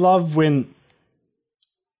love when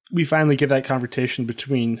we finally get that confrontation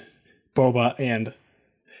between Boba and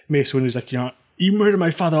Mace Windu. He's like, you murdered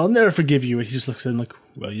my father, I'll never forgive you. And he just looks at him like,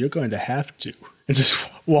 well, you're going to have to. And just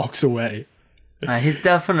walks away. He's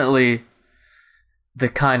definitely the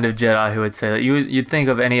kind of Jedi who would say that. You'd think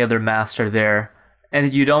of any other master there,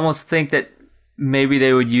 and you'd almost think that maybe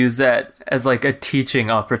they would use that as like a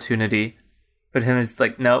teaching opportunity. But him is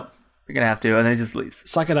like, nope, you're going to have to. And then he just leaves.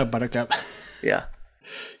 Suck it up, Buttercup. Yeah.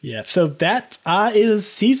 Yeah, so that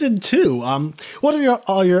is season 2. What are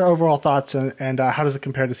all your overall thoughts, and how does it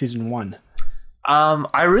compare to season 1?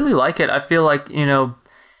 I really like it. I feel like,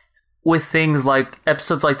 with things like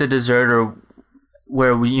episodes like The Deserter,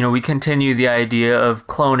 where we continue the idea of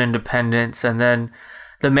clone independence, and then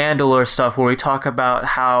the Mandalore stuff where we talk about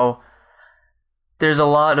how there's a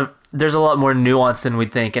lot of there's a lot more nuance than we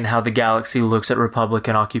think in how the galaxy looks at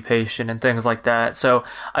Republican occupation and things like that. So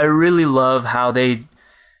I really love how they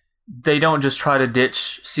don't just try to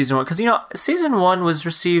ditch season 1, because season 1 was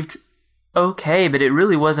received okay, but it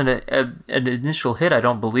really wasn't an initial hit, I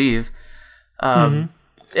don't believe.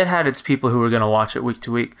 It had its people who were going to watch it week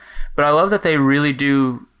to week, but I love that they really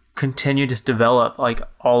do continue to develop like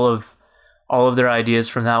all of their ideas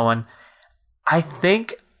from that one. I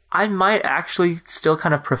think I might actually still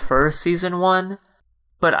kind of prefer season 1,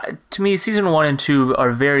 but to me, season 1 and 2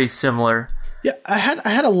 are very similar. Yeah, I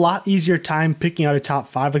had a lot easier time picking out a top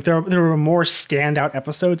 5. Like there were more standout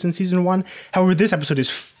episodes in season 1. However, this episode is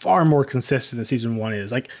far more consistent than season 1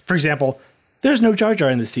 is. Like, for example, there's no Jar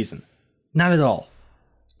Jar in this season, not at all.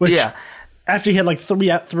 Which, after you had like three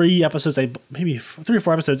episodes, maybe 3 or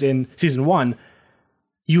 4 episodes in season 1,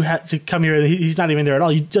 you had to come here. He's not even there at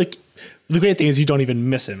all. You like. The great thing is you don't even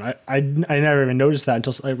miss him. I never even noticed that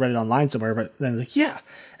until I read it online somewhere. But then like, yeah,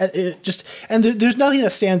 and there's nothing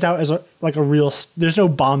that stands out as a real. There's no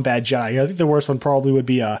Bombad Jedi. I think the worst one probably would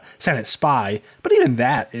be a Senate Spy. But even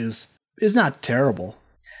that is not terrible.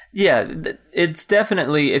 Yeah, it's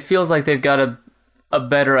definitely. It feels like they've got a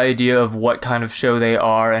better idea of what kind of show they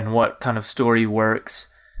are and what kind of story works.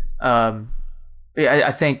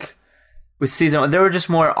 I think with season 1, there were just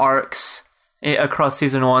more arcs across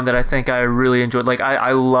season 1 that I think I really enjoyed. Like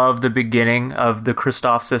I love the beginning of the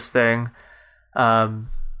Christophsis thing,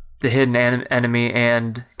 the hidden enemy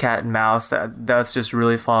and cat and mouse. That's just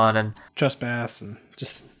really fun and Trespass and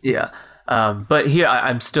just but here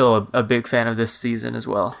I'm still a big fan of this season as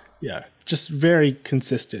well. Yeah, just very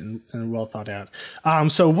consistent and well thought out.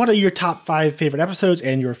 So what are your top 5 favorite episodes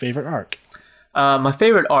and your favorite arc? My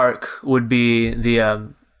favorite arc would be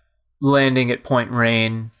the landing at Point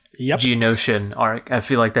Rain. Geonosian arc. I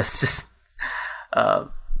feel like that's just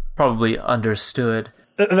probably understood.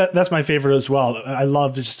 That's my favorite as well. I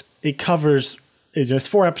love it covers just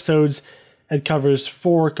 4 episodes. It covers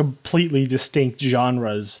 4 completely distinct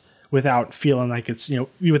genres without feeling like it's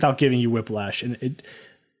without giving you whiplash. And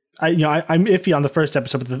I'm iffy on the first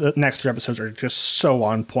episode, but the next 3 episodes are just so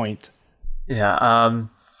on point. Yeah.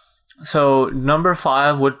 So number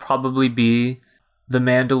 5 would probably be the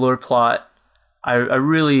Mandalore plot. I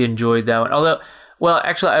really enjoyed that one. Although, well,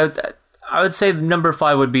 actually, I would say number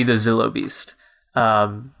 5 would be the Zillo Beast,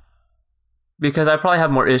 because I probably have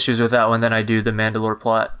more issues with that one than I do the Mandalore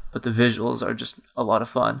plot. But the visuals are just a lot of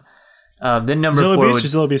fun. Then number Zillo 4 Beast or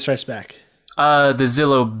Zillo Beast Strikes Back? The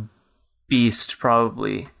Zillo Beast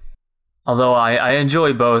probably. Although I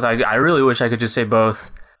enjoy both. I really wish I could just say both,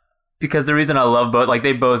 because the reason I love both, like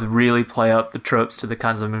they both really play up the tropes to the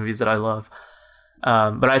kinds of movies that I love.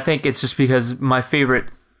 But I think it's just because my favorite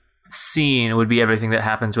scene would be everything that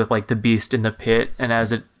happens with like the Beast in the pit and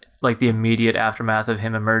as it like the immediate aftermath of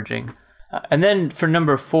him emerging. And then for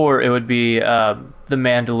number 4, it would be the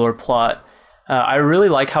Mandalore plot. I really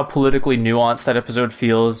like how politically nuanced that episode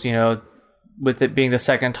feels, with it being the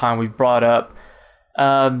second time we've brought up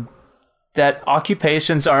that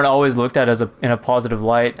occupations aren't always looked at as in a positive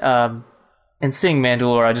light. And seeing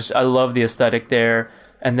Mandalore, I love the aesthetic there.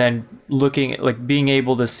 And then looking at like being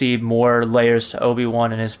able to see more layers to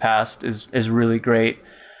Obi-Wan in his past is really great.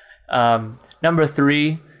 Number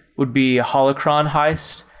 3 would be Holocron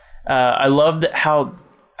Heist. I love how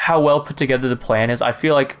well put together the plan is. I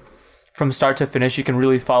feel like from start to finish, you can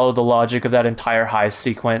really follow the logic of that entire heist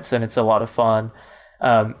sequence, and it's a lot of fun.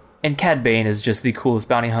 And Cad Bane is just the coolest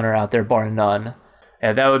bounty hunter out there, bar none.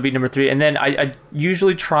 Yeah, that would be number 3. And then I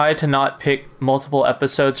usually try to not pick multiple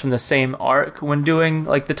episodes from the same arc when doing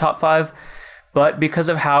like the top 5. But because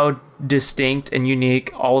of how distinct and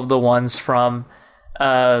unique all of the ones from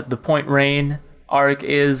the Point Rain arc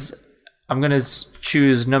is, I'm going to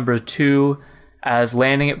choose number 2 as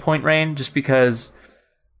landing at Point Rain, just because,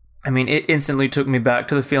 I mean, it instantly took me back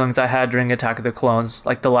to the feelings I had during Attack of the Clones.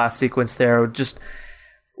 Like the last sequence there, just...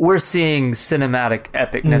 We're seeing cinematic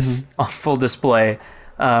epicness on full display.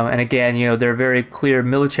 And again, there are very clear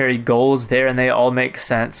military goals there, and they all make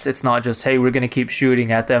sense. It's not just, hey, we're going to keep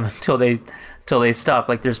shooting at them until they stop.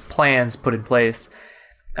 Like, there's plans put in place.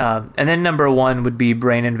 And then number 1 would be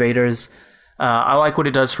Brain Invaders. I like what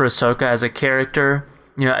it does for Ahsoka as a character.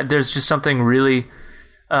 There's just something really...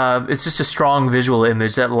 it's just a strong visual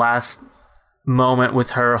image. That last moment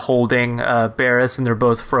with her holding Barriss, and they're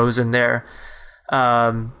both frozen there.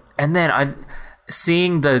 And then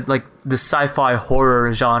seeing the sci-fi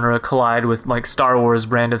horror genre collide with like Star Wars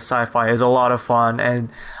brand of sci-fi is a lot of fun, and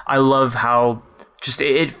I love how just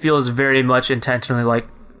it feels very much intentionally like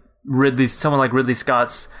someone like Ridley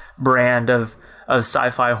Scott's brand of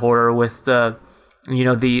sci-fi horror with the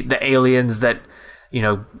aliens that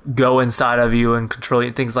go inside of you and control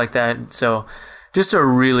you, things like that. So just a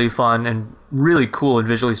really fun and really cool and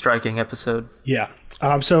visually striking episode. Yeah.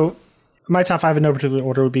 So my top 5 in no particular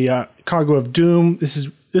order would be Cargo of Doom. This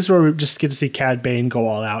is where we just get to see Cad Bane go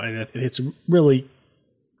all out, and it's really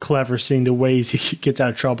clever seeing the ways he gets out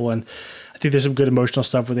of trouble, and I think there's some good emotional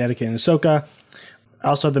stuff with Anakin and Ahsoka.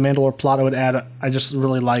 Also, the Mandalore plot I would add, I just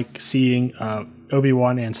really like seeing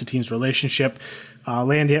Obi-Wan and Satine's relationship.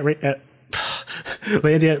 Landy at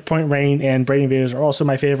Point Rain and Brain Invaders are also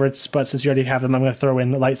my favorites, but since you already have them, I'm going to throw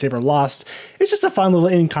in Lightsaber Lost. It's just a fun little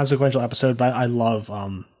inconsequential episode, but I love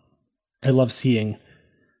seeing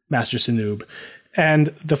Master Sanub. And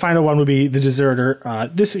the final one would be The Deserter.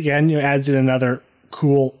 This, again, adds in another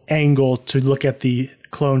cool angle to look at the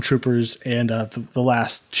clone troopers, and the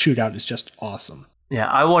last shootout is just awesome. Yeah,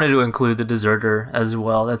 I wanted to include The Deserter as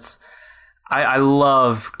well. I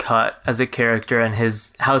love Cut as a character and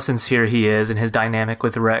how sincere he is and his dynamic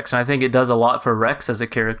with Rex. And I think it does a lot for Rex as a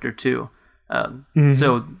character too.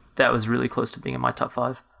 So that was really close to being in my top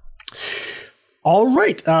 5. All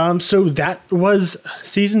right. So that was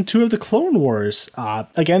season 2 of the Clone Wars.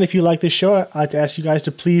 Again, if you like this show, I'd like to ask you guys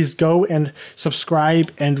to please go and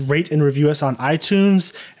subscribe and rate and review us on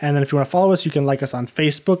iTunes. And then if you want to follow us, you can like us on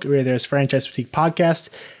Facebook, where there's Franchise Fatigue Podcast.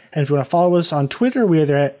 And if you want to follow us on Twitter, we are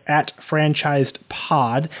there at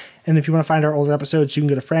FranchisedPod. And if you want to find our older episodes, you can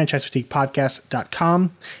go to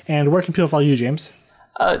franchisefatiguepodcast.com. And where can people follow you, James?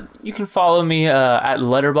 You can follow me at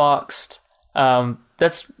Letterboxd.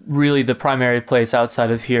 That's really the primary place outside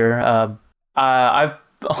of here. I've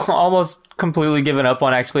almost completely given up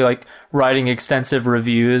on actually writing extensive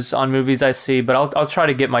reviews on movies I see, but I'll try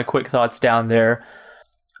to get my quick thoughts down there.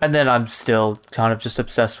 And then I'm still kind of just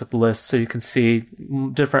obsessed with lists, so you can see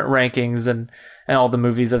different rankings and all the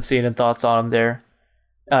movies I've seen and thoughts on them there.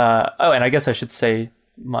 And I guess I should say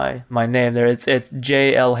my name there. It's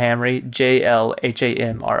J.L. Hamry,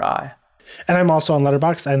 JLHAMRI. And I'm also on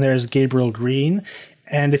Letterboxd, and there's Gabriel Green.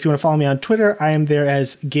 And if you want to follow me on Twitter, I am there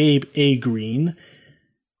as Gabe A. Green.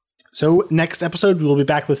 So next episode, we will be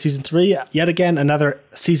back with season 3. Yet again, another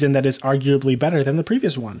season that is arguably better than the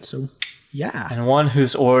previous one. So, yeah. And one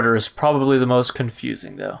whose order is probably the most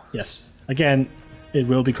confusing, though. Yes. Again, it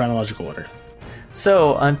will be chronological order.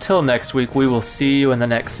 So, until next week, we will see you in the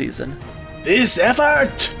next season. This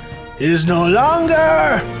effort is no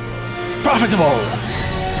longer profitable.